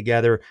putting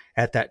together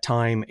at that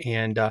time.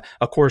 And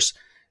of course,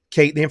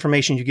 Kate, the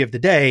information you give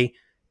today,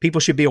 people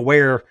should be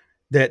aware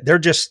that they're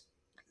just,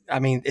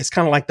 it's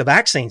kind of like the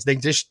vaccines. They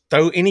just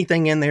throw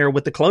anything in there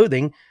with the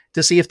clothing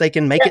to see if they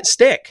can make it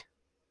stick.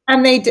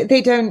 And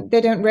they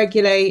don't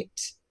regulate.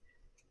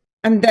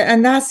 And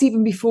that's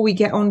even before we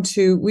get on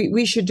to,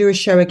 we should do a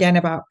show again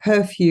about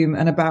perfume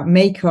and about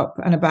makeup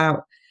and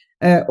about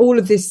all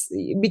of this,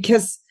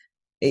 because,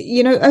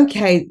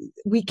 okay,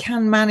 we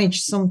can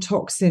manage some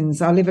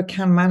toxins. Our liver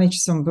can manage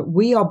some, but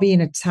we are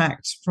being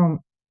attacked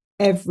from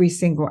every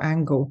single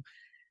angle.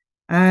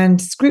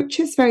 And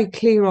scripture is very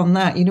clear on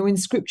that. When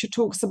scripture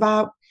talks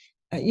about,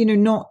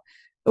 not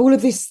all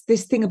of this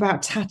thing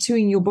about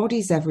tattooing your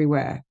bodies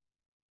everywhere.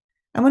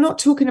 And we're not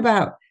talking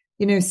about,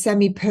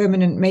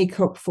 semi-permanent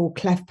makeup for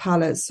cleft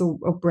palates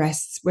or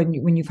breasts when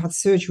you've had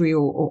surgery,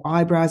 or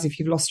eyebrows if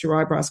you've lost your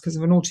eyebrows because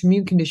of an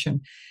autoimmune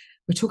condition.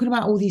 We're talking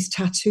about all these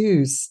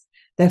tattoos.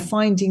 They're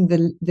finding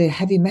the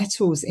heavy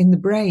metals in the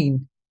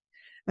brain.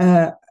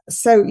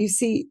 So you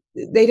see,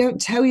 they don't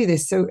tell you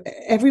this. So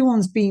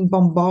everyone's being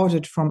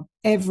bombarded from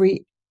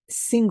every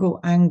single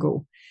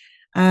angle.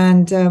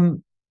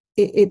 And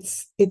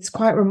it's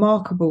quite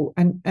remarkable.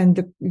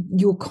 And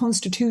your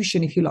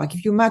constitution, if you like,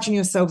 if you imagine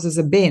yourselves as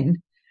a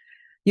bin,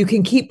 you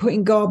can keep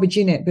putting garbage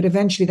in it, but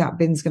eventually that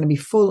bin's going to be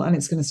full and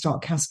it's going to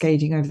start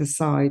cascading over the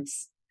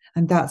sides.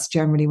 And that's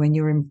generally when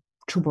you're in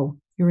trouble.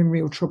 You're in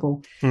real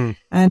trouble.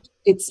 And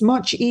it's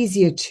much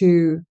easier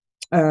to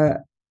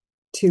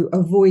to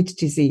avoid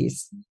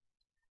disease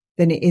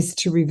than it is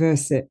to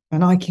reverse it.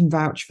 And I can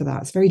vouch for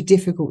that. It's very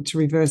difficult to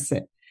reverse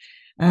it.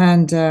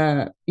 And,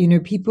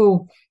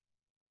 people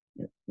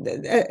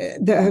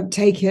that have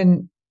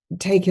taken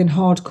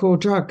hardcore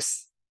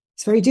drugs,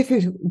 it's very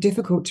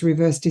difficult to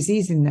reverse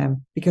disease in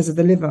them because of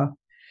the liver.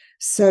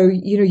 So,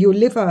 your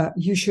liver,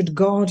 you should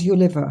guard your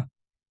liver,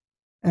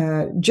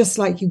 just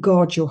like you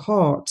guard your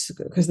heart,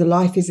 because the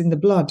life is in the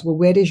blood. Well,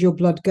 where does your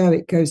blood go?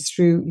 It goes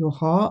through your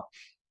heart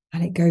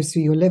and it goes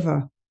through your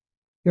liver,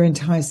 your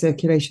entire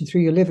circulation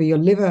through your liver. Your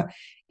liver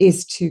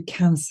is to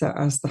cancer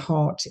as the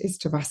heart is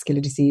to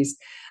vascular disease.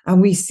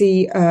 And we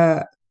see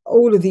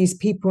all of these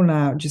people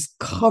now just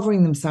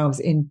covering themselves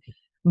in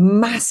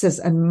masses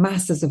and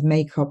masses of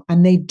makeup,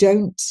 and they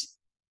don't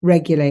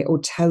regulate or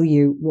tell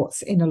you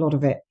what's in a lot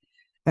of it.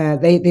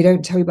 They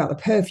don't tell you about the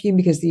perfume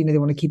because they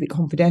want to keep it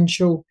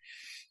confidential.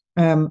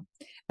 And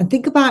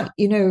think about,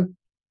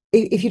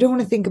 if you don't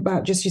want to think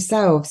about just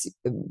yourselves,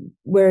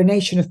 we're a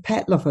nation of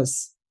pet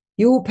lovers.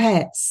 Your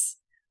pets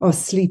are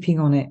sleeping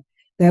on it.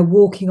 They're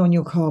walking on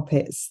your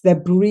carpets. They're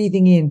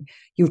breathing in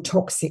your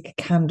toxic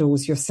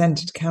candles, your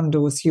scented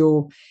candles,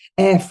 your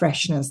air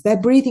fresheners. They're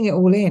breathing it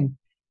all in.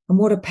 And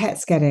what are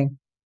pets getting?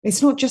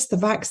 It's not just the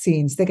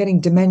vaccines. They're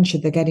getting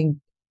dementia. They're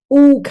getting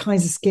all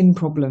kinds of skin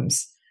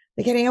problems.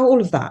 They're getting all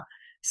of that.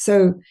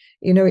 So,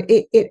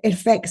 it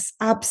affects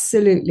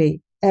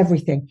absolutely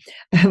everything.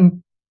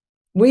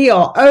 We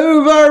are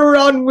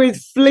overrun with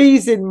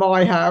fleas in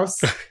my house.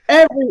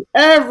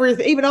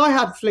 Everything. Even I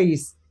had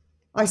fleas.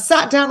 I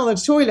sat down on the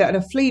toilet and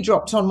a flea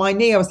dropped on my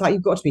knee. I was like,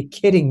 you've got to be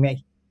kidding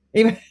me.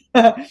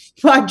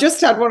 I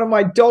just had one of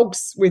my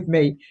dogs with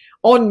me,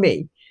 on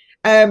me.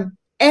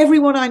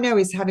 Everyone I know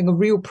is having a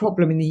real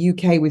problem in the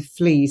UK with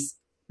fleas.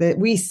 That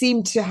we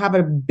seem to have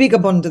a big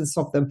abundance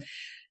of them.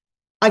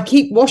 I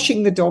keep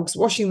washing the dogs,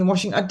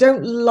 washing. I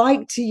don't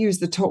like to use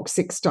the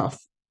toxic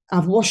stuff.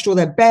 I've washed all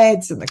their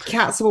beds and the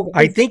cats.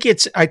 I think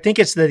it's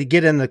that they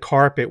get in the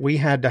carpet. We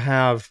had to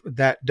have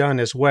that done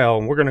as well.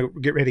 And we're going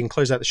to get ready and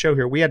close out the show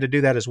here. We had to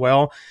do that as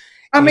well.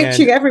 I'm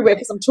itching everywhere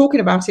because I'm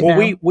talking about it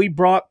now. We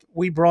brought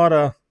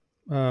a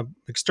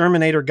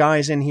exterminator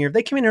guys in here.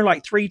 They came in here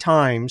like 3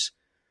 times.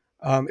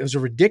 It was a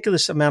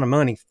ridiculous amount of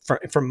money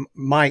from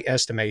my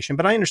estimation,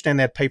 but I understand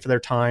they had to pay for their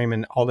time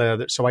and all that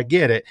other. So I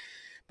get it.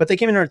 But they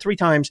came in here 3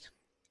 times.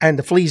 And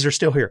the fleas are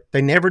still here.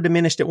 They never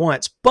diminished at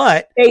once.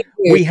 But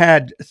we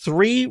got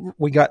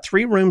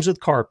 3 rooms with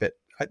carpet.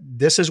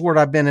 This is what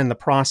I've been in the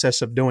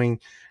process of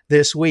doing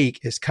this week,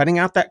 is cutting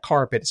out that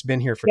carpet. It's been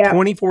here for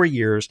 24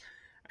 years.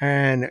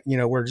 And,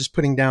 we're just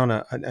putting down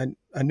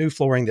a new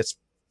flooring that's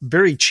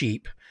very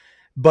cheap.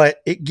 But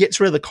it gets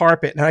rid of the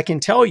carpet. And I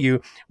can tell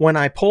you, when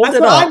I pulled it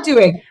up. That's what I'm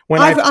doing.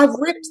 I've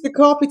ripped the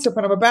carpet up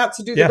and I'm about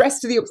to do the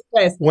rest of the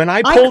upstairs. When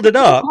I pulled it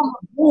up.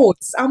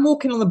 I'm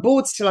walking on the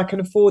boards till I can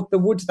afford the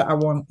wood that I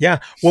want. Yeah.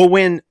 Well,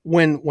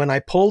 when I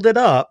pulled it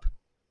up,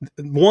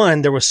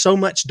 there was so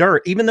much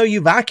dirt. Even though you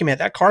vacuum it,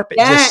 that carpet.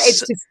 Yeah,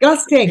 it's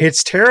disgusting.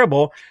 It's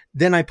terrible.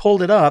 Then I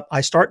pulled it up.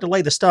 I start to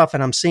lay the stuff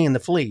and I'm seeing the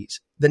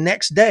fleas. The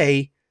next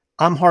day,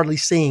 I'm hardly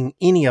seeing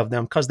any of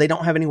them because they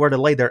don't have anywhere to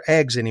lay their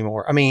eggs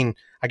anymore. I mean,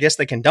 I guess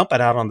they can dump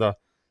it out on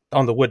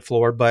the wood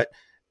floor, but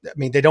I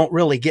mean, they don't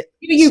really get.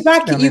 You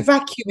vacuum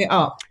it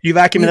up. You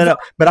vacuum it up,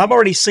 but I've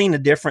already seen a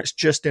difference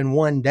just in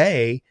one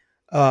day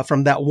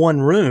from that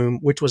one room,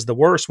 which was the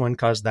worst one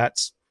because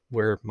that's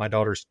where my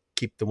daughters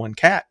keep the one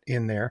cat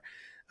in there.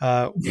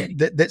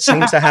 That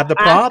seems to have the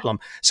problem.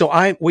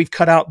 So we've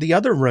cut out the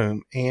other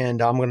room, and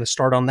I'm going to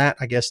start on that,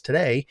 I guess,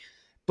 today.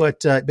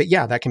 But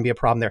yeah, that can be a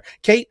problem there.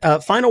 Kate,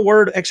 final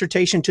word,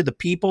 exhortation to the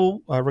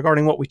people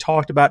regarding what we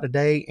talked about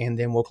today, and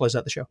then we'll close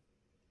out the show.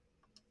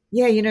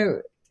 Yeah,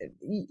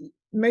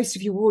 most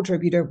of your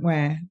wardrobe you don't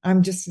wear.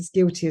 I'm just as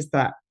guilty as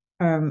that.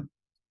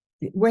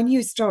 When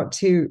you start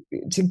to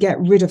get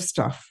rid of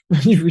stuff,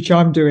 which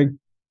I'm doing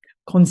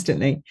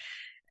constantly,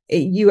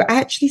 you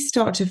actually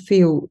start to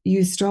feel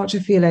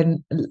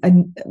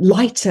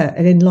lighter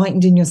and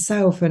enlightened in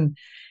yourself, and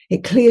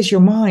it clears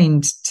your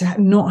mind to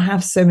not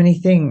have so many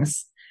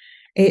things.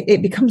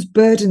 It becomes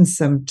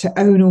burdensome to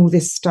own all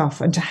this stuff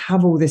and to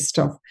have all this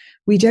stuff.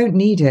 We don't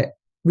need it.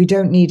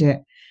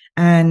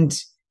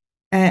 And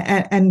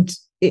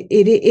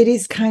it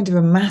is kind of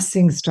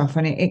amassing stuff,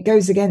 and it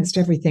goes against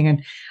everything.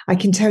 And I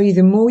can tell you,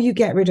 the more you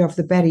get rid of,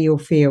 the better you'll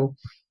feel.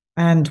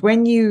 And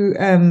when you,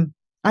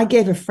 I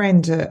gave a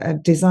friend a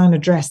designer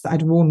dress that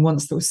I'd worn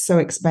once that was so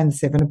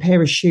expensive, and a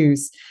pair of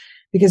shoes,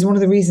 because one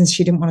of the reasons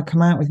she didn't want to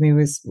come out with me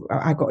was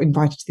I got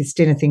invited to this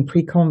dinner thing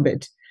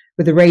pre-COVID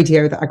with the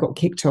radio that I got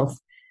kicked off,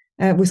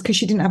 was because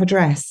she didn't have a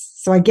dress.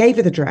 So I gave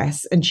her the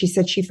dress and she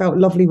said she felt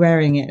lovely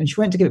wearing it, and she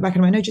went to give it back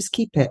and I went, no, just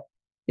keep it.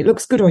 It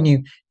looks good on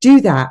you.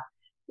 Do that.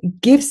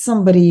 Give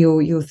somebody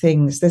your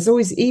things. There's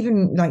always,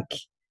 even like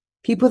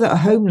people that are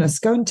homeless,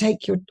 go and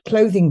take your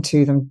clothing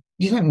to them.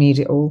 You don't need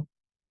it all.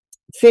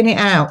 Thin it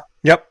out.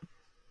 Yep.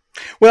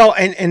 Well,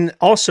 and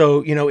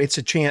also, it's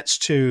a chance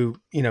to,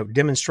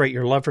 demonstrate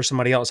your love for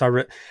somebody else.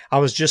 I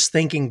was just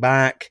thinking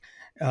back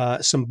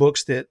some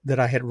books that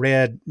I had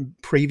read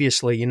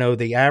previously. You know,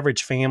 the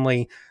average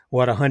family,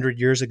 100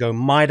 years ago,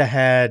 might have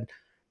had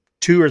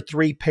 2 or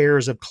 3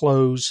 pairs of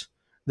clothes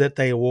that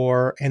they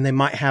wore, and they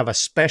might have a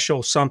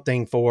special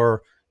something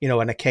for, you know,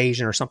 an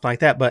occasion or something like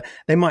that. But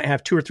they might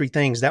have 2 or 3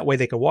 things. That way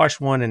they could wash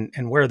one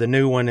and wear the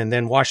new one, and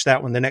then wash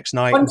that one the next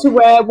night. One to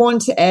wear, one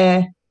to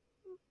air,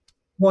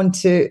 one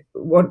for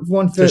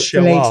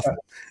later.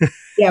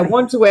 Yeah,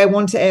 one to wear,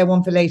 one to air,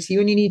 one for later. You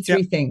only need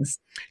 3 things.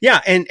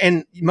 Yeah,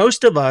 and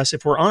most of us,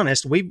 if we're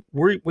honest, we've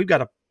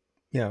got a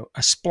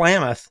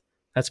splammoth.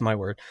 That's my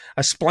word.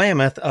 A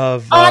splammoth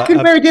of. I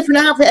can wear a different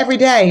outfit every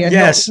day. And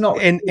yes,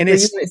 not, and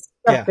it's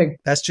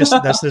that's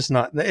just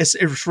not.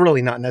 It's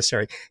really not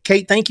necessary.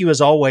 Kate, thank you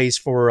as always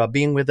for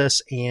being with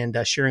us and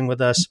sharing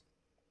with us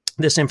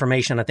this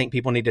information. I think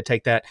people need to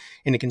take that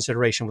into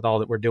consideration with all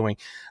that we're doing.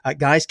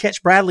 Guys,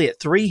 catch Bradley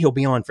at 3. He'll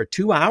be on for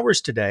 2 hours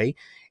today.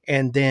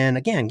 And then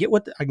again,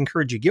 I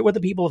encourage you, get with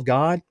the people of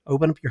God,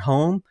 open up your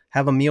home,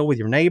 have a meal with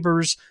your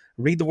neighbors,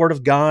 read the word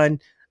of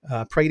God,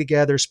 pray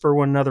together, spur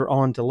one another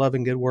on to love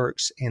and good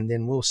works. And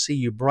then we'll see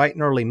you bright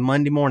and early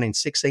Monday morning,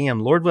 6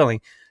 a.m. Lord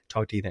willing.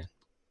 Talk to you then.